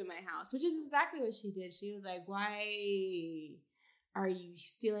 Why are you in my house? Which is exactly what she did. She was like, why are you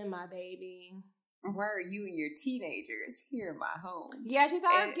stealing my baby? Why are you and your teenagers here in my home? Yeah, she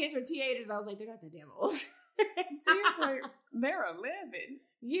thought her kids were teenagers. I was like, they're not that damn old. She was like, they're 11.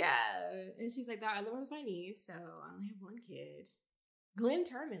 Yeah. And she's like, the other one's my niece, so I only have one kid. Glenn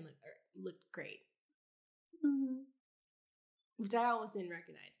Turman looked great. Mm-hmm. Which I almost didn't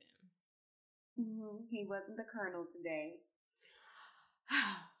recognize him. Mm-hmm. He wasn't the colonel today.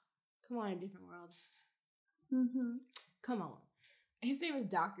 Come on, a different world. Mm-hmm. Come on. His name is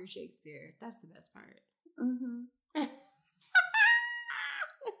Dr. Shakespeare. That's the best part. Mm-hmm.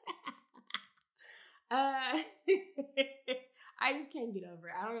 I just can't get over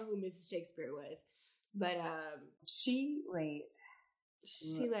it. I don't know who Mrs. Shakespeare was, but she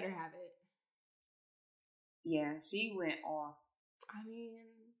let her have it. Yeah, she went off. I mean,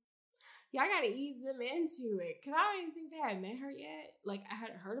 yeah, I gotta ease them into it because I don't even think they had met her yet. Like, I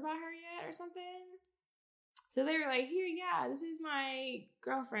hadn't heard about her yet or something. So they were like, here, yeah, this is my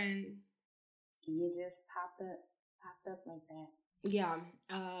girlfriend. You just popped up like that. Yeah.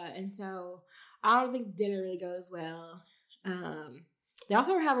 And so I don't think dinner really goes well. They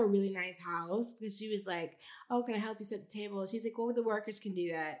also have a really nice house because she was like, oh, can I help you set the table? She's like, well, the workers can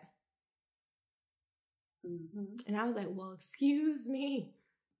do that. Mm-hmm. And I was like, well, excuse me.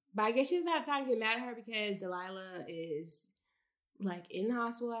 But I guess she doesn't have time to get mad at her because Delilah is like in the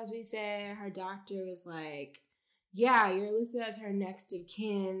hospital, as we said. Her doctor was like, yeah, you're listed as her next of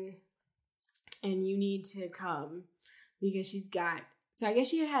kin and you need to come because she's got, so I guess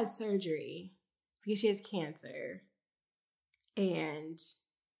she had surgery because she has cancer and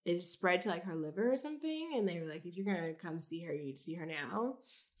it spread to like her liver or something. And they were like, if you're going to come see her, you need to see her now.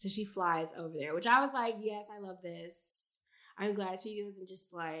 So she flies over there, which I was like, yes, I love this. I'm glad she wasn't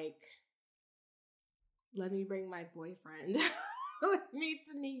just like, let me bring my boyfriend with me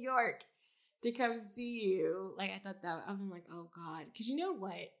to New York to come see you. Like, I thought that, I'm like, oh God. Because you know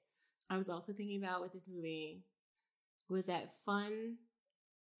what I was also thinking about with this movie was that fun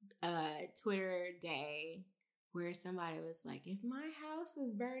Twitter day where somebody was like, if my house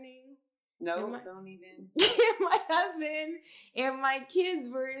was burning. No, don't even. If my husband and my kids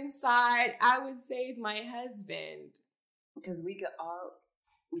were inside, I would save my husband. Because we could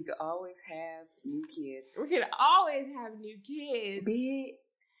always have new kids. We could always have new kids.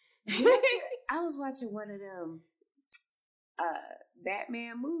 I was watching one of them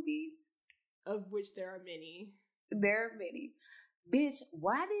Batman movies. Of which there are many. There are many. Bitch,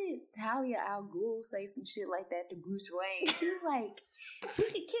 why did Talia al Ghul say some shit like that to Bruce Wayne? She was like, you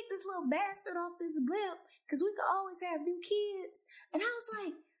can kick this little bastard off this blimp because we could always have new kids. And I was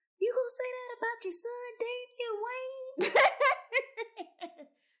like, you gonna say that about your son, Damian Wayne?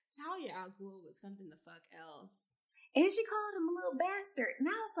 Talia al Ghul was something the fuck else. And she called him a little bastard. And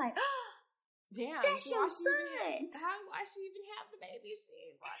I was like, oh, Damn, that's so your why she even son. why she even have the baby?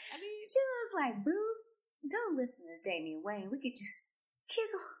 I mean, She was like, Bruce, don't listen to Damian Wayne. We could just kick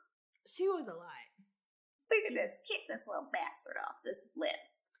him. she was a lot. We could just kick this little bastard off this lip.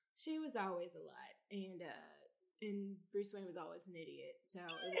 She was always a lot, and Bruce Wayne was always an idiot, so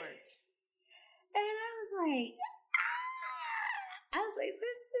it worked. And I was like,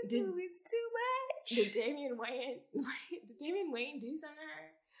 this movie's too much. Did Damian Wayne do something to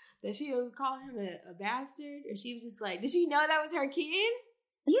her? That she called him a bastard, or she was just like, did she know that was her kid?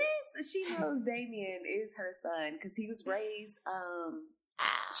 Yes, she knows Damian is her son because he was raised.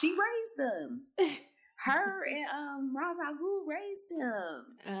 She raised him. Her and Ra's al Ghul raised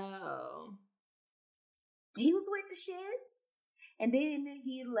him. Oh, He was with the shits, and then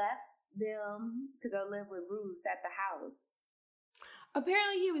he left them to go live with Bruce at the house.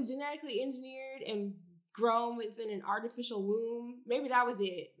 apparently he was genetically engineered and grown within an artificial womb. Maybe that was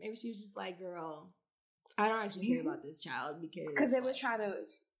it. Maybe she was just like, girl, I don't actually care about this child because they were trying to.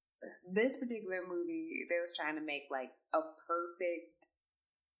 This particular movie, they was trying to make like a perfect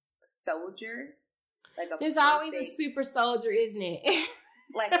soldier. There's always a super soldier, isn't it?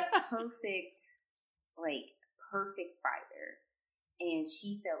 like a perfect fighter. And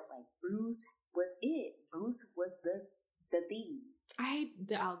she felt like Bruce was it. Bruce was the thing. I hate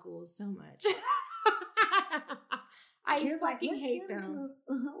the Al Ghul so much. She was like, fucking let's hate kill this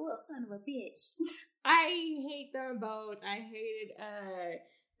them. little son of a bitch. I hate them both. I hated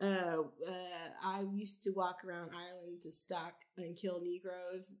I used to walk around Ireland to stalk and kill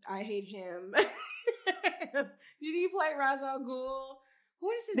Negroes. I hate him. Did he play Ra's al Ghul?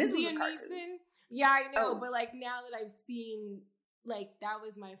 What is his This Liam was a Neeson? Yeah, I know, Oh. but like now that I've seen, like that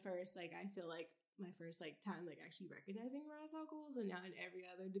was my first, like I feel like my first like time like actually recognizing Ra's al Ghul. So now in every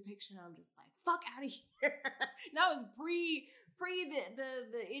other depiction, I'm just like, fuck out of here. That was pre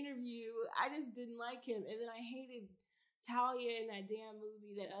the interview. I just didn't like him, and then I hated Talia in that damn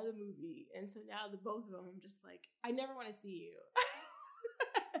movie, that other movie, and so now the both of them, I'm just like, I never want to see you.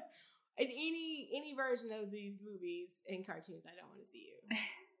 In any version of these movies and cartoons, I don't want to see you.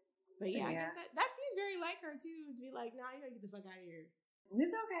 But yeah, I guess that seems very like her too, to be like, nah, you gotta get the fuck out of here.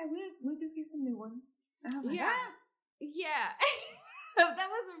 It's okay. We'll just get some new ones. I was like, Yeah. That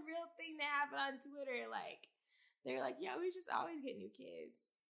was a real thing that happened on Twitter. Like, they're like, yeah, we just always get new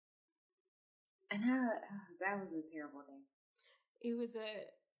kids. And that was a terrible day. It was a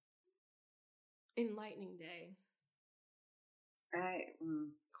enlightening day.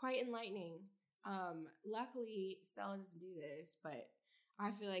 Quite enlightening. Luckily, Stella doesn't do this, but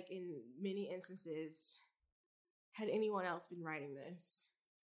I feel like in many instances, had anyone else been writing this,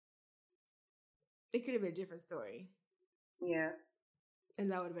 it could have been a different story. Yeah. And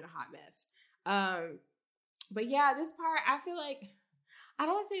that would have been a hot mess. But yeah, this part, I feel like, I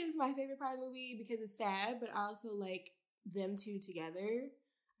don't want to say this is my favorite part of the movie because it's sad, but I also like them two together.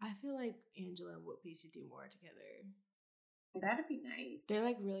 I feel like Angela and Whoopi should do more together. That'd be nice. They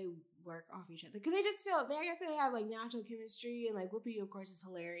like really work off each other because they just feel, I guess they have like natural chemistry, and like Whoopi, of course, is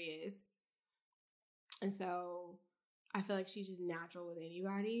hilarious. And so I feel like she's just natural with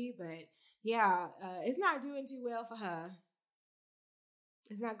anybody. But yeah, it's not doing too well for her.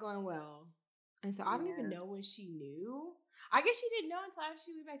 It's not going well. And so I don't even know when she knew. I guess she didn't know until after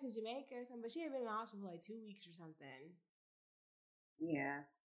she went back to Jamaica or something, but she had been in the hospital for like 2 weeks or something. Yeah.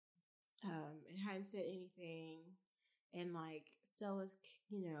 And hadn't said anything. And like Stella's,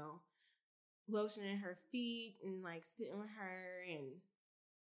 lotioning her feet and like sitting with her, and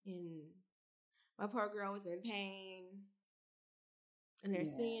my poor girl was in pain. And they're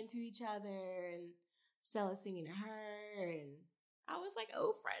singing to each other, and Stella's singing to her, and I was like,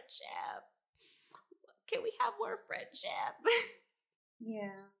 oh, friendship. Can we have more friendship?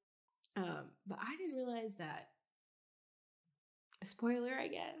 Yeah. But I didn't realize that. A spoiler, I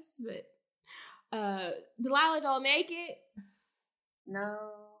guess, but Delilah don't make it.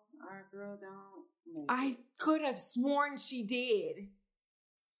 No, our girl don't make I it. could have sworn she did.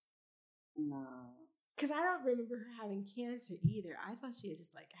 No. Because I don't remember her having cancer either. I thought she had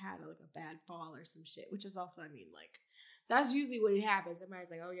just like had like a bad fall or some shit, which is also, I mean, like, that's usually what it happens.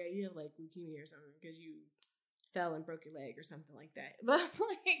 Somebody's like, oh yeah, you have like leukemia or something because you fell and broke your leg or something like that. But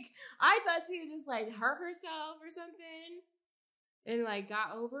like, I thought she had just like hurt herself or something and like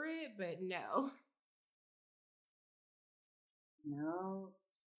got over it, but no. No.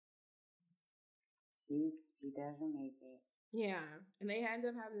 She doesn't make it. Yeah. And they end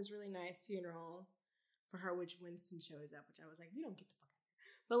up having this really nice funeral for her, which Winston shows up, which I was like, we don't get the fuck out of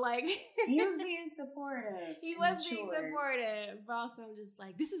here. But like, He was being supportive. He was being supportive, but also I'm just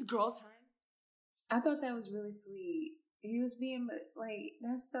like, this is girl time. I thought that was really sweet. He was being like,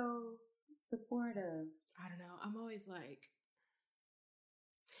 that's so supportive. I don't know. I'm always like,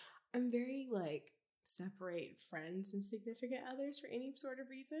 I'm very like separate friends and significant others for any sort of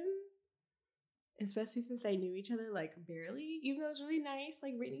reason. Especially since they knew each other like barely, even though it was really nice,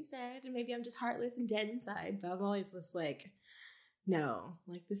 like Brittany said, and maybe I'm just heartless and dead inside, but I'm always just like, no,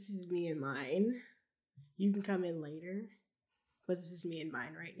 like this is me and mine. You can come in later, but this is me and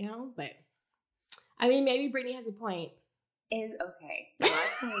mine right now. But I mean, maybe Brittany has a point. And okay, my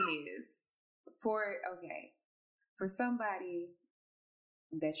point is for somebody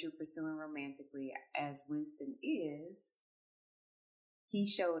that you're pursuing romantically, as Winston is, he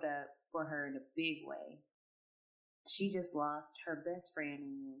showed up for her in a big way. She just lost her best friend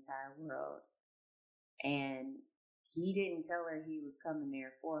in the entire world. And he didn't tell her he was coming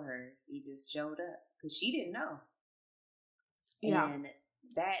there for her. He just showed up because she didn't know. Yeah. And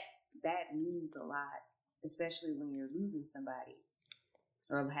that means a lot, especially when you're losing somebody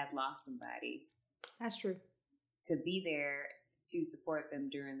or have lost somebody. That's true. To be there to support them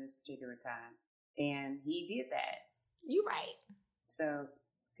during this particular time. And he did that. You're right. So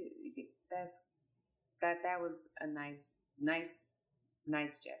that was a nice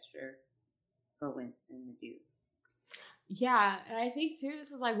gesture for Winston to do. Yeah, and I think too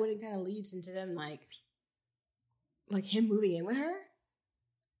this is like when it kind of leads into them like him moving in with her.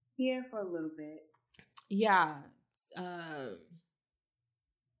 Yeah, for a little bit. Yeah, because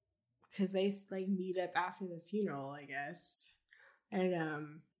they like meet up after the funeral, I guess. And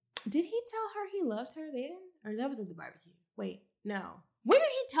did he tell her he loved her then, or that was at the barbecue? Wait, no. When did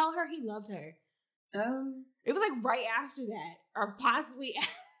he tell her he loved her? It was like right after that, or possibly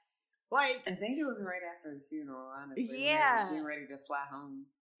like I think it was right after the funeral. Honestly, yeah, getting ready to fly home.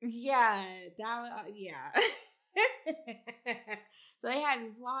 Yeah, yeah. So they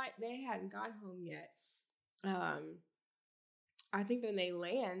hadn't gone home yet. I think when they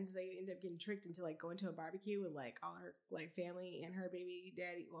land, they end up getting tricked into like going to a barbecue with like all her like family and her baby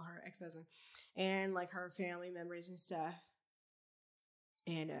daddy, well, her ex-husband, and like her family members and stuff.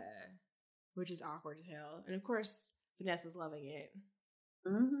 And which is awkward as hell. And of course, Vanessa's loving it.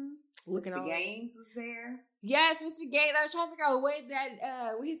 Mm-hmm. Looking Mr. Gaines was there. Yes, Mr. Gaines. I was trying to figure out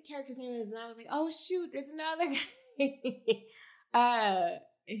what his character's name is, and I was like, oh shoot, there's another guy. And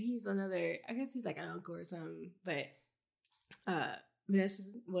he's another. I guess he's like an uncle or something. But Vanessa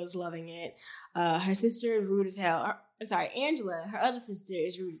was loving it. Her sister is rude as hell. I'm sorry, Angela. Her other sister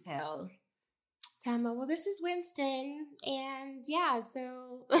is rude as hell. Tama, well, this is Winston, and yeah,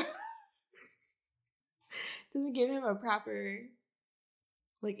 so doesn't give him a proper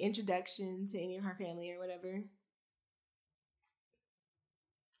like introduction to any of her family or whatever.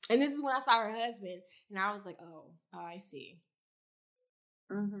 And this is when I saw her husband, and I was like, oh, I see.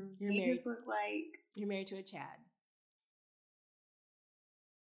 Mm-hmm. He just looked like you're married to a Chad.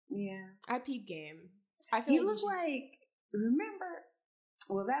 Yeah, I peep game. I feel he looked like remember.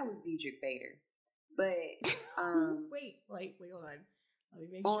 Well, that was Diedrich Bader, but wait, hold on. Let me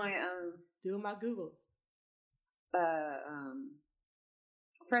make sure. Doing my Googles.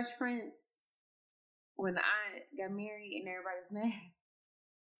 Fresh Prince, when the aunt got married and everybody was mad.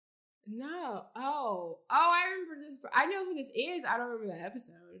 No. Oh, I remember this. I know who this is. I don't remember the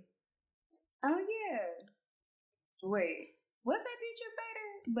episode. Oh, yeah. Wait, was that Diedrich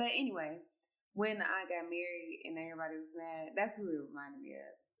Bader? But anyway, when the aunt got married and everybody was mad, that's who it reminded me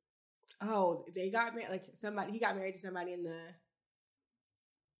of. Oh, they got married, like somebody, he got married to somebody in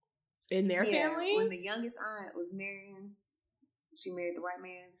their family? When the youngest aunt was marrying, she married the white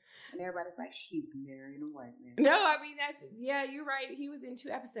man, and everybody's like, she's marrying a white man. No, I mean, you're right. He was in 2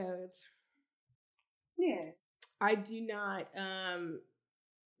 episodes. Yeah. I do not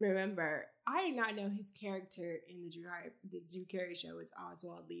remember. I did not know his character in the Drew Carey show was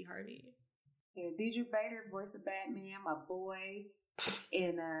Oswald Lee Harvey. Yeah, Diedrich Bader, voice of Batman, my boy,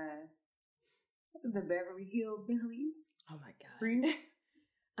 in the Beverly Hillbillies. Oh my God.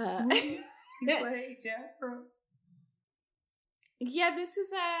 He played Jethro. Yeah, this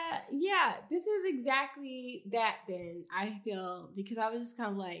is exactly that then, I feel, because I was just kind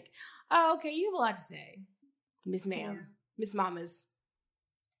of like, oh, okay, you have a lot to say, Miss Ma'am, Miss Mamas.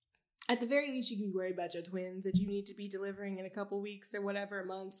 At the very least, you can be worried about your twins that you need to be delivering in a couple weeks or whatever,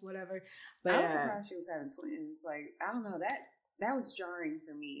 months, whatever. But I was surprised she was having twins. Like, I don't know, that was jarring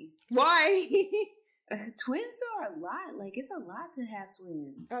for me. Why? Twins are a lot. Like, it's a lot to have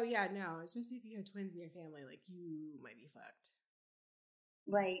twins. Oh, yeah, no. Especially if you have twins in your family, like, you might be fucked.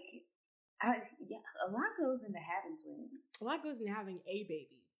 Like, a lot goes into having twins. A lot goes into having a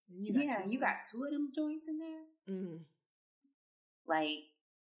baby. You got 2 of them joints in there. Mm-hmm. Like,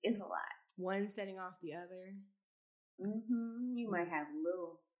 it's a lot. one setting off the other. Mm-hmm. You might have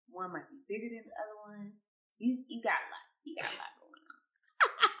one might be bigger than the other one. You got a lot. You got a lot going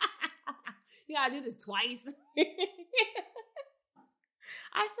on. You gotta do this twice.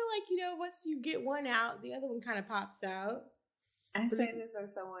 I feel like, once you get one out, the other one kind of pops out. I say this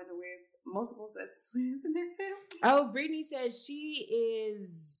as someone with multiple sets of twins in their family. Oh, Brittany says she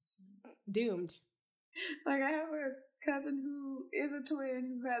is doomed. Like, I have a cousin who is a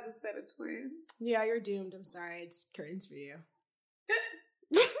twin who has a set of twins. Yeah, you're doomed. I'm sorry. It's curtains for you.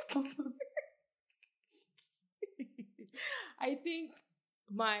 I think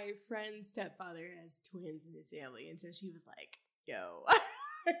my friend's stepfather has twins in his family, and so she was like, yo.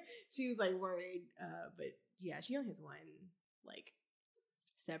 She was like worried, but yeah, she only has one like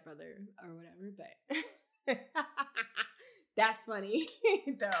stepbrother or whatever, but that's funny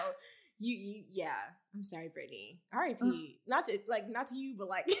though. You yeah, I'm sorry, Brittany. R.I.P. Not to you, but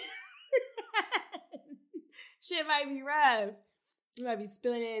like shit might be rough. You might be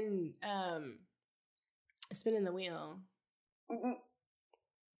spinning the wheel.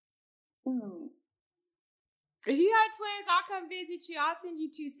 If you have twins, I'll come visit you. I'll send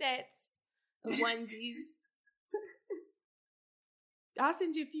you 2 sets of onesies. I'll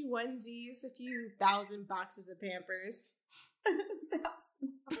send you a few onesies, a few 1,000 boxes of Pampers.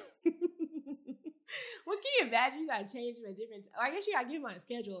 1,000 boxes. Well, can you imagine? You gotta change them at different. I guess you gotta get them on a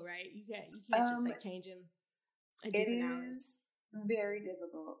schedule, right? You can't just like change them at different hours. It is very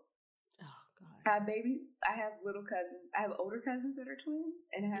difficult. Oh God. I have little cousins. I have older cousins that are twins,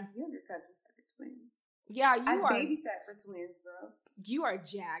 and I have younger cousins that are twins. Yeah, I babysat for twins, bro. You are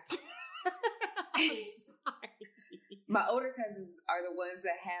jacked. I'm sorry. My older cousins are the ones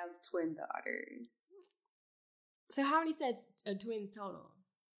that have twin daughters. So how many sets of twins total?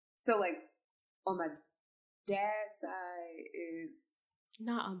 So like on my dad's side is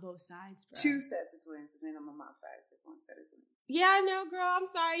not on both sides, bro. 2 sets of twins, and then on my mom's side is just 1 set of twins. Yeah, I know, girl. I'm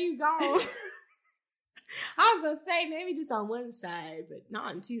sorry you gone. I was gonna say maybe just on one side, but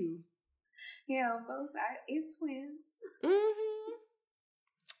not on 2. Yeah, on both sides it's twins. Mm-hmm.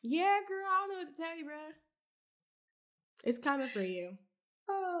 Yeah, girl. I don't know what to tell you, bro. It's coming for you.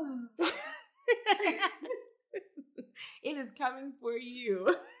 Oh. It is coming for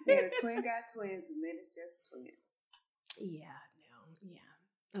you. Yeah, twin got twins, and then it's just twins. Yeah, no, yeah.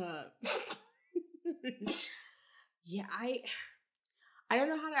 Yeah, I don't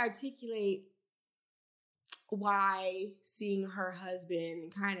know how to articulate why seeing her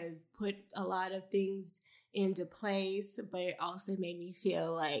husband kind of put a lot of things into place, but it also made me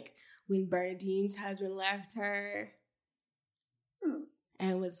feel like when Bernadine's husband left her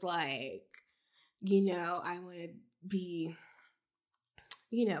and was like, I want to be,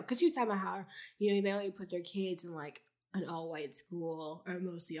 because she was talking about how, they only put their kids in like an all-white school or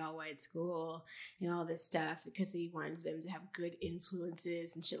mostly all-white school and all this stuff because they wanted them to have good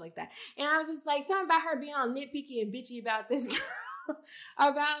influences and shit like that. And I was just like, something about her being all nitpicky and bitchy about this girl,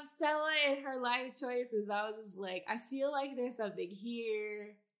 about Stella and her life choices. I was just like, I feel like there's something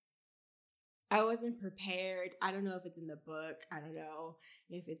here. I wasn't prepared. I don't know if it's in the book. I don't know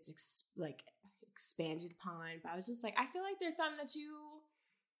if it's expanded upon, but I was just like, I feel like there's something that you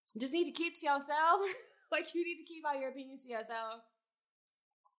just need to keep to yourself. Like, you need to keep all your opinions to yourself.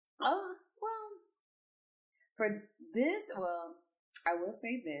 Oh, well, for this, I will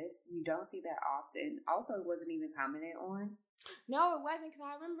say this. You don't see that often. Also, it wasn't even commented on. No, it wasn't, because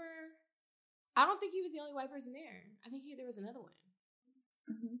I remember, I don't think he was the only white person there. I think there was another one.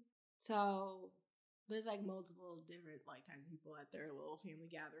 Mm-hmm. So, there's like multiple different like types of people at their little family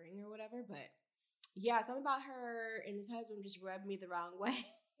gathering or whatever. But yeah, something about her and this husband just rubbed me the wrong way.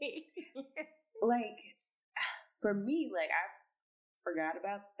 Like, for me, like, I forgot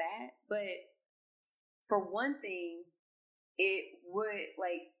about that. But for one thing, it would,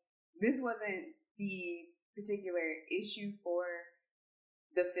 like, this wasn't the particular issue for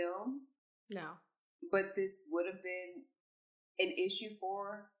the film. No. But this would have been an issue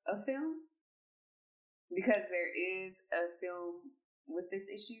for a film. Because there is a film with this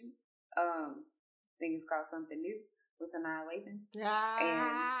issue. I think it's called Something New with Sanaa Lathan. And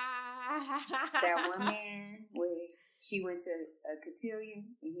that one man where she went to a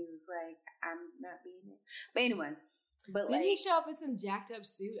cotillion and he was like, I'm not being there. But anyway. Didn't he show up in some jacked up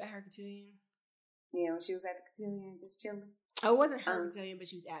suit at her cotillion? Yeah, when she was at the cotillion just chilling. Oh, it wasn't her cotillion, but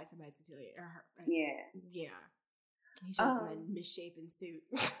she was at somebody's cotillion. Yeah. He showed up in that misshapen suit.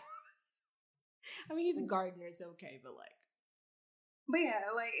 I mean, he's a gardener, it's okay, but like. But yeah,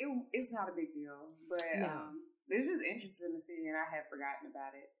 like, it's not a big deal. But no. It's just interesting to see, and I had forgotten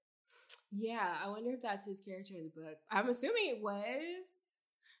about it. Yeah, I wonder if that's his character in the book. I'm assuming it was,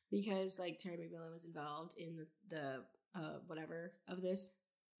 because like Terry McMillan was involved in the whatever of this.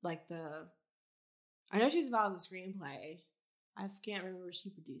 Like I know she was involved in the screenplay. I can't remember if she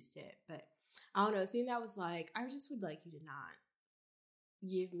produced it, but I don't know. Seeing that was like, I just would like you to not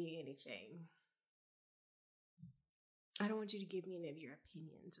give me anything. I don't want you to give me any of your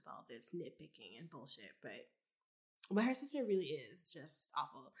opinions with all this nitpicking and bullshit, but her sister really is just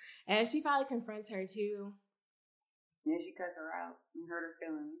awful. And she finally confronts her too. And she cuts her out and hurt her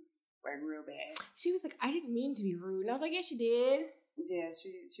feelings like real bad. She was like, I didn't mean to be rude. And I was like, yeah, she did. Yeah, she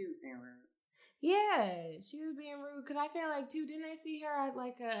was being rude. Yeah, she was being rude. Because I feel like, too, didn't I see her at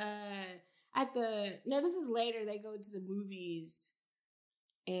like no, this is later. They go to the movies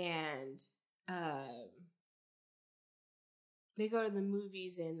and they go to the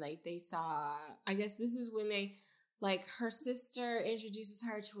movies and like they saw, I guess this is when they, like her sister introduces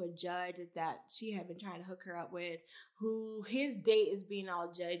her to a judge that she had been trying to hook her up with, who his date is being all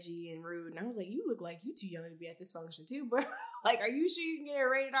judgy and rude. And I was like, you look like you too young to be at this function too, bro. Like, are you sure you can get a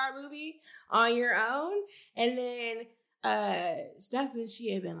rated R movie on your own? And then that's when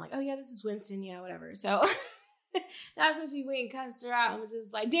she had been like, oh yeah, this is Winston, yeah, whatever. So that's when she went and cussed her out and was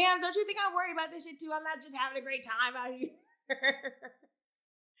just like, damn, don't you think I'm worried about this shit too? I'm not just having a great time out here.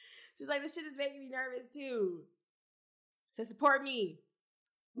 She's like, this shit is making me nervous too. So support me.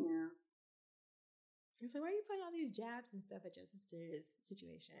 Yeah. It's like, why are you putting all these jabs and stuff at your sister's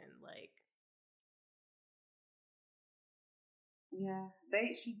situation? Like, yeah,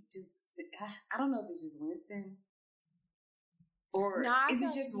 I don't know if it's just Winston. Or is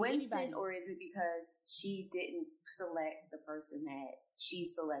it just Winston, or is it because she didn't select the person that she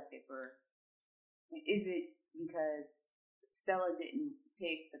selected for? Is it because Stella didn't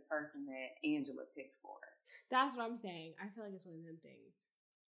pick the person that Angela picked for her? That's what I'm saying. I feel like it's one of them things.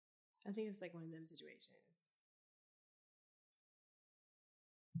 I think it's like one of them situations.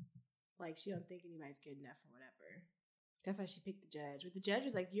 Like, she don't think anybody's good enough or whatever. That's why she picked the judge. But the judge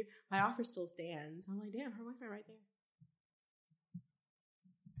was like, my offer still stands. I'm like, damn, her boyfriend right there.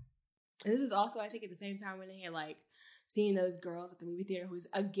 And this is also, I think, at the same time when they had, like, seeing those girls at the movie theater who's,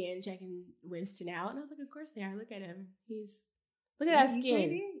 again, checking Winston out. And I was like, of course they are. Look at him. Look at that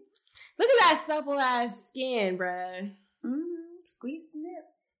skin. Look at that supple-ass skin, bruh. Mm-hmm. Squeeze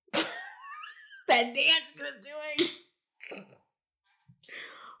nips. That dance he was doing.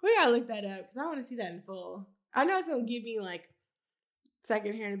 We gotta look that up, because I want to see that in full. I know it's going to give me, like,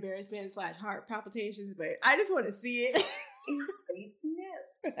 secondhand embarrassment / heart palpitations, but I just want to see it. Squeeze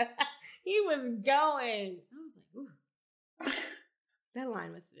nips. He was going. I was like, ooh. That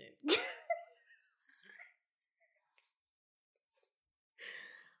line must have been.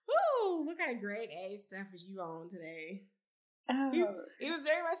 Ooh, what kind of grade A stuff was you on today? Oh. It was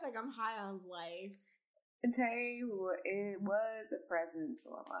very much like I'm high on life. I tell you, it was a presence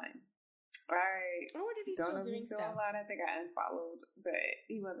online. I wonder if he's don't still know if doing he's still stuff. online. I think I unfollowed, but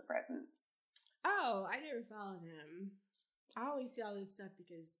he was a presence. Oh, I never followed him. I always see all this stuff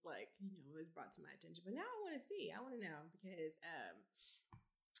because, like, it was brought to my attention. But now I want to see. I want to know because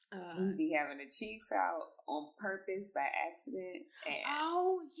he'd be having the cheeks out on purpose by accident. And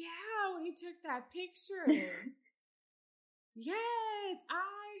oh yeah, when he took that picture. Yes,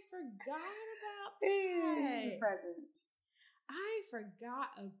 I forgot about that. Presents. I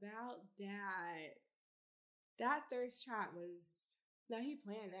forgot about that. That thirst trap was. No, he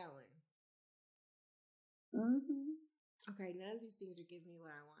planned that one. Mm-hmm. Okay, none of these things are giving me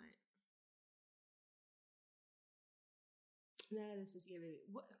what I want. None of this is giving me.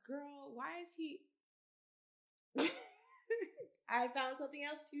 What, girl, why is he. I found something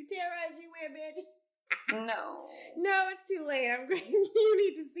else too, Tara, as you went, bitch. No, it's too late. You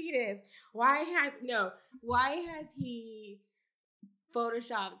need to see this. Why has he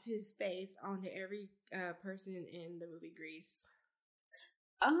photoshopped his face onto every person in the movie Grease?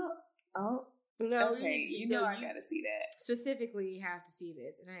 Oh. No, okay. I gotta see that. Specifically, you have to see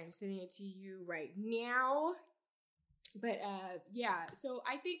this, and I am sending it to you right now. But yeah. So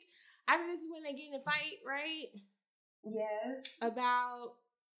I think after this is when they get in a fight, right? Yes. About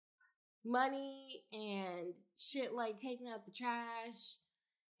money and shit, like taking out the trash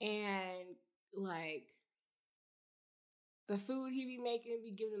and like the food he be making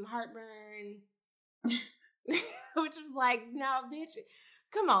be giving them heartburn. Which was like, no, bitch,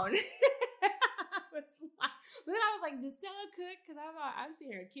 come on. But then I was like, does Stella cook? Because I've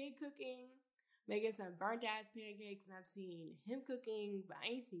seen her kid cooking, making some burnt ass pancakes, and I've seen him cooking, but I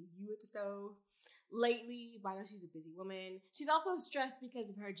ain't seen you at the stove lately. But I know she's a busy woman. She's also stressed because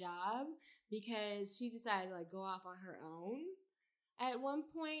of her job, because she decided to like go off on her own. At one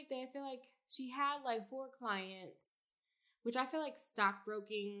point, I feel like she had like 4 clients, which I feel like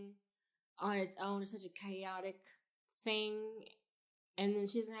stockbroking on its own is such a chaotic thing. And then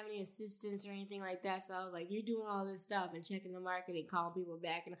she doesn't have any assistants or anything like that. So I was like, you're doing all this stuff and checking the market and calling people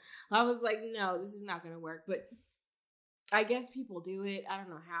back. And I was like, no, this is not going to work. But I guess people do it. I don't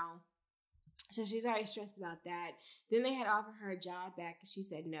know how. So she's already stressed about that. Then they had offered her a job back. And she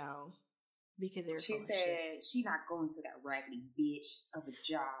said no. Because they were She full of said shit. she not going to that raggedy bitch of a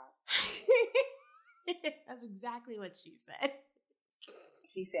job. That's exactly what she said.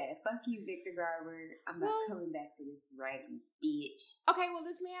 She said, fuck you, Victor Garber. I'm not coming back to this raggedy bitch. Okay, well,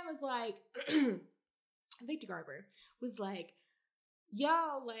 this man was like, Victor Garber was like,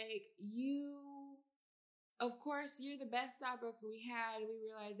 yo, like, you, of course, you're the best stockbroker we had. And we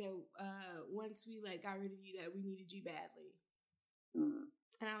realized that once we, like, got rid of you, that we needed you badly.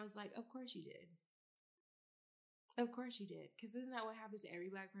 And I was like, of course you did. Of course you did. Because isn't that what happens to every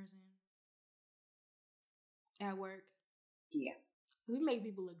Black person? At work? Yeah. We make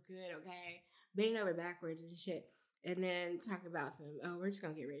people look good, okay? Bending over backwards and shit. And then talk about we're just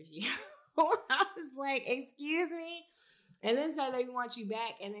going to get rid of you. I was like, excuse me? And then said they want you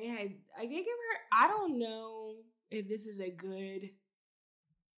back. And they had, I did give her, I don't know if this is a good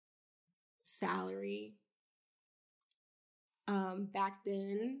salary. Back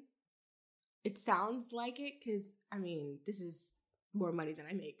then, it sounds like it because, I mean, this is more money than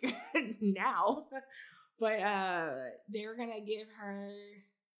I make now. But they were going to give her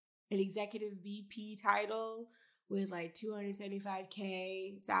an executive VP title with like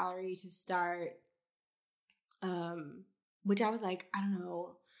 $275K salary to start. Which I was like, I don't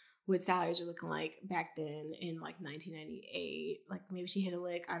know what salaries are looking like back then in like 1998. Like maybe she hit a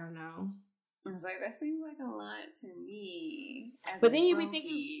lick. I don't know. I was like, that seems like a lot to me. But then you be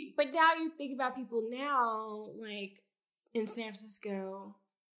thinking, but now you think about people now, like in San Francisco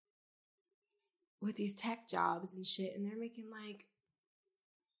with these tech jobs and shit, and they're making like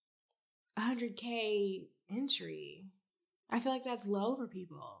 $100K entry. I feel like that's low for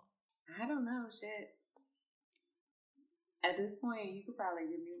people. I don't know, shit. At this point, you could probably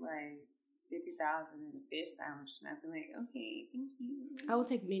give me like $50,000 in a fish sandwich, and I'd be like, okay, thank you. I will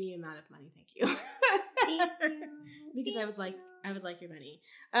take any amount of money, thank you. Thank you. Because Thank I would like your money.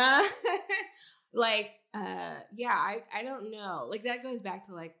 Yeah, I don't know. Like that goes back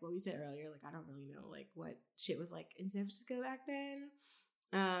to like what we said earlier. Like I don't really know like what shit was like in San Francisco back then.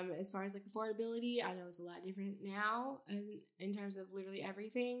 As far as like affordability, I know it's a lot different now in terms of literally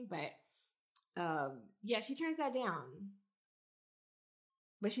everything. But yeah, she turns that down.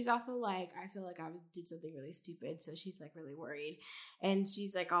 But she's also like, I feel like did something really stupid, so she's like really worried, and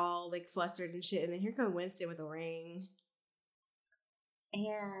she's like all like flustered and shit. And then here comes Winston with a ring,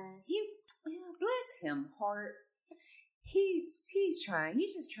 and bless him heart. He's trying.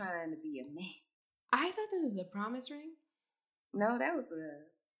 He's just trying to be a man. I thought this was a promise ring. No, that was a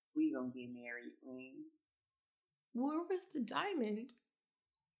we gonna get married ring. Where was the diamond?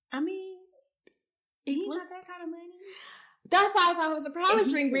 I mean, he's not that kind of money. That's why I thought it was a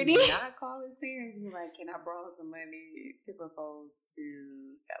promise ring, Brittany. I call his parents and be like, can I borrow some money to propose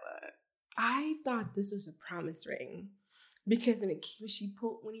to Stella? I thought this was a promise ring because when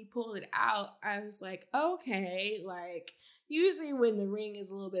he pulled it out, I was like, okay, like usually when the ring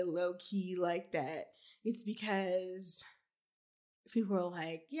is a little bit low key like that, it's because people are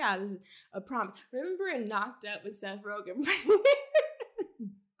like, yeah, this is a promise. Remember in Knocked Up with Seth Rogen?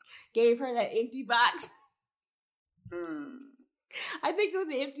 Gave her that empty box. I think it was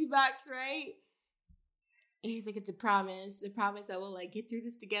an empty box, right? And he's like, it's a promise that we'll like get through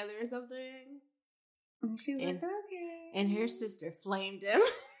this together or something. And she was like, okay. And her sister flamed him.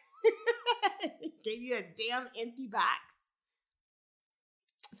 Gave you a damn empty box.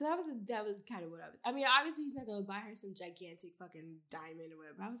 So that was kind of what I was. I mean, obviously he's not gonna buy her some gigantic fucking diamond or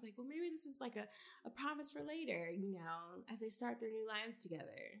whatever. I was like, well, maybe this is like a promise for later, you know, as they start their new lives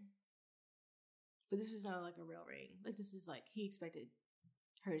together. But this is not like a real ring. Like this is like he expected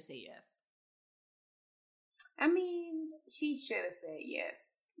her to say yes. I mean, she should have said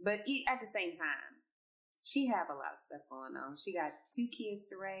yes, but at the same time, she have a lot of stuff going on. She got 2 kids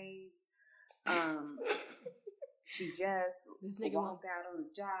to raise. She just this nigga walked out on the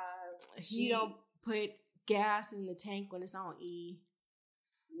job. He don't put gas in the tank when it's on E.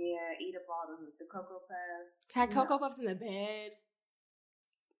 Yeah, eat up all the Cocoa Puffs. Had Cocoa Puffs in the bed.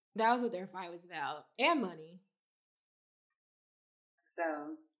 That was what their fight was about. And money.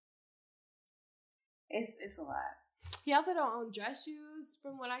 So, it's a lot. He also don't own dress shoes,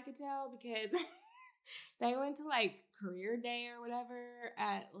 from what I could tell, because they went to, like, career day or whatever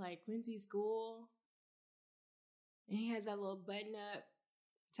at, like, Quincy School. And he had that little button-up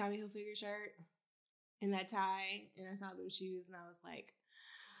Tommy Hilfiger shirt. in that tie, and I saw them shoes, and I was like,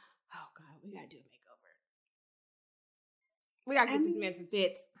 oh God, we gotta do a makeover. We gotta get this man some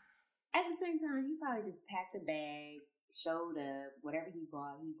fits. At the same time, he probably just packed a bag, showed up, whatever he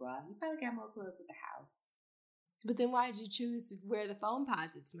brought. He probably got more clothes at the house. But then why did you choose to wear the foam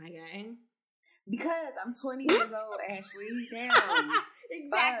posits, my guy? Because I'm 20 years old, Ashley. Damn.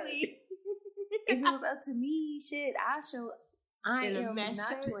 Exactly. If it was up to me, shit, I In a am mesh not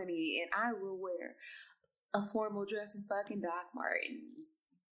shirt? 20 and I will wear a formal dress and fucking Doc Martens.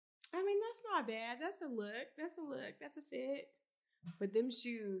 I mean, that's not bad. That's a look. That's a fit. But them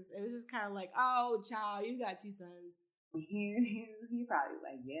shoes, it was just kind of like, oh, child, you got 2 sons. He probably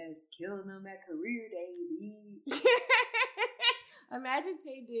like, yes, killing them at career day, B. Imagine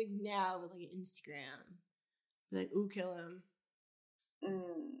Tay Diggs now with like an Instagram. Like, ooh, kill him.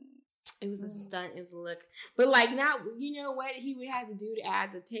 It was a stunt. It was a look. But like now, you know what he would have to do to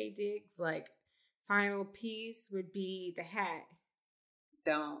add the Tay Diggs like final piece would be the hat.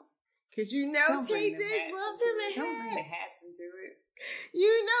 Don't. Because you know Don't Tay bring the Diggs hats loves into him it. a Don't bring the hat. hats into it.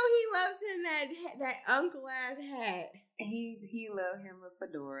 You know he loves him that uncle ass hat. He loved him a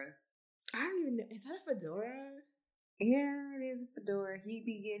fedora. I don't even know. Is that a fedora? Yeah, it is a fedora. He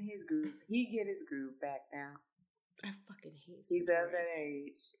be getting his groove. He get his groove back now. I fucking hate fedoras. He's of that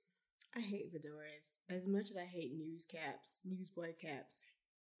age. I hate fedoras as much as I hate newsboy caps.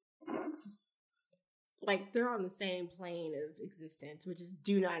 Like they're on the same plane of existence, which is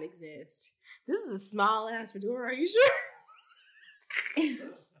do not exist. This is a small ass fedora. Are you sure? It is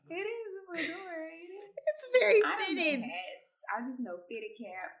a fedora, ain't it? It's very I don't fitted. know hats. I just know fitted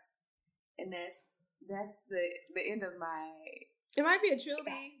caps, and that's the end of my. It might be a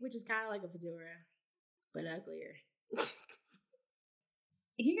trilby, which is kind of like a fedora, but uglier.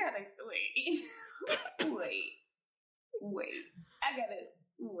 He gotta wait. I gotta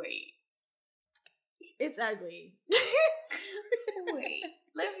wait. It's ugly. Wait.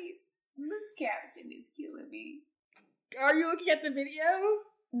 This caption is killing me. Are you looking at the video?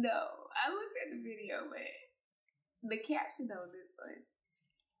 No, I looked at the video, but the caption on this one.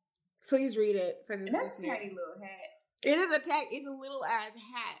 Please read it for the That's a listeners. tiny little hat. It is a tag. It's a little ass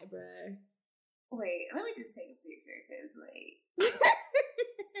hat, bruh. Wait, let me just take a picture because,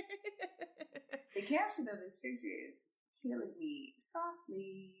 the caption of this picture is killing me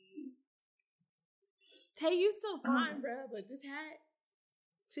softly. Tay, you still fine, bruh, but this hat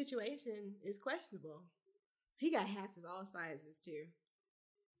situation is questionable. He got hats of all sizes too.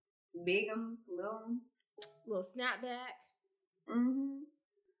 Bigums, littles. Little snapback. Mm-hmm.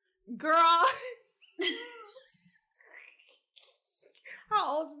 Girl.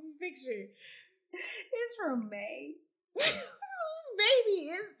 How old is this picture? It's from May. Whose baby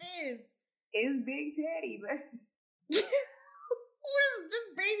is this? It's Big Teddy, but Who does this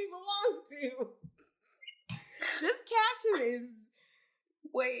baby belong to? This caption is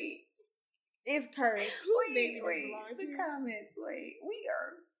wait. cursed. Whose baby does it belong The to? comments, we are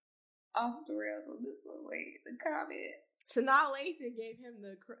off the rails on this one. Wait, the comment. Sanaa Lathan gave him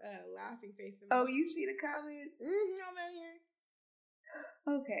the laughing face. Oh, you see the comments? I'm out here.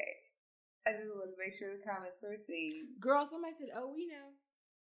 Okay. I just want to make sure the comments were seen. Girl, somebody said, oh, we know.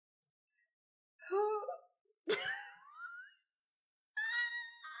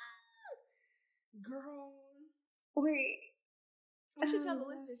 Girl. Wait. We should tell the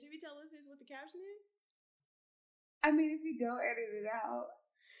listeners. Should we tell listeners what the caption is? I mean, if you don't edit it out.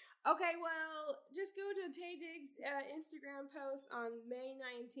 Okay, well, just go to Tay Diggs' Instagram post on May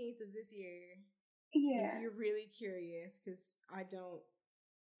 19th of this year. Yeah. If you're really curious, because I don't.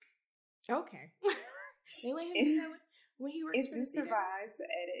 Okay. They let him do that when he works If for the this CW. survives the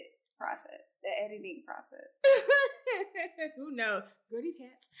editing process. Who knows? Girl, these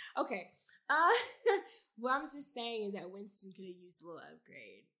hats. Okay. What I'm just saying is that Winston could have used a little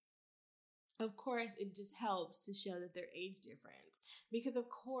upgrade. Of course, it just helps to show that their age difference. Because of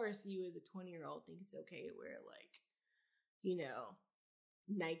course you as a 20-year-old think it's okay to wear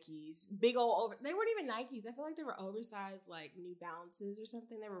Nikes. Big old they weren't even Nikes. I feel like they were oversized New Balances or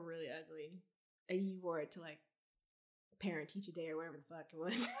something. They were really ugly. And you wore it to parent teacher day or whatever the fuck it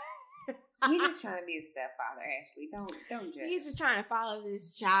was. He's just trying to be a stepfather, Ashley. Don't judge. He's just trying to follow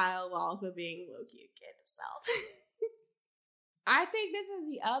this child while also being low-key a kid himself. I think this is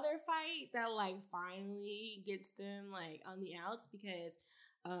the other fight that finally gets them on the outs because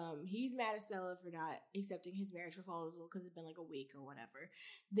he's mad at Stella for not accepting his marriage proposal because it's been a week or whatever.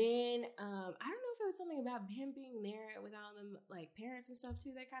 Then I don't know if it was something about him being there with all them parents and stuff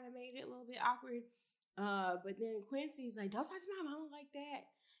too that kind of made it a little bit awkward. But then Quincy's like, don't talk to my mama like that.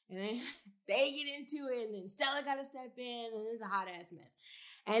 And then they get into it, and then Stella got to step in, and it's a hot ass mess.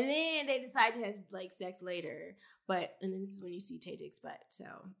 And then they decide to have like sex later. And then this is when you see Tay Diggs' butt. So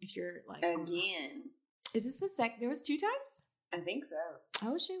if you're like, again, is this the there was 2 times? I think so.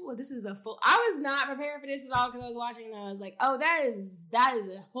 Oh shit! Well, this is a full. I was not prepared for this at all because I was watching and I was like, oh, that is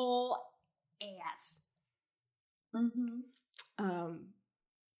a whole ass. Mm-hmm.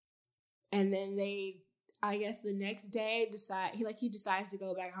 And then I guess the next day he decides to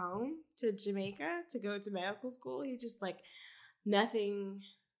go back home to Jamaica to go to medical school. He just like nothing,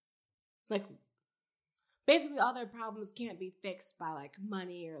 like basically all their problems can't be fixed by like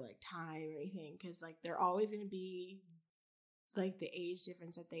money or like time or anything because like they're always going to be like the age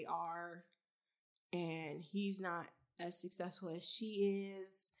difference that they are, and he's not as successful as she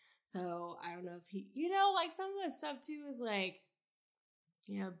is. So I don't know if he, like some of that stuff too is like,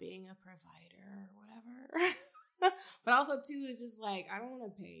 being a provider or whatever. But also too is just like, I don't want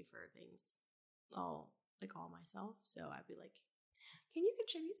to pay for things all myself. So I'd be like, can you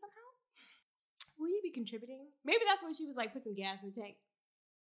contribute somehow? Will you be contributing? Maybe that's when she was like, put some gas in the tank.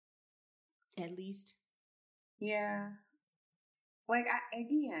 At least. Yeah. Like,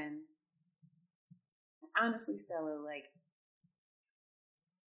 honestly, Stella, like,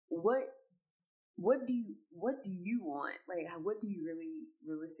 what do you want? Like, what do you really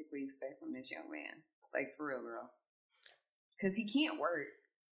realistically expect from this young man? Like, for real, girl. Because he can't work.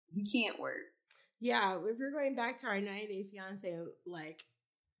 Yeah, if we're going back to our 90 Day Fiance, like,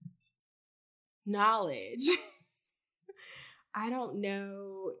 knowledge, I don't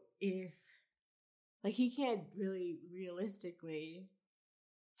know if, like, he can't really realistically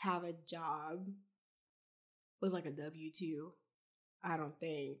have a job with, like, a W-2. I don't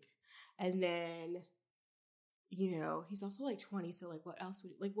think. And then, he's also like 20, so like what else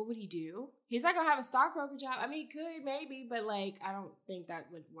what would he do? He's not gonna have a stockbroker job. I mean, he could maybe, but like I don't think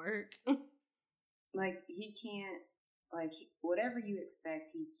that would work. Like he can't, like whatever you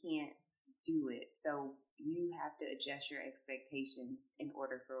expect, he can't do it. So you have to adjust your expectations in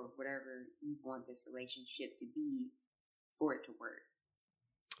order for whatever you want this relationship to be for it to work.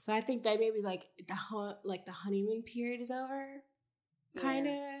 So I think that maybe like the honeymoon period is over. Kind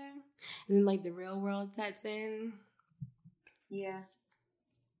of. And then, like, the real world sets in. Yeah.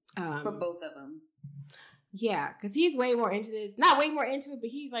 For both of them. Yeah, because he's way more into this. Not way more into it, but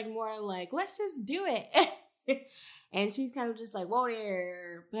he's, like, more like, let's just do it. And she's kind of just like, whoa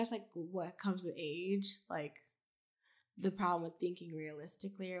there. But that's, like, what comes with age. Like, the problem with thinking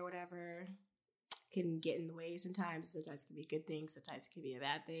realistically or whatever can get in the way sometimes. Sometimes it can be a good thing. Sometimes it can be a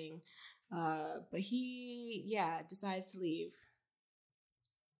bad thing. But he, decides to leave.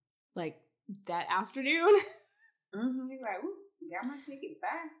 Like, that afternoon. Mm-hmm. You're like, ooh, got my ticket,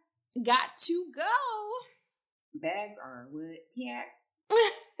 bye. Got to go. Bags are what? Packed.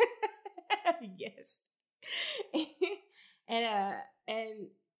 Yes. And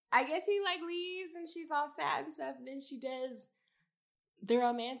I guess he, like, leaves, and she's all sad and stuff, and then she does the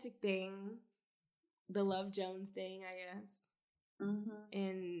romantic thing, the Love Jones thing, I guess. Mm-hmm.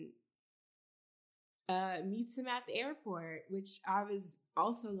 And meets him at the airport, which I was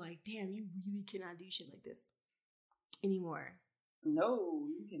also like, damn, you really cannot do shit like this anymore. No,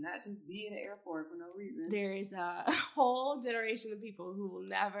 you cannot just be in the airport for no reason. There is a whole generation of people who will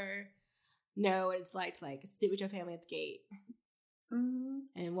never know what it's like to like sit with your family at the gate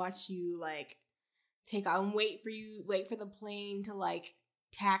and watch you like take on wait for the plane to like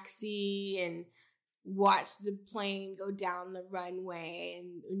taxi and watch the plane go down the runway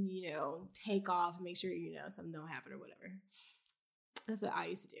and take off and make sure, something don't happen or whatever. That's what I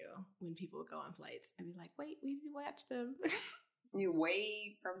used to do when people would go on flights. I'd be like, wait, we need to watch them. You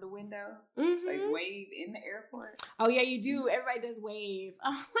wave from the window? Mm-hmm. Like wave in the airport? Oh, yeah, you do. Everybody does wave.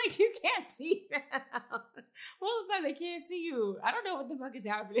 I'm like, you can't see now. Most of the time, they can't see you. I don't know what the fuck is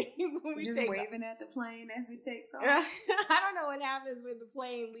happening when we just take waving at the plane as it takes off? I don't know what happens when the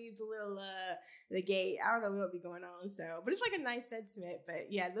plane leaves the gate. I don't know what will be going on. So, but it's like a nice sentiment. But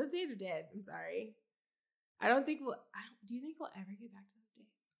yeah, those days are dead. I'm sorry. Do you think we'll ever get back to those days?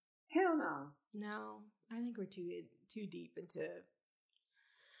 Hell no. No, I think we're too deep into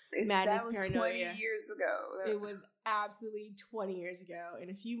madness, that was paranoia. 20 years ago. It was absolutely 20 years ago. In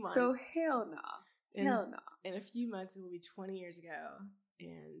a few months. So hell no. Hell no. In a few months, it will be 20 years ago,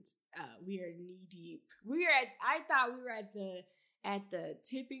 and we are knee deep. I thought we were at the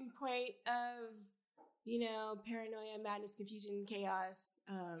tipping point of paranoia, madness, confusion, chaos.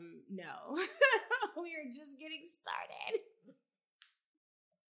 No, we are just getting started.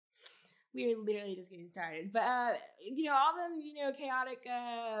 We are literally just getting started. But, all them, chaotic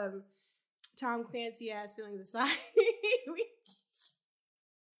Tom Clancy ass feelings aside.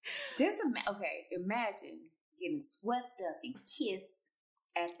 Just imagine getting swept up and kissed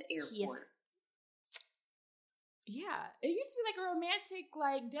at the airport. Yeah, it used to be like a romantic,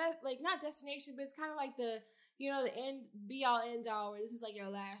 not destination, but it's kind of like the end, be all end all, where this is like your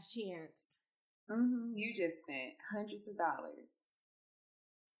last chance. Mm-hmm. You just spent hundreds of dollars,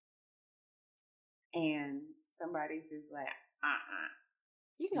 and somebody's just like,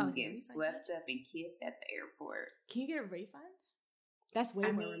 You can get swept up and kissed at the airport. Can you get a refund? That's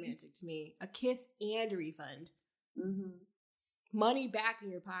way more romantic to me. A kiss and a refund. Mm-hmm. Money back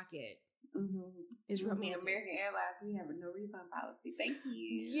in your pocket. Mm-hmm. Is romantic. American Airlines, we have a no refund policy. Thank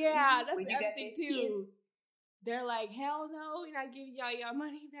you. Yeah, that's the other thing too. They're like, hell no, we're not giving y'all your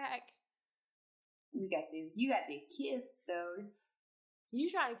money back. You got the kiss though.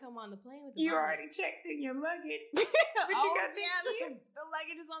 You trying to come on the plane with the You already checked in your luggage. But you got the kiss. The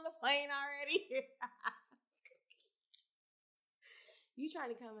luggage is on the plane already. You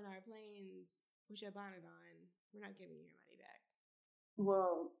trying to come in our planes with your bonnet on. We're not giving you your money back.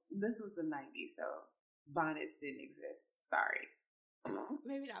 Well, this was the 90s, so bonnets didn't exist. Sorry.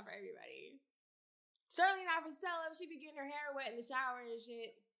 Maybe not for everybody. Certainly not for Stella. She be getting her hair wet in the shower and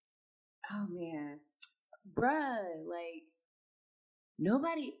shit. Oh, man. Bruh, like,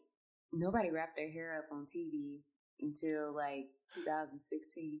 nobody wrapped their hair up on TV until, like,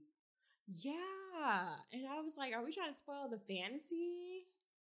 2016. Yeah. And I was like, are we trying to spoil the fantasy?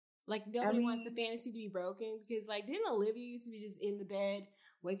 Like, nobody wants the fantasy to be broken because, like, didn't Olivia used to be just in the bed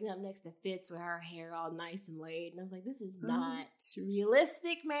waking up next to Fitz with her hair all nice and laid? And I was like, this is not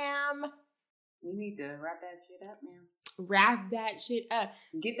realistic, ma'am. You need to wrap that shit up, ma'am. Wrap that shit up.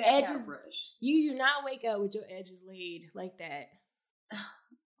 Get that edges brush. You do not wake up with your edges laid like that.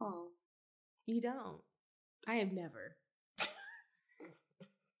 Oh. You don't. I have never.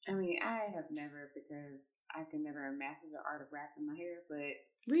 I have never because I can never master the art of wrapping my hair, but...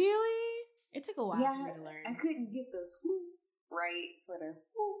 Really? It took a while for me to learn. I couldn't get the swoop right for the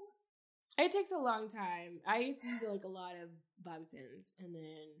whoop. It takes a long time. I used to use like a lot of bobby pins, and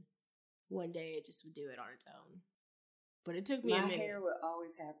then one day it just would do it on its own. But it took me a minute. My hair would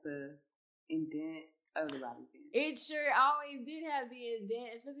always have the indent of the bobby pin. It sure always did have the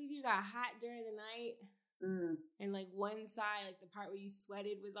indent, especially if you got hot during the night. And like one side, like the part where you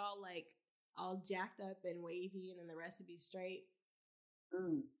sweated was all jacked up and wavy, and then the rest would be straight.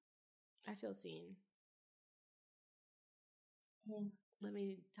 I feel seen. Yeah. Let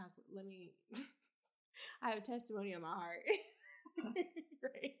me I have a testimony on my heart.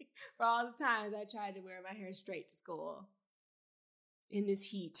 Right? For all the times I tried to wear my hair straight to school. In this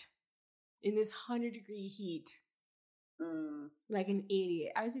heat. In this 100-degree heat. Like an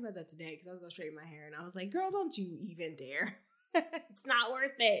idiot. I was thinking about that today because I was going to straighten my hair and I was like, girl, don't you even dare. It's not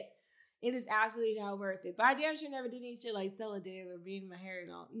worth it. It is absolutely not worth it. But I damn sure never did any shit like Stella did with being in my hair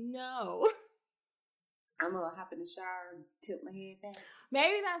and all. No. I'm going to hop in the shower and tilt my head back.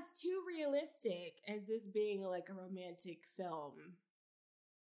 Maybe that's too realistic as this being like a romantic film.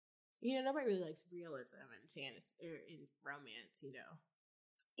 Nobody really likes realism in fantasy or in romance,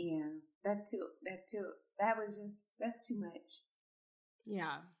 Yeah, that too. That's too much.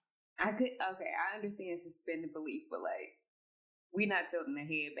 Yeah. I understand suspended belief, but like, we not tilting the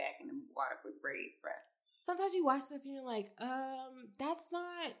head back in the water with braids, bruh. Sometimes you watch stuff and you're like, that's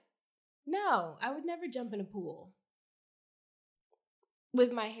not... No, I would never jump in a pool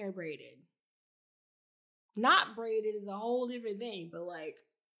with my hair braided. Not braided is a whole different thing, but like,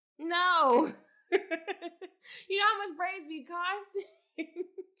 no. You know how much braids be costing?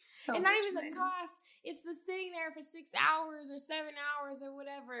 So and not even money. The cost. It's the sitting there for 6 hours or 7 hours or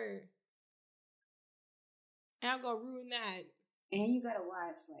whatever. And I'm going to ruin that. And you got to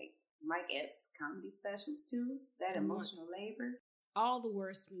watch like Mike Epps comedy specials too. That emotional labor. All the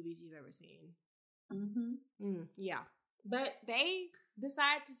worst movies you've ever seen. Yeah. But they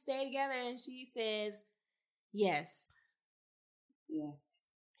decide to stay together and she says, yes. Yes.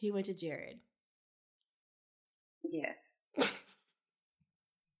 He went to Jared. Yes.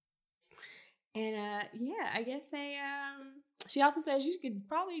 And I guess they she also says you could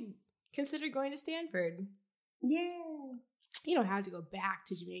probably consider going to Stanford. Yeah. You don't have to go back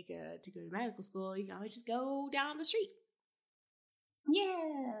to Jamaica to go to medical school. You can always just go down the street.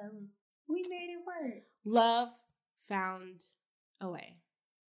 Yeah. We made it work. Love found a way.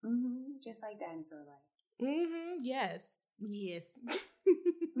 Just like dinosaur life. Yes. Yes.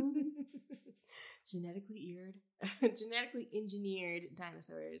 Genetically engineered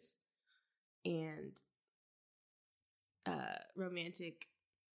dinosaurs and romantic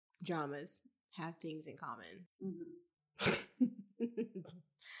dramas have things in common.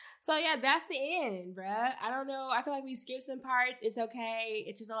 So yeah, that's the end, bruh. I don't know. I feel like we skipped some parts. It's okay.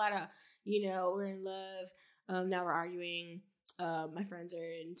 It's just a lot of, we're in love. Now we're arguing. My friends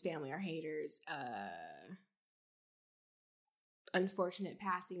and family are haters. Unfortunate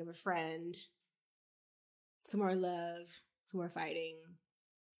passing of a friend. Some more love. Some more fighting.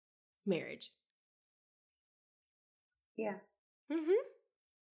 Marriage. Yeah. Mm-hmm.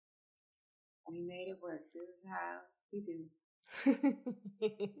 We made it work. This is how we do.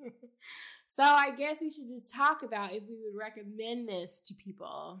 So I guess we should just talk about if we would recommend this to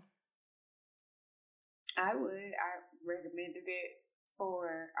people. I would. I recommended it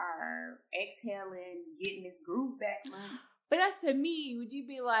for our exhaling, getting this groove back month. But that's to me. Would you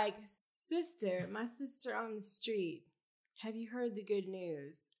be like, sister, my sister on the street, have you heard the good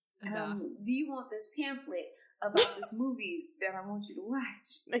news? Do you want this pamphlet about this movie that I want you to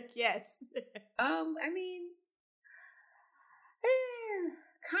watch? Like, yes. I mean,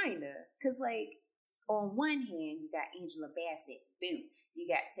 kinda. Cause like, on one hand, you got Angela Bassett, boom. You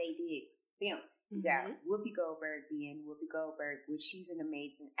got Taye Diggs, boom. You got Whoopi Goldberg being Whoopi Goldberg, which she's an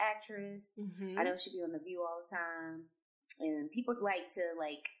amazing actress. Mm-hmm. I know she be on The View all the time. And people like to,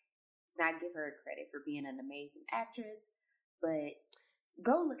 not give her credit for being an amazing actress. But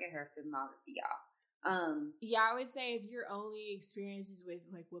go look at her filmography, y'all. Yeah, I would say if your only experiences with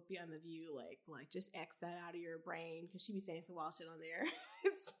like Whoopi on The View, like just X that out of your brain because she be saying some wild shit on there.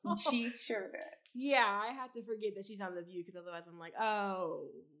 So, she sure does. Yeah, I have to forget that she's on The View because otherwise I'm like, oh,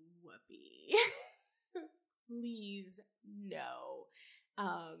 Whoopi, please no.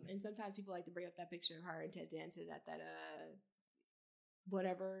 And sometimes people like to bring up that picture of her and Ted Danson at that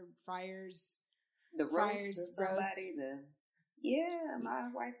whatever Friars. The roast Friars of somebody. Yeah, my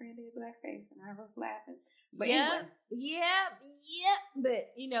boyfriend did blackface and I was laughing. But anyway. Yep.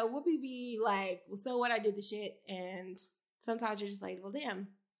 But, Whoopi be like, well, so what, I did the shit. And sometimes you're just like, well, damn.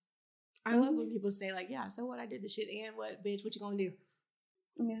 I love when people say like, yeah, so what, I did the shit and what, bitch, what you gonna do?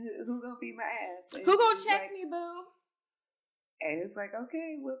 Who gonna beat my ass? Who gonna check me, boo? And it's like,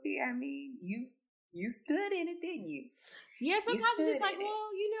 okay, Whoopi, I mean, you stood in it, didn't you? Yeah, sometimes you're just like,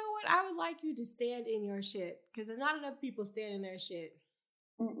 well, you know what? I would like you to stand in your shit. Because there's not enough people stand in their shit.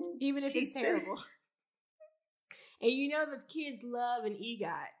 Mm-mm. Even if it's terrible. And the kids love an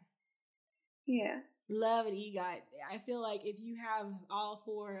EGOT. Yeah. Love an EGOT. I feel like if you have all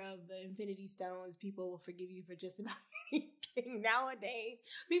 4 of the Infinity Stones, people will forgive you for just about anything nowadays.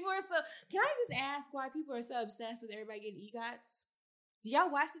 People are so... Can I just ask why people are so obsessed with everybody getting EGOTs? Do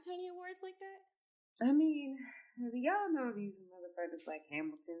y'all watch the Tony Awards like that? I mean, y'all know these motherfuckers like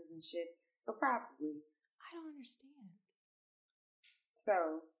Hamiltons and shit. So probably. I don't understand.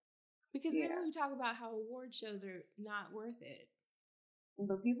 So... Because then we talk about how award shows are not worth it.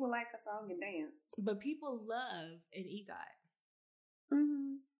 But people like a song and dance. But people love an EGOT.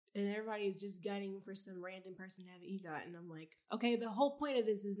 Mm-hmm. And everybody is just gunning for some random person to have an EGOT. And I'm like, okay, the whole point of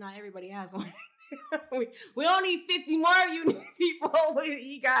this is not everybody has one. we don't need 50 more of you people with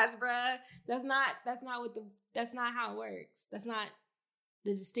EGOTs, bruh. That's not how it works. That's not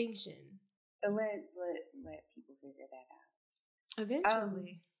the distinction. Let people figure that out.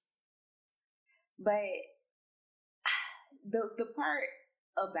 Eventually. But the part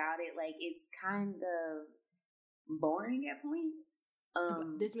about it, like, it's kind of boring at points.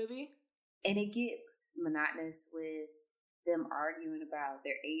 This movie? And it gets monotonous with them arguing about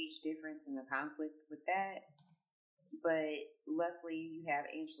their age difference and the conflict with that. But luckily, you have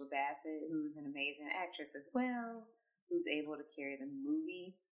Angela Bassett, who's an amazing actress as well, who's able to carry the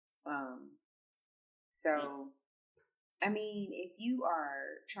movie. So, I mean, if you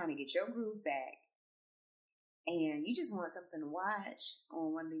are trying to get your groove back, and you just want something to watch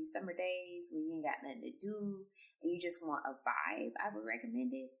on one of these summer days when you ain't got nothing to do, and you just want a vibe, I would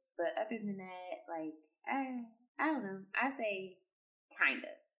recommend it. But other than that, like, I don't know. I say kind of.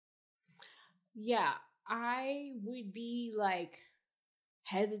 Yeah, I would be like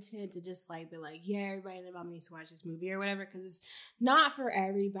hesitant to just like be like, yeah, everybody and their mom needs to watch this movie or whatever, because it's not for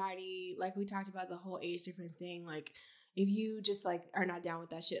everybody. Like we talked about the whole age difference thing. Like if you just like are not down with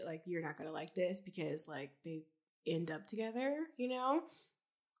that shit, like you're not gonna like this because like they end up together, and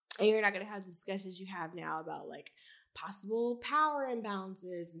you're not gonna have the discussions you have now about like possible power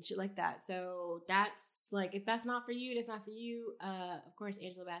imbalances and shit like that. So that's like, if that's not for you, that's not for you. Of course,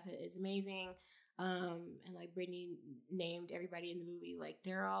 Angela Bassett is amazing. And like Brittany named everybody in the movie, like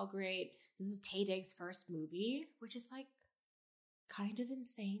they're all great. This is Taye Diggs' first movie, which is like kind of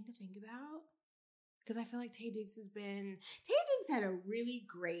insane to think about. Because I feel like Taye Diggs had a really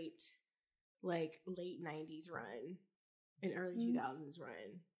great like late 90s run and early 2000s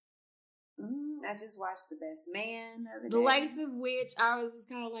run. I just watched The Best Man the other The day. likes of which I was just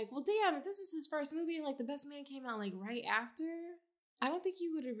kind of like, well, damn, if this is his first movie and like The Best Man came out like right after, I don't think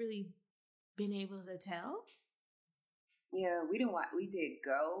you would have really been able to tell. Yeah, we didn't watch. We did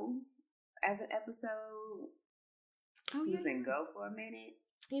Go as an episode. Oh, He yeah. was in Go for a minute.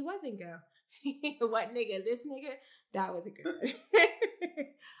 He wasn't Go. What nigga? This nigga? That was a good.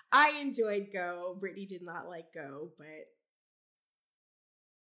 I enjoyed Go. Brittany did not like Go, but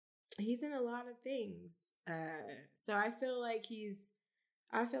he's in a lot of things. So I feel like he's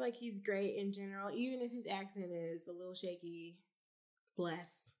great in general, even if his accent is a little shaky.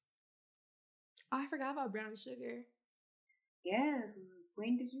 Bless. Oh, I forgot about Brown Sugar. Yes.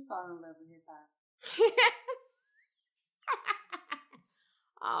 When did you fall in love with hip hop?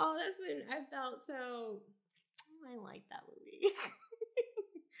 Oh, that's when I felt so. I like that movie.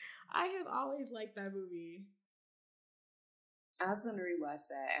 I have always liked that movie. I was going to rewatch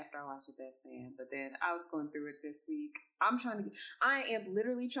that after I watched The Best Man, but then I was going through it this week. I am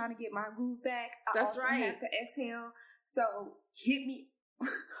literally trying to get my groove back. I That's also right. have to exhale. So hit me.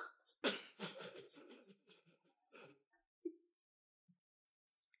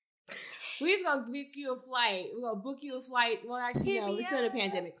 We're just gonna book you a flight. We're gonna book you a flight. Well, actually, no, we're still in a Yeah.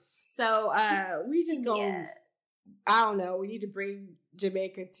 pandemic. So we just go. Yeah. I don't know. We need to bring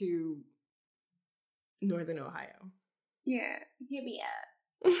Jamaica to Northern Ohio. Yeah, hit me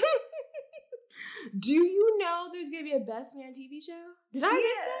up. Do you know there's gonna be a Best Man TV show? Did I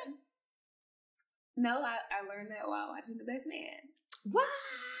miss that? No, I learned that while watching The Best Man. What?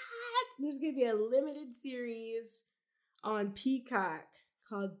 There's gonna be a limited series on Peacock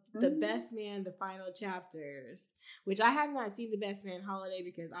called The Best Man, The Final Chapters, which I have not seen The Best Man Holiday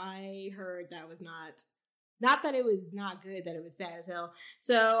because I heard that was not that it was not good, that it was sad as hell.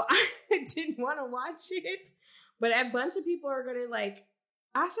 So I didn't want to watch it. But a bunch of people are gonna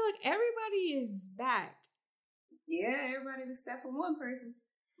I feel like everybody is back. Yeah, everybody except for one person.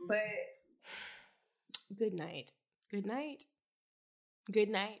 But Good night. Good night. Good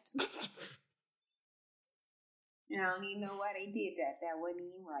night. I don't even know why they did that. That wasn't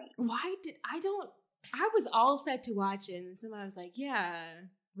even right. I was all set to watch it, and somebody was like, yeah,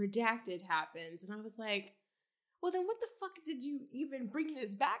 Redacted happens. And I was like, well, then what the fuck did you even bring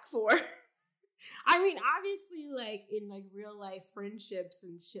this back for? I mean, obviously, in real life friendships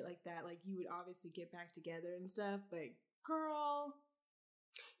and shit like that, you would obviously get back together and stuff, but girl,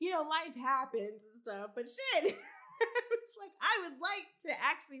 life happens and stuff, but shit. It's like, I would like to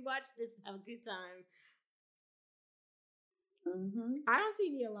actually watch this and have a good time. Mm-hmm. I don't see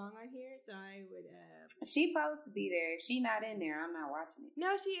Nia Long on here, so I would. She supposed to be there. If she not in there, I'm not watching it.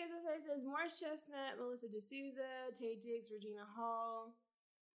 No, she is. It says Morris Chestnut, Melissa D'Souza, Tay Diggs, Regina Hall,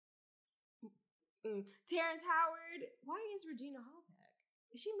 Terrence Howard. Why is Regina Hall back?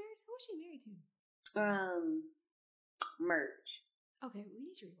 Is she married? Who is she married to? Merch. Okay, we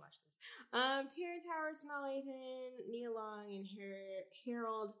need to rewatch this. Terrence Howard, Sanaa Lathan, Nia Long, and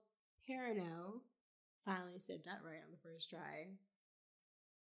Harold Perrineau. Finally said that right on the first try.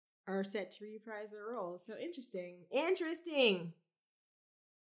 Are set to reprise their roles. So interesting.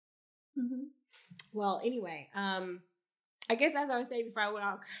 Mm-hmm. Well, anyway, I guess as I was saying before I went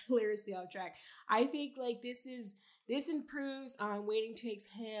out hilariously off track, I think this improves on Waiting to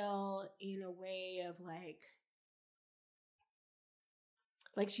Exhale in a way of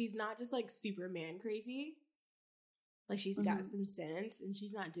she's not just Superman crazy. She's got some sense, and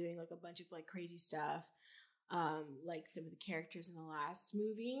she's not doing a bunch of crazy stuff. Like some of the characters in the last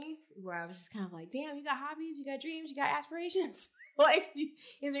movie, where I was just kind of damn, you got hobbies, you got dreams, you got aspirations.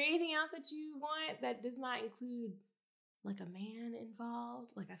 Is there anything else that you want that does not include a man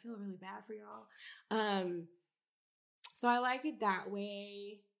involved? I feel really bad for y'all. So I like it that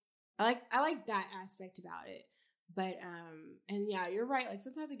way. I like that aspect about it. But and yeah, you're right.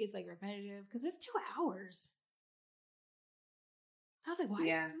 Sometimes it gets repetitive because it's 2 hours. I was why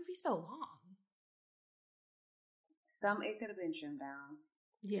is this movie so long? It could have been trimmed down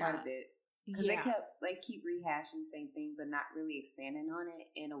Yeah. quite a bit. Because they kept keep rehashing the same thing, but not really expanding on it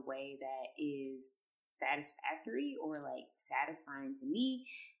in a way that is satisfactory or satisfying to me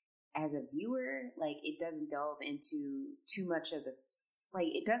as a viewer. It doesn't delve into too much of the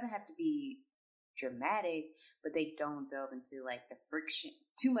it doesn't have to be dramatic, but they don't delve into the friction,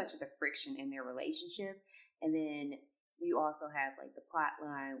 too much of the friction in their relationship. And then you also have the plot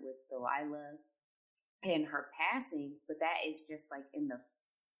line with Delilah and her passing, but that is just in the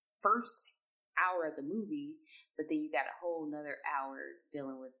first hour of the movie, but then you got a whole nother hour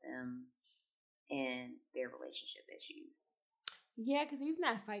dealing with them and their relationship issues. Yeah, because even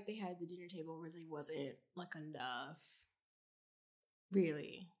that fight they had at the dinner table really wasn't enough.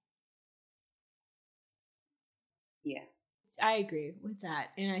 Really. Yeah. I agree with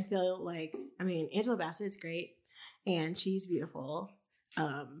that. And I feel like, I mean, Angela Bassett's great and she's beautiful.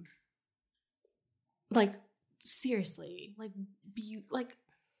 Like, seriously, like,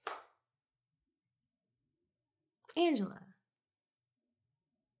 Angela.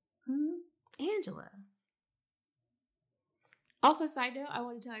 Angela. Also, side note, I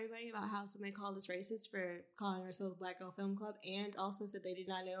want to tell everybody about how somebody called us racist for calling ourselves Black Girl Film Club and also said they did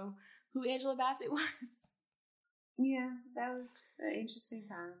not know who Angela Bassett was. Yeah, that was an interesting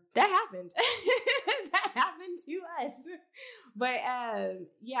time. That happened. That happened to us. But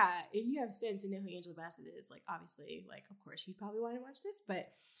yeah, if you have sense and know who Angela Bassett is, like obviously, like of course you probably want to watch this.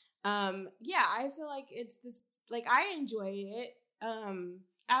 But yeah, I feel like it's this, like I enjoy it.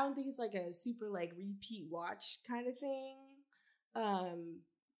 I don't think it's like a super like repeat watch kind of thing.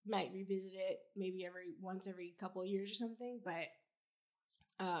 Might revisit it maybe every couple of years or something. But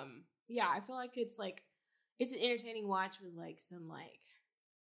yeah, I feel like it's an entertaining watch with like some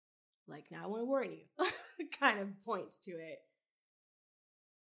like now I want to warn you kind of points to it.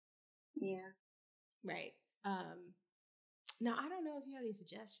 Yeah. Right. Now I don't know if you have any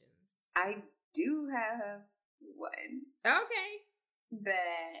suggestions. I do have one. Okay.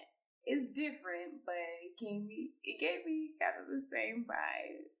 That is different, but it gave me kind of the same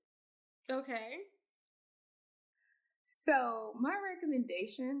vibe. Okay. So my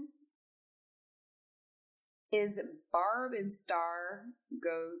recommendation is Barb and Star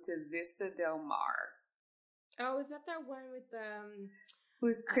go to Vista Del Mar. Oh, is that one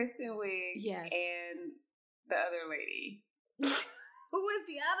with Kristen Wiig? Yes. And the other lady. Who is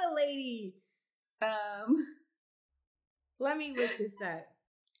the other lady? Let me look this up.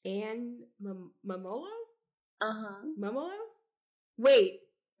 Anne Momolo? Uh-huh. Momolo? Wait.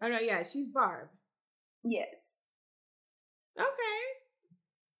 Oh no, yeah, she's Barb. Yes. Okay.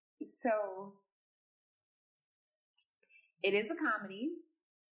 So it is a comedy.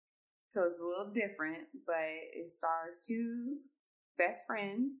 So it's a little different, but it stars two best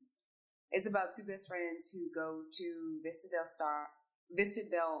friends. It's about two best friends who go to Vista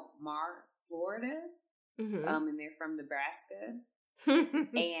Del Mar, Florida. Mm-hmm. And they're from Nebraska.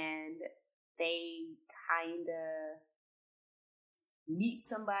 And they kind of meet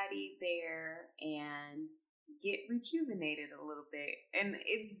somebody there and get rejuvenated a little bit. And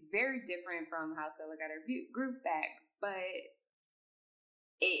it's very different from how Stella got her groove back, but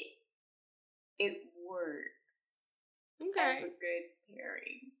it works. Okay. As a good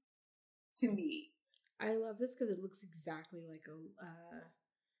pairing to me. I love this because it looks exactly like a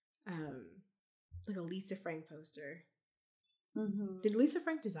Lisa Frank poster. Mm-hmm. Did Lisa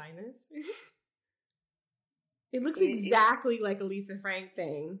Frank design this? It looks exactly like a Lisa Frank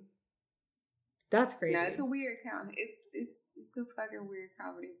thing. That's crazy. No, it's a weird comedy. It's a fucking weird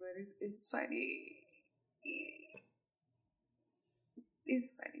comedy, but it's funny.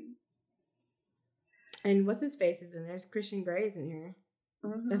 It's funny. And what's his face is in there? Christian Grey's in here.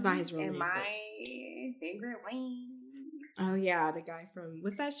 Mm-hmm. That's not his real name. And my favorite wings. Oh yeah, the guy from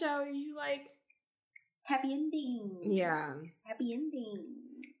what's that show you like? Happy Endings. Yeah. Happy Endings.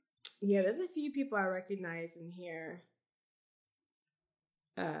 Yeah, there's a few people I recognize in here.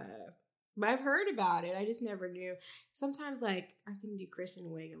 But I've heard about it. I just never knew. Sometimes like I can do Kristen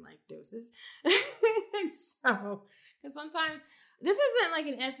Wiig in like doses. So, because sometimes this isn't like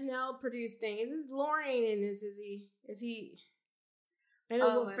an SNL produced thing. Is this Lauren in this? Is he? I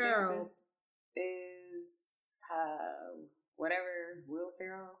know Will Ferrell this is whatever Will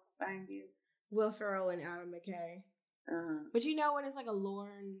Ferrell thing is. Will Ferrell and Adam McKay. Uh-huh. But you know when it's like a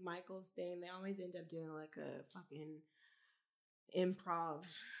Lorne Michaels thing, they always end up doing like a fucking improv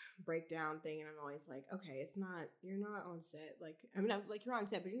breakdown thing, and I'm always like, okay, you're not on set. Like, I mean, like you're on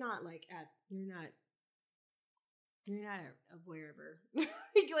set, but you're not a wherever.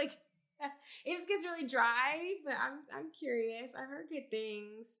 Like, it just gets really dry. But I'm curious. I've heard good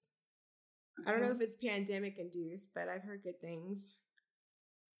things. I don't know if it's pandemic induced, but I've heard good things.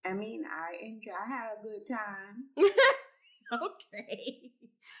 I mean, I had a good time. Okay.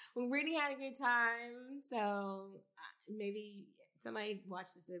 Well, Brittany had a good time, so maybe somebody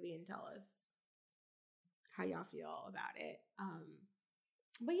watch this movie and tell us how y'all feel about it.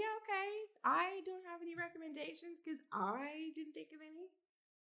 But yeah, okay. I don't have any recommendations because I didn't think of any.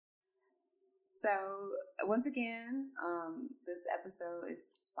 So once again, this episode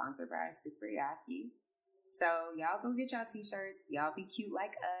is sponsored by Super Yaki. So y'all go get y'all t-shirts. Y'all be cute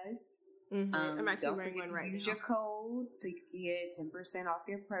like us. Mm-hmm. I'm actually wearing one right now. Use your code so you can get 10% off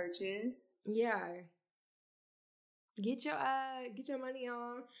your purchase. Yeah. Get your money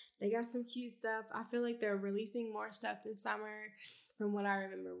on. They got some cute stuff. I feel like they're releasing more stuff this summer. from what I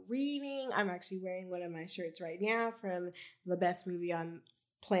remember reading. I'm actually wearing one of my shirts right now from the best movie on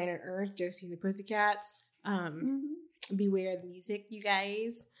planet Earth, Josie and the Pussycats. Beware the music, you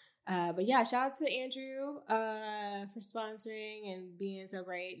guys. But yeah, shout out to Andrew for sponsoring and being so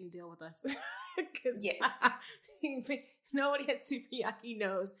great and deal with us. Yes. Nobody at Super Yaki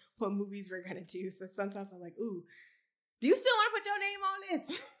knows what movies we're gonna do. So sometimes I'm like, ooh, do you still want to put your name on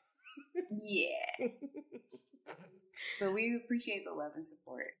this? Yeah. But we appreciate the love and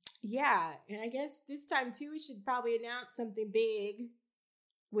support. Yeah, and I guess this time too, we should probably announce something big,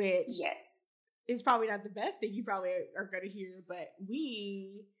 which Yes. is probably not the best thing you probably are going to hear, but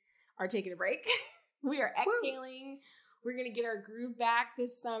we are taking a break. We are exhaling. We're going to get our groove back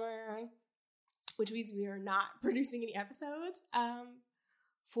this summer, which means we are not producing any episodes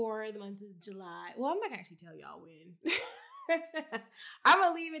for the month of July. Well, I'm not going to actually tell y'all when. I'm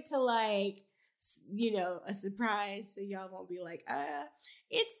going to leave it to like, you know, a surprise so y'all won't be like,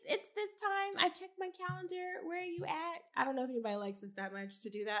 it's this time. I checked my calendar. Where are you at? I don't know if anybody likes us that much to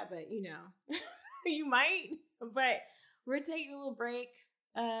do that, but you know, you might. But we're taking a little break.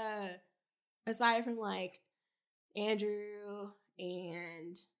 Aside from like Andrew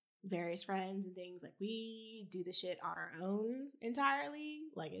and various friends and things, like we do the shit on our own entirely.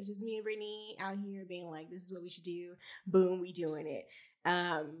 Like it's just me and Brittany out here being like, this is what we should do. Boom, we doing it.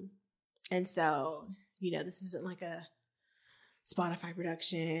 And so, you know, this isn't like a Spotify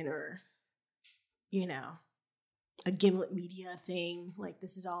production or, you know, a Gimlet Media thing. Like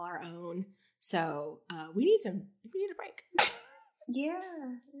this is all our own. So we need a break. Yeah.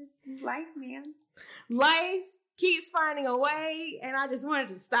 Life, man. Life keeps finding a way, and I just wanted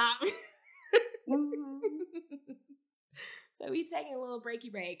to stop. So we taking a little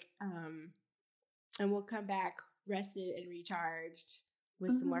breaky break. And we'll come back rested and recharged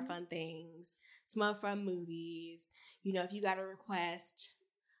with some more fun things, some more fun movies. You know, if you got a request,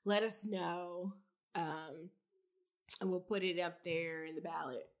 let us know. And we'll put it up there in the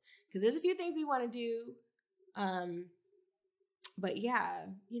ballot. Because there's a few things we want to do. But yeah,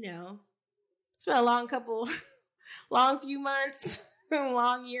 you know, it's been a long few months,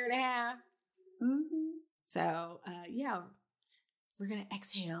 long year and a half. So, yeah, we're going to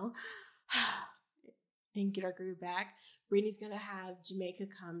exhale and get our groove back. Brittany's going to have Jamaica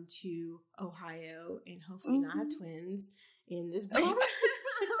come to Ohio and hopefully not have twins in this break. What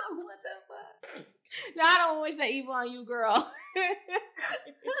the fuck? No, I don't wish that evil on you, girl.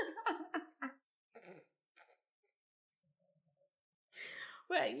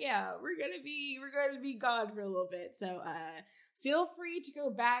 But yeah, we're gonna be gone for a little bit. So feel free to go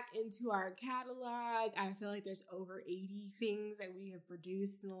back into our catalog. I feel like there's over 80 things that we have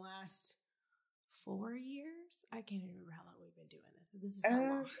produced in the last 4 years. I can't even remember how long we've been doing this. So this is how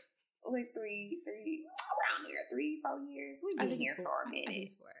long. Like three around here, 3-4 years. We've been here for a minute. I think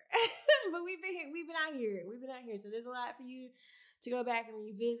it's 4. But we've been here. We've been out here. So there's a lot for you to go back and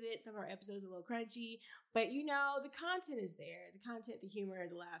revisit. Some of our episodes are a little crunchy, but you know, the content is there. The content, the humor,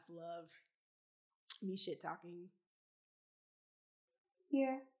 the laughs, love, me shit talking.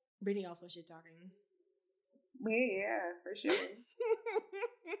 Yeah. Brittany also shit talking. Yeah, for sure.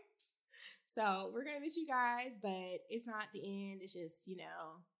 So we're going to miss you guys, but it's not the end. It's just, you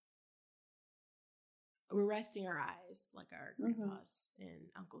know, we're resting our eyes like our grandpas and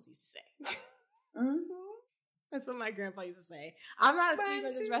uncles used to say. That's what my grandpa used to say. I'm not asleep,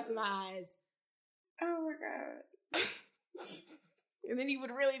 I'm just resting my eyes. Oh my God. And then he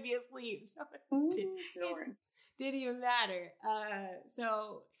would really be asleep. So Snoring. Didn't even matter.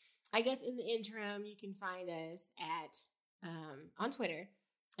 So I guess in the interim, you can find us at on Twitter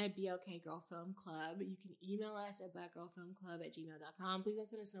at BLK Girl Film Club. You can email us at blackgirlfilmclub@gmail.com. Please don't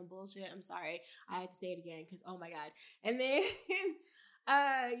send us some bullshit. I'm sorry. I had to say it again because, oh my God. And then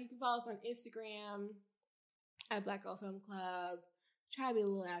you can follow us on Instagram at Black Girl Film Club. Try to be a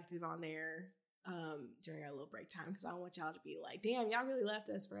little active on there during our little break time because I don't want y'all to be like, damn, y'all really left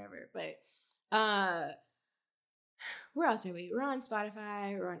us forever. But where else are we? We're on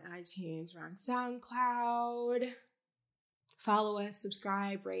Spotify, we're on iTunes, we're on SoundCloud. Follow us,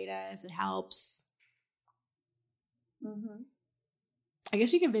 subscribe, rate us. It helps. I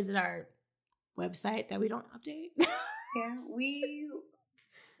guess you can visit our website that we don't update. Yeah, we'll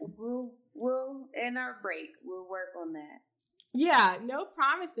in our break, we'll work on that. Yeah, no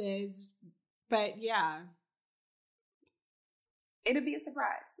promises, but yeah. It'll be a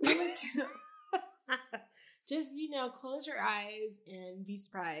surprise. We'll let you know. Just, you know, close your eyes and be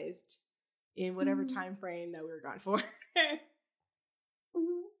surprised in whatever time frame that we were gone for.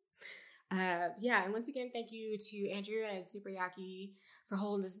 Yeah, and once again, thank you to Andrew and Super Yaki for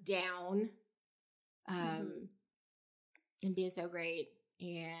holding us down. and being so great.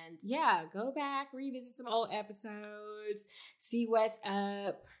 And yeah, go back, revisit some old episodes, see what's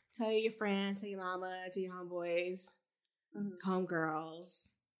up, tell your friends, tell your mama, tell your homeboys, homegirls.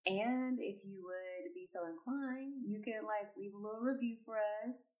 And if you would be so inclined, you could like leave a little review for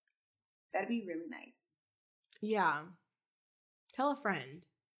us. That'd be really nice. Yeah. Tell a friend.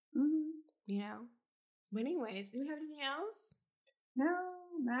 Mm-hmm. You know? But anyways, do we have anything else? No,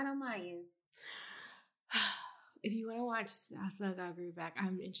 not on my end. If you want to watch I Still Got Groove Back,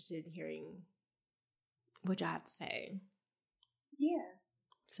 I'm interested in hearing what you have to say. Yeah.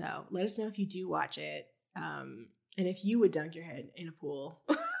 So let us know if you do watch it. And if you would dunk your head in a pool.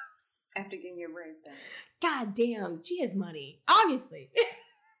 After getting your braids done. God damn, she has money. Obviously.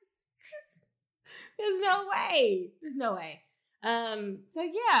 There's no way. There's no way. So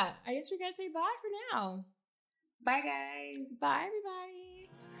yeah, I guess we're gonna say bye for now. Bye guys. Bye everybody.